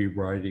and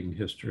rewriting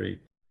history.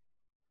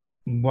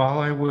 While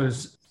I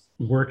was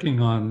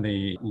working on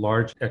the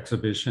large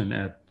exhibition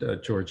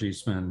at George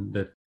Eastman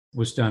that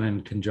was done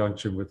in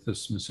conjunction with the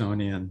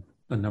Smithsonian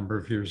a number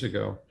of years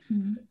ago,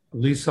 mm-hmm.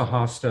 Lisa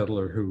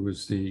Hostetler, who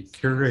was the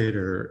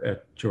curator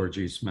at George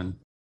Eastman,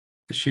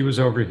 she was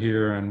over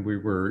here and we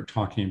were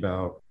talking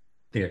about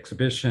the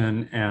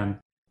exhibition. And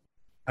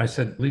I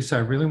said, Lisa, I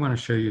really want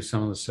to show you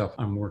some of the stuff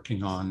I'm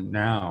working on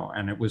now.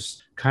 And it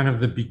was kind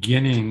of the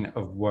beginning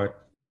of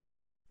what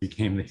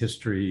became the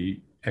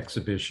history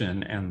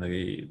exhibition and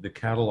the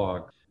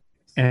catalog.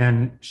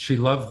 And she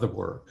loved the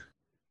work.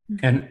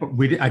 Mm-hmm.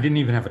 And I didn't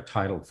even have a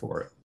title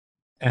for it.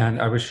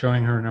 And I was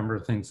showing her a number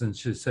of things. And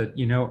she said,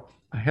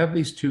 I have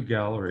these two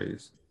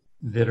galleries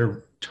that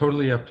are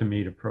totally up to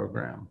me to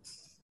program.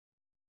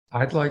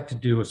 I'd like to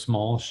do a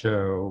small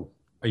show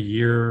a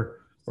year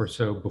or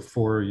so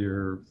before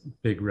your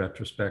big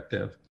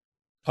retrospective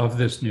of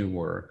this new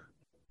work.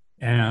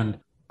 And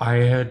I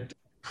had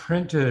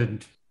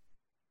printed,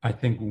 I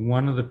think,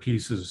 one of the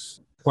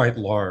pieces quite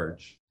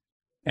large.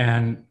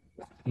 And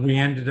we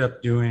ended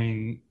up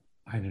doing,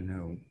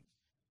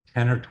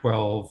 10 or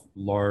 12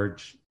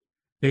 large,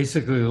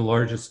 basically the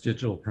largest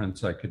digital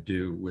prints I could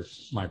do with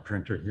my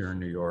printer here in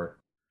New York.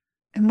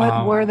 And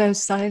what were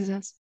those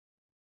sizes?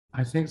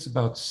 I think it's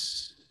about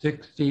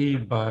 60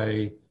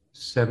 by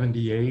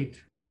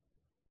 78.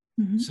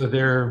 Mm-hmm. So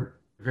they're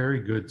very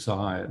good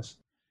size.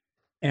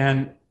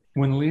 And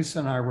when Lisa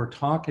and I were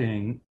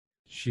talking,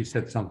 she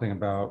said something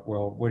about,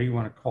 well, what do you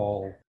want to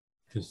call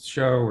this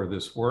show or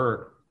this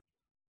work?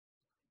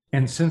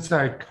 And since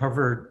I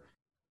covered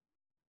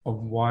a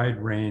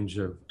wide range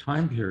of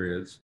time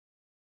periods,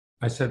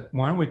 I said,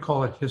 why don't we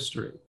call it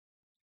history?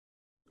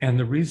 And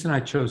the reason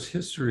I chose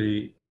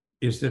history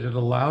is that it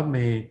allowed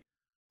me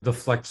the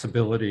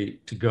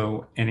flexibility to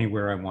go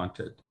anywhere I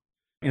wanted.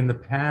 In the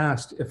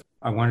past, if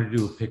I wanted to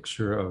do a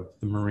picture of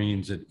the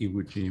Marines at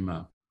Iwo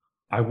Jima,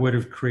 I would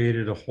have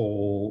created a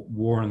whole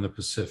War in the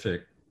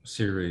Pacific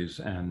series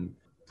and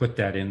put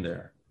that in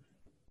there.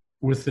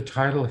 With the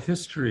title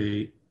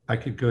History, I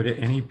could go to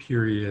any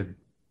period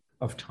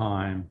of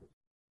time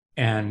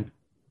and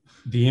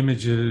the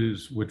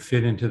images would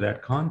fit into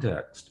that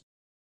context.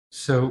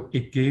 So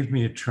it gave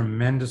me a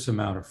tremendous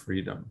amount of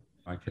freedom.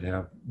 I could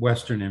have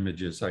Western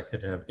images, I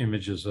could have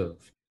images of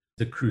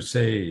the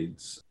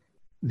Crusades,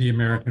 the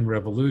American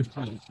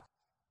Revolution.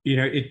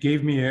 It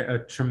gave me a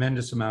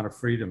tremendous amount of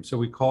freedom. So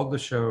we called the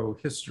show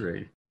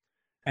History.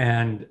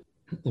 And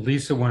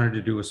Lisa wanted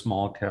to do a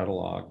small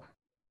catalog.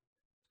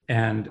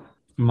 And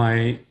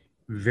my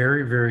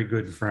very, very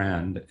good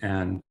friend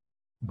and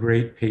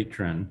great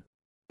patron,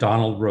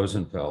 Donald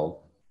Rosenfeld,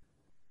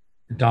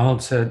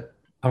 Donald said,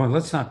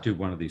 let's not do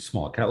one of these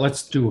small catalogs,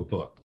 let's do a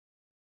book.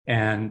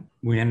 And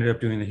we ended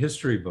up doing the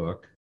history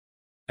book.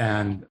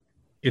 And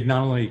it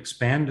not only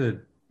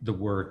expanded the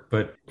work,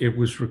 but it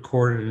was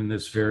recorded in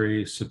this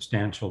very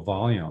substantial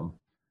volume.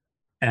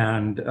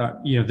 And,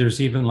 there's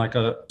even like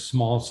a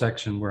small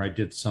section where I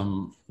did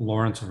some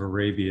Lawrence of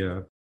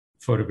Arabia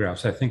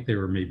photographs. I think they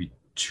were maybe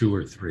 2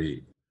 or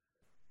 3.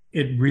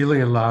 It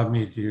really allowed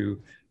me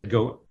to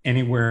go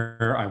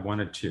anywhere I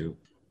wanted to,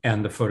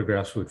 and the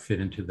photographs would fit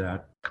into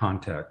that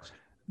context.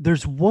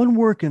 There's one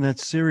work in that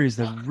series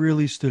that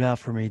really stood out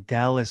for me,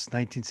 Dallas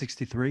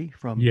 1963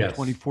 from Yes.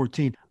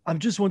 2014. I'm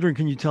just wondering,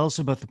 can you tell us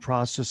about the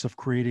process of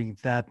creating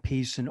that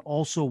piece and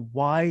also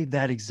why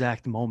that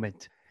exact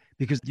moment?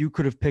 Because you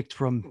could have picked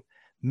from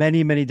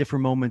many, many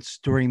different moments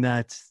during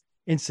that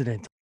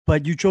incident,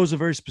 but you chose a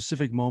very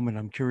specific moment.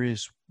 I'm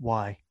curious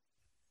why.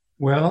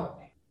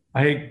 Well,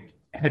 I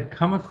had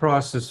come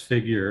across this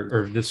figure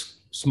or this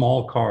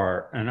small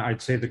car, and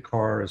I'd say the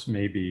car is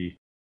maybe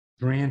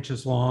 3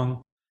 inches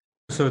long.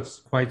 So it's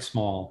quite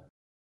small.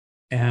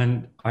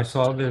 And I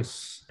saw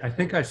this, I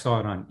think I saw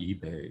it on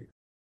eBay.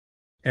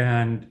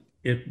 And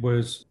it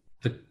was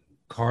the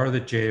car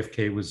that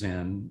JFK was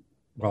in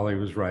while he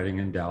was riding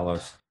in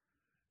Dallas.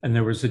 And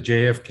there was a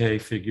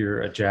JFK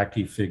figure, a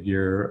Jackie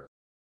figure,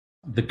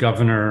 the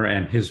governor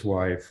and his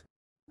wife,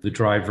 the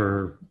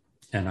driver,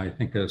 and I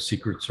think a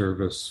Secret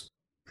Service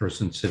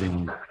person sitting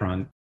in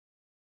front.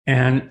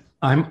 And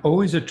I'm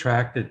always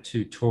attracted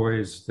to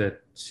toys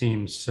that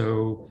seem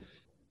so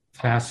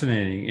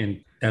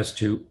fascinating as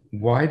to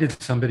why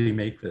did somebody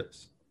make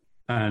this?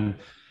 And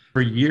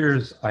for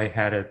years, I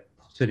had it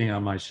sitting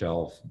on my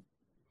shelf.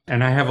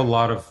 And I have a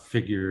lot of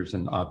figures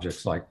and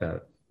objects like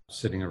that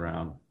sitting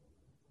around.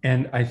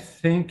 And I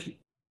think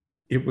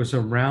it was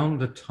around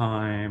the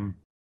time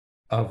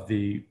of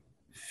the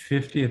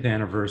 50th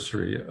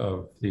anniversary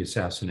of the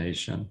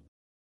assassination.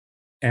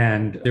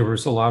 And there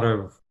was a lot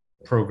of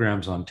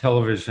programs on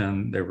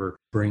television. They were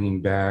bringing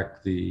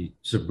back the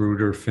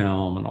Zapruder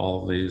film and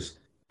all of these.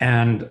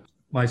 And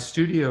my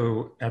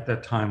studio at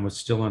that time was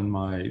still in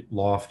my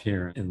loft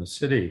here in the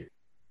city.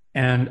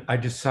 And I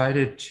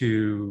decided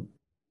to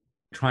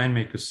try and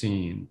make a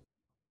scene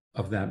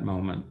of that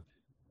moment.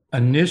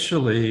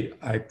 Initially,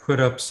 I put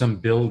up some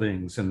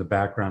buildings in the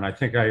background. I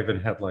think I even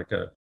had like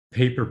a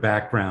paper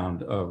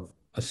background of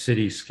a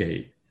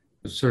cityscape,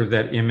 sort of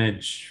that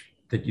image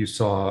that you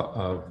saw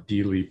of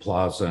Dealey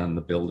Plaza and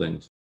the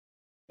buildings.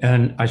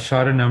 And I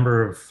shot a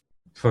number of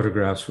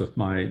photographs with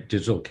my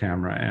digital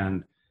camera,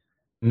 and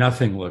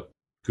nothing looked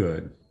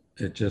good.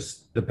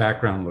 The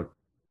background looked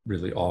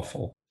really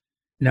awful.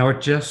 Now,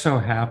 it just so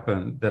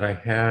happened that I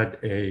had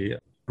a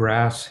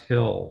grass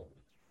hill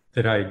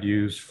that I'd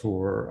used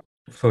for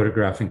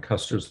photographing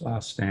Custer's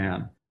last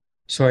stand.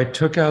 So I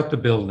took out the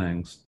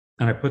buildings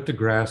and I put the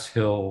grass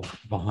hill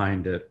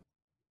behind it.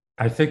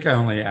 I think I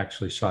only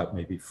actually shot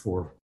maybe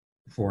four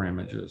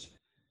images,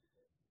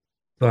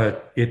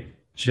 but it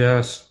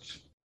just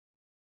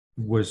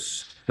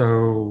was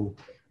so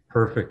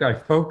perfect. I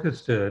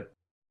focused it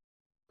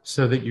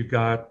so that you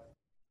got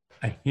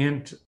a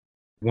hint,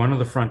 one of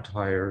the front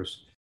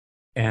tires,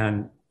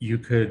 and you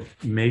could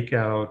make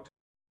out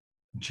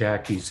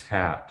Jackie's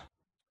hat.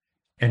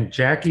 And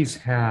Jackie's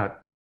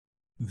hat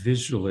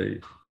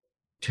visually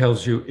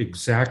tells you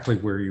exactly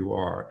where you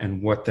are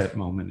and what that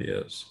moment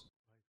is.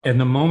 And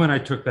the moment I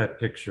took that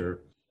picture,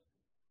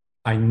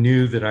 I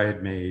knew that I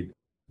had made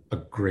a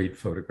great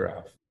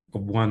photograph,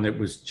 one that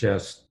was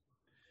just,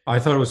 I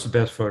thought it was the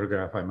best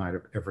photograph I might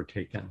have ever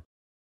taken.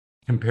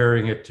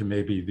 Comparing it to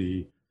maybe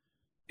the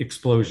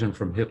explosion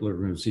from Hitler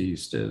Moves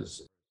East, it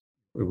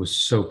was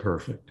so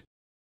perfect.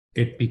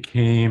 It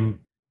became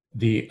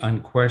the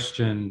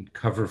unquestioned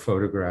cover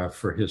photograph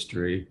for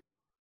history.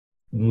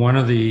 One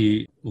of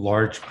the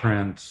large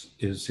prints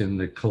is in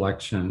the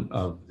collection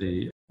of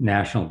the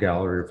National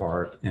Gallery of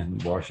Art in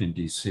Washington,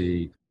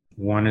 D.C.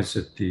 One is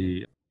at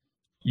the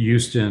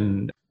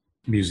Houston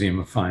Museum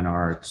of Fine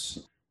Arts.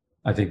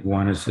 I think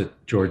one is at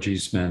George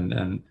Eastman,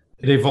 and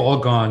they've all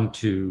gone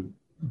to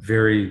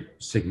very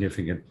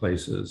significant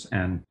places.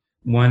 And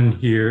one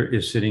here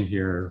is sitting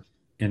here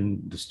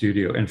in the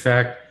studio. In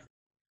fact,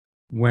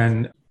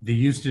 when the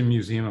Houston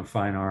Museum of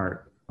Fine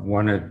Art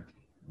wanted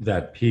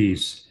that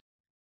piece,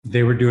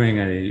 they were doing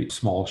a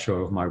small show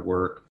of my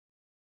work,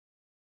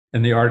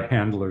 and the art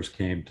handlers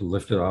came to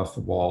lift it off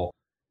the wall.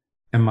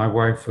 And my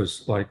wife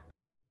was like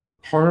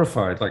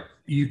horrified, like,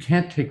 you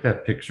can't take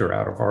that picture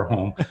out of our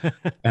home.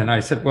 And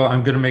I said, well,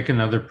 I'm going to make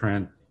another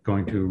print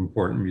going to an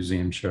important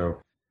museum show.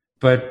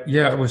 But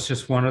yeah, it was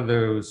just one of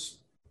those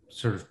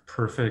sort of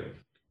perfect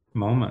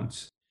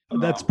moments.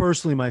 That's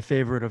personally my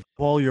favorite of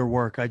all your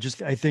work. I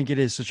think it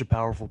is such a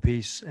powerful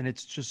piece, and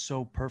it's just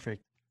so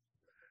perfect.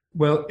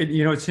 Well,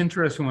 it's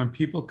interesting when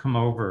people come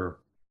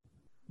over,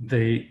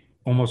 they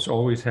almost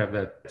always have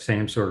that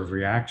same sort of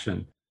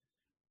reaction.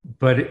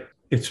 But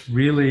it's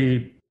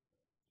really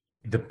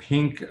the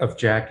pink of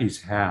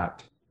Jackie's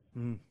hat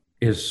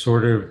is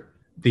sort of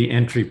the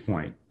entry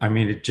point. I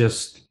mean,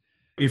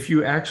 if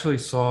you actually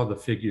saw the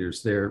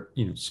figures, they're,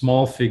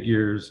 small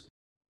figures,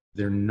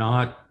 they're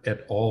not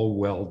at all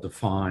well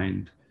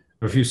defined.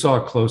 If you saw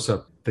a close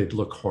up, they'd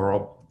look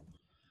horrible.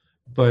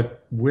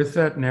 But with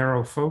that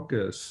narrow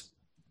focus,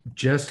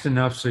 just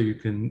enough so you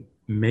can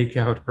make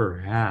out her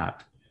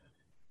hat.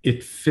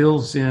 It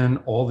fills in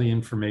all the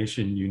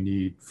information you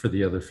need for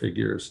the other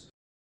figures.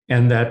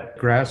 And that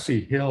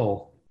grassy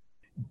hill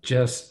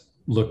just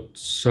looked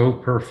so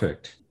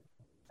perfect.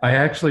 I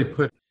actually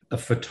put a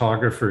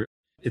photographer,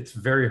 it's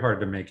very hard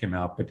to make him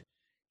out, but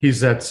he's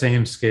that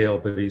same scale,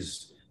 but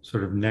he's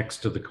sort of next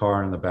to the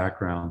car in the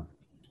background.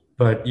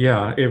 But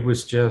yeah, it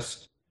was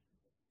just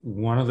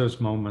one of those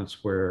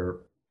moments where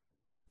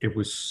it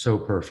was so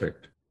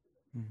perfect.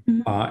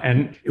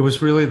 And it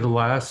was really the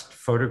last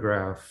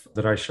photograph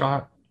that I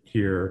shot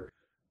here.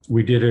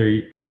 We did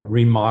a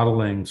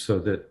remodeling so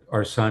that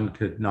our son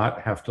could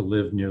not have to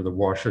live near the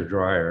washer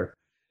dryer.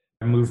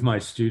 I moved my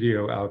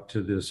studio out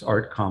to this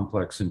art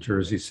complex in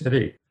Jersey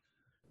City,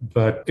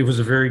 but it was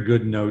a very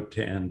good note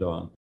to end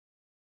on.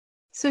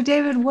 So,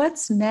 David,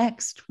 what's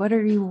next? What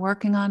are you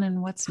working on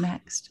and what's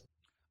next?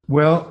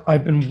 Well,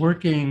 I've been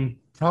working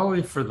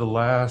probably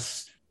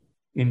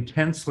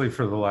intensely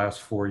for the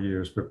last 4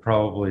 years, but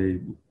probably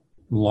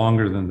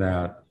longer than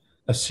that,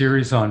 a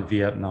series on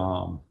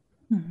Vietnam.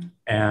 Mm-hmm.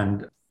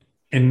 And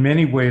in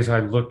many ways,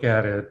 I look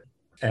at it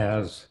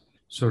as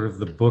sort of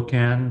the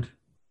bookend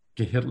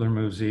to Hitler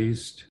Moves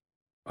East.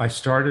 I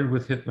started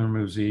with Hitler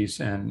Moves East,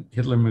 and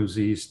Hitler Moves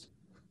East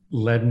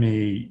led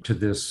me to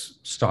this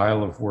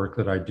style of work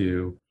that I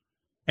do.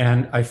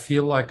 And I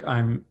feel like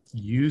I'm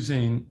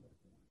using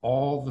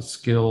all the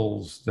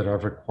skills that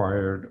I've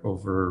acquired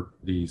over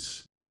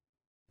these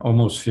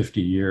almost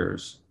 50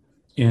 years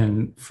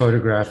in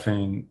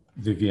photographing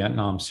the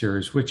Vietnam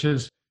series, which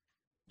has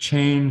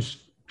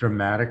changed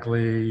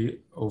dramatically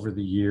over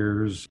the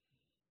years.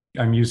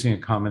 I'm using a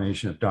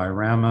combination of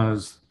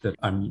dioramas that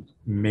I'm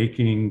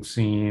making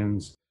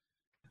scenes.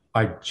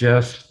 I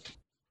just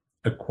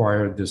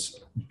acquired this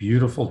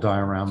beautiful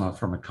diorama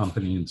from a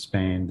company in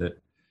Spain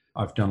that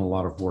I've done a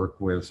lot of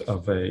work with,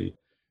 of a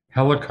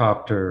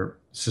helicopter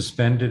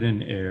suspended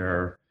in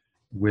air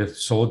with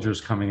soldiers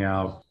coming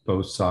out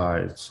both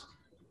sides.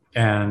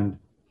 And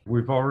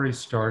we've already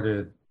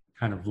started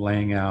kind of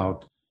laying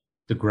out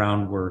the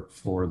groundwork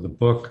for the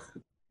book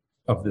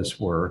of this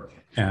work.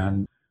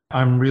 And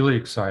I'm really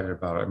excited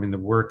about it. I mean, the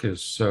work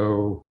is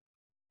so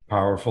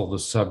powerful. The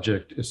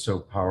subject is so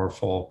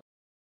powerful.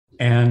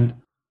 And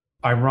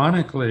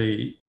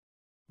ironically,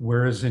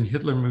 whereas in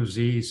Hitler Moves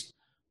East,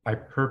 I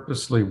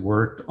purposely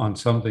worked on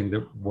something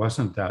that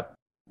wasn't that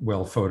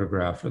well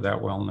photographed or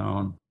that well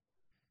known.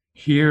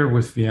 Here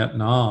with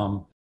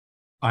Vietnam,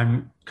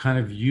 I'm kind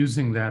of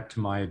using that to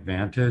my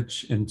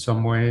advantage in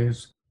some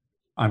ways.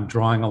 I'm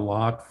drawing a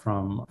lot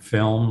from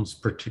films,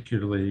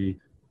 particularly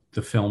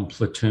the film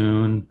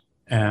Platoon,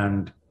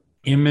 and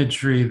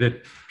imagery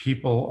that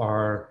people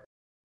are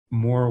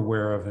more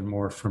aware of and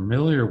more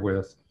familiar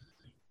with,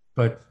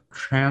 but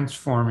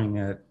transforming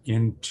it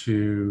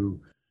into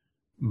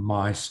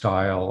my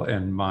style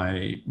and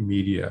my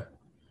media.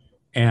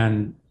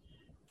 And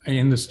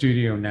in the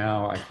studio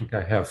now, I think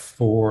I have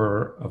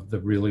 4 of the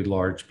really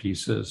large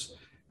pieces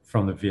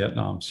from the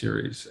Vietnam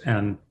series.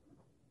 And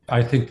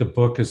I think the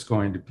book is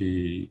going to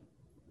be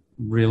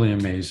really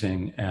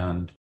amazing.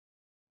 And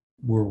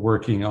we're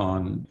working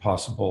on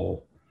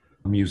possible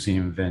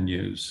museum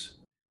venues.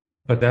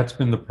 But that's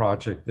been the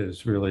project that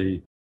has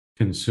really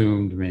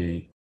consumed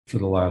me for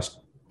the last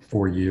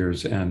 4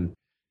 years. And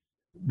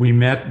we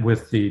met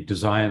with the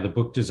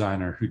book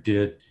designer who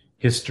did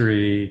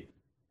history,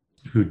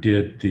 who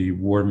did the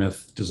War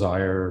Myth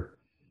Desire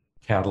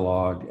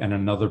catalog, and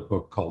another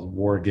book called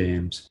War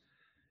Games.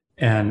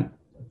 And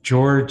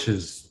George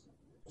is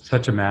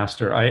such a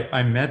master.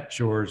 I met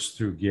George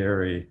through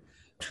Gary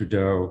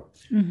Trudeau.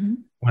 Mm-hmm.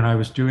 When I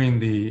was doing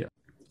the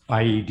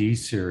IED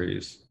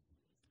series,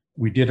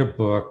 we did a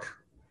book.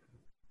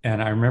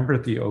 And I remember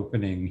at the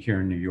opening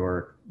here in New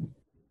York,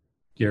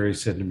 Gary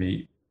said to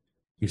me,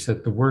 he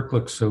said, "The work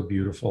looks so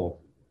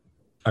beautiful.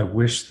 I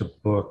wish the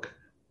book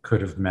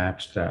could have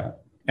matched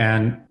that."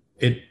 And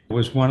it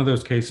was one of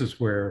those cases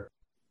where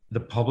the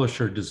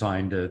publisher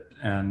designed it,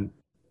 and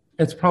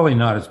it's probably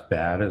not as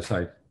bad as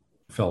I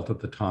felt at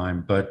the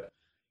time, but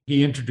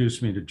he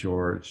introduced me to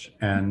George,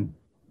 and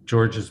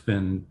George has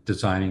been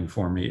designing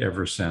for me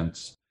ever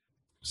since.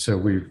 So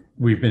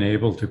we've been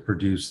able to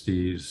produce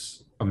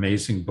these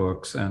amazing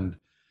books, and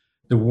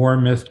the War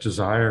Myth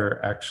Desire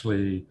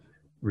actually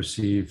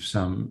received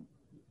some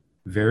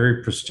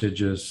very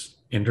prestigious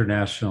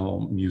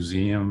International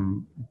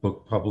Museum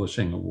Book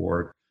Publishing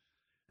Award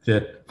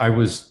that I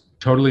was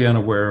totally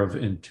unaware of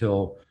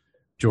until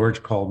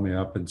George called me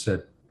up and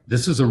said,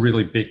 "This is a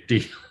really big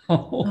deal."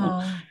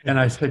 Oh. And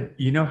I said,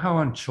 "You know how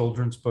on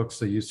children's books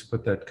they used to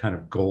put that kind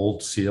of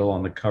gold seal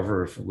on the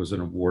cover if it was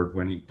an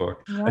award-winning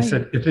book?" Right. I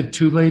said, "Is it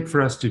too late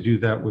for us to do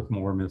that with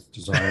War Myth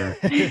Desire?"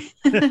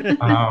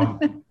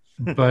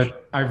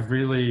 But I've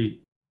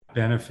really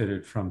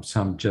benefited from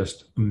some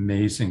just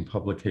amazing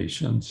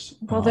publications.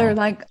 Well, they're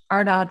like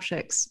art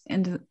objects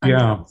unto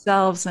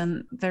themselves,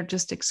 and they're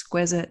just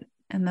exquisite.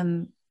 And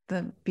then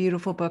the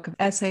beautiful book of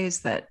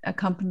essays that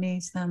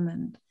accompanies them.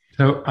 And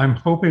so I'm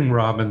hoping,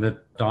 Robin,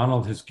 that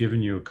Donald has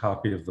given you a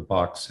copy of the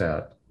box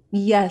set.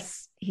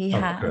 Yes, He Oh,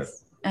 has. good.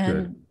 And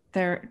Good.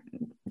 they're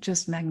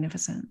just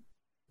magnificent.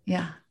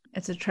 Yeah,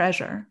 it's a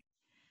treasure.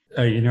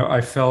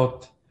 I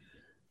felt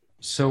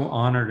so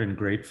honored and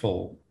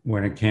grateful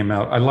when it came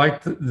out. I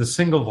liked the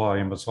single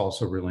volume was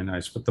also really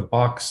nice, but the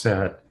box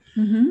set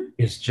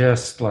is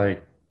just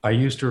like, I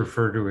used to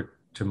refer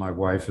to my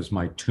wife as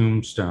my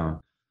tombstone,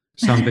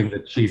 something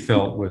that she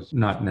felt was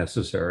not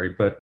necessary,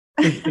 but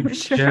I'm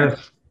sure.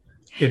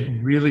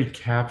 it really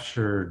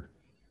captured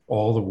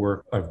all the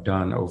work I've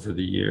done over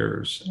the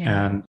years.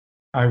 Yeah. And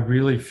I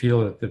really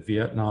feel that the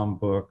Vietnam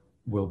book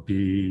will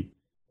be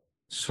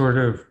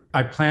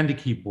I plan to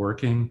keep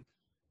working,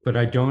 but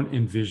I don't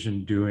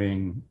envision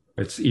doing,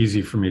 it's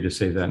easy for me to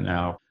say that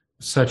now,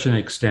 such an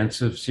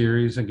extensive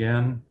series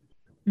again.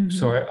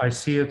 So I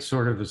see it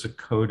sort of as a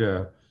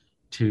coda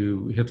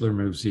to Hitler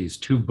Moves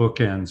East, two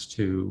bookends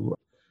to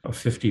a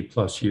 50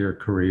 plus year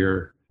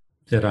career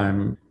that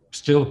I'm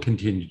still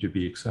continue to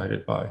be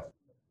excited by.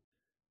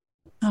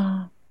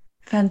 Oh,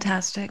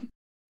 fantastic.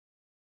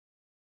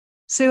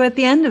 So at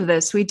the end of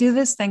this, we do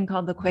this thing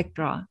called the quick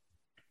draw.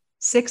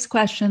 6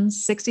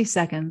 questions, 60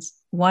 seconds,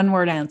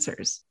 1-word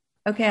answers.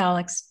 Okay,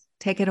 Alex,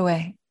 take it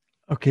away.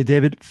 Okay,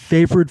 David,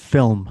 favorite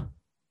film?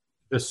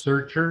 The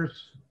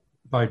Searchers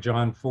by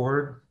John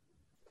Ford.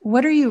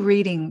 What are you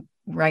reading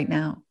right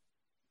now?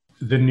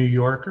 The New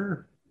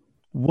Yorker.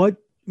 What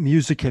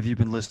music have you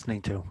been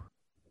listening to?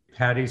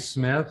 Patti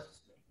Smith.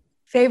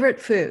 Favorite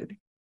food?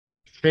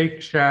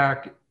 Shake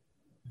Shack,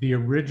 the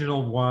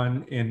original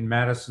one in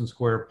Madison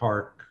Square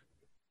Park,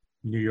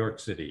 New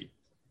York City.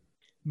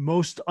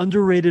 Most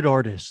underrated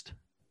artist?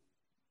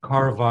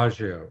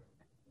 Caravaggio.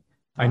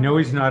 I know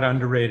he's not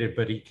underrated,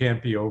 but he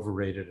can't be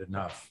overrated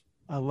enough.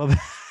 I love it.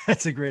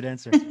 That's a great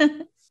answer.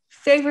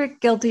 Favorite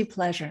guilty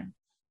pleasure?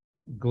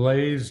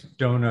 Glazed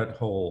donut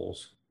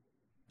holes.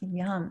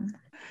 Yum.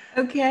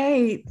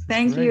 Okay,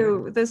 thank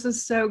you. This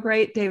was so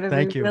great, David.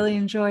 Thank We you. really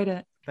enjoyed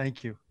it.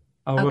 Thank you.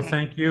 Oh, well, Okay.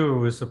 thank you. It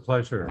was a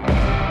pleasure.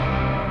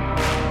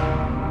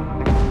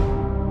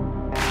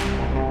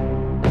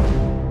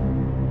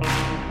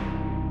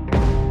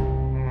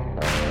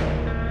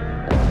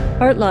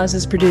 Art Laws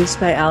is produced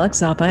by Alex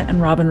Zappa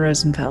and Robin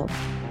Rosenfeld.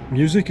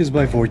 Music is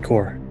by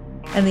Voidcore.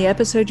 And the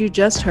episode you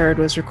just heard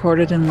was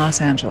recorded in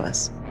Los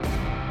Angeles.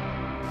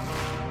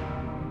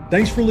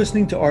 Thanks for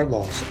listening to Art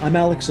Laws. I'm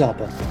Alex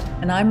Zappa.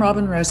 And I'm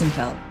Robin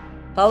Rosenfeld.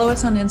 Follow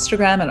us on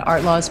Instagram at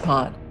Art Laws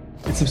Pod.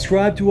 And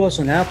subscribe to us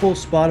on Apple,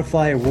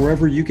 Spotify, or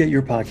wherever you get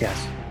your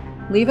podcasts.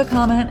 Leave a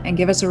comment and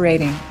give us a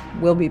rating.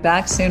 We'll be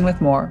back soon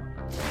with more.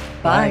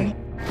 Bye.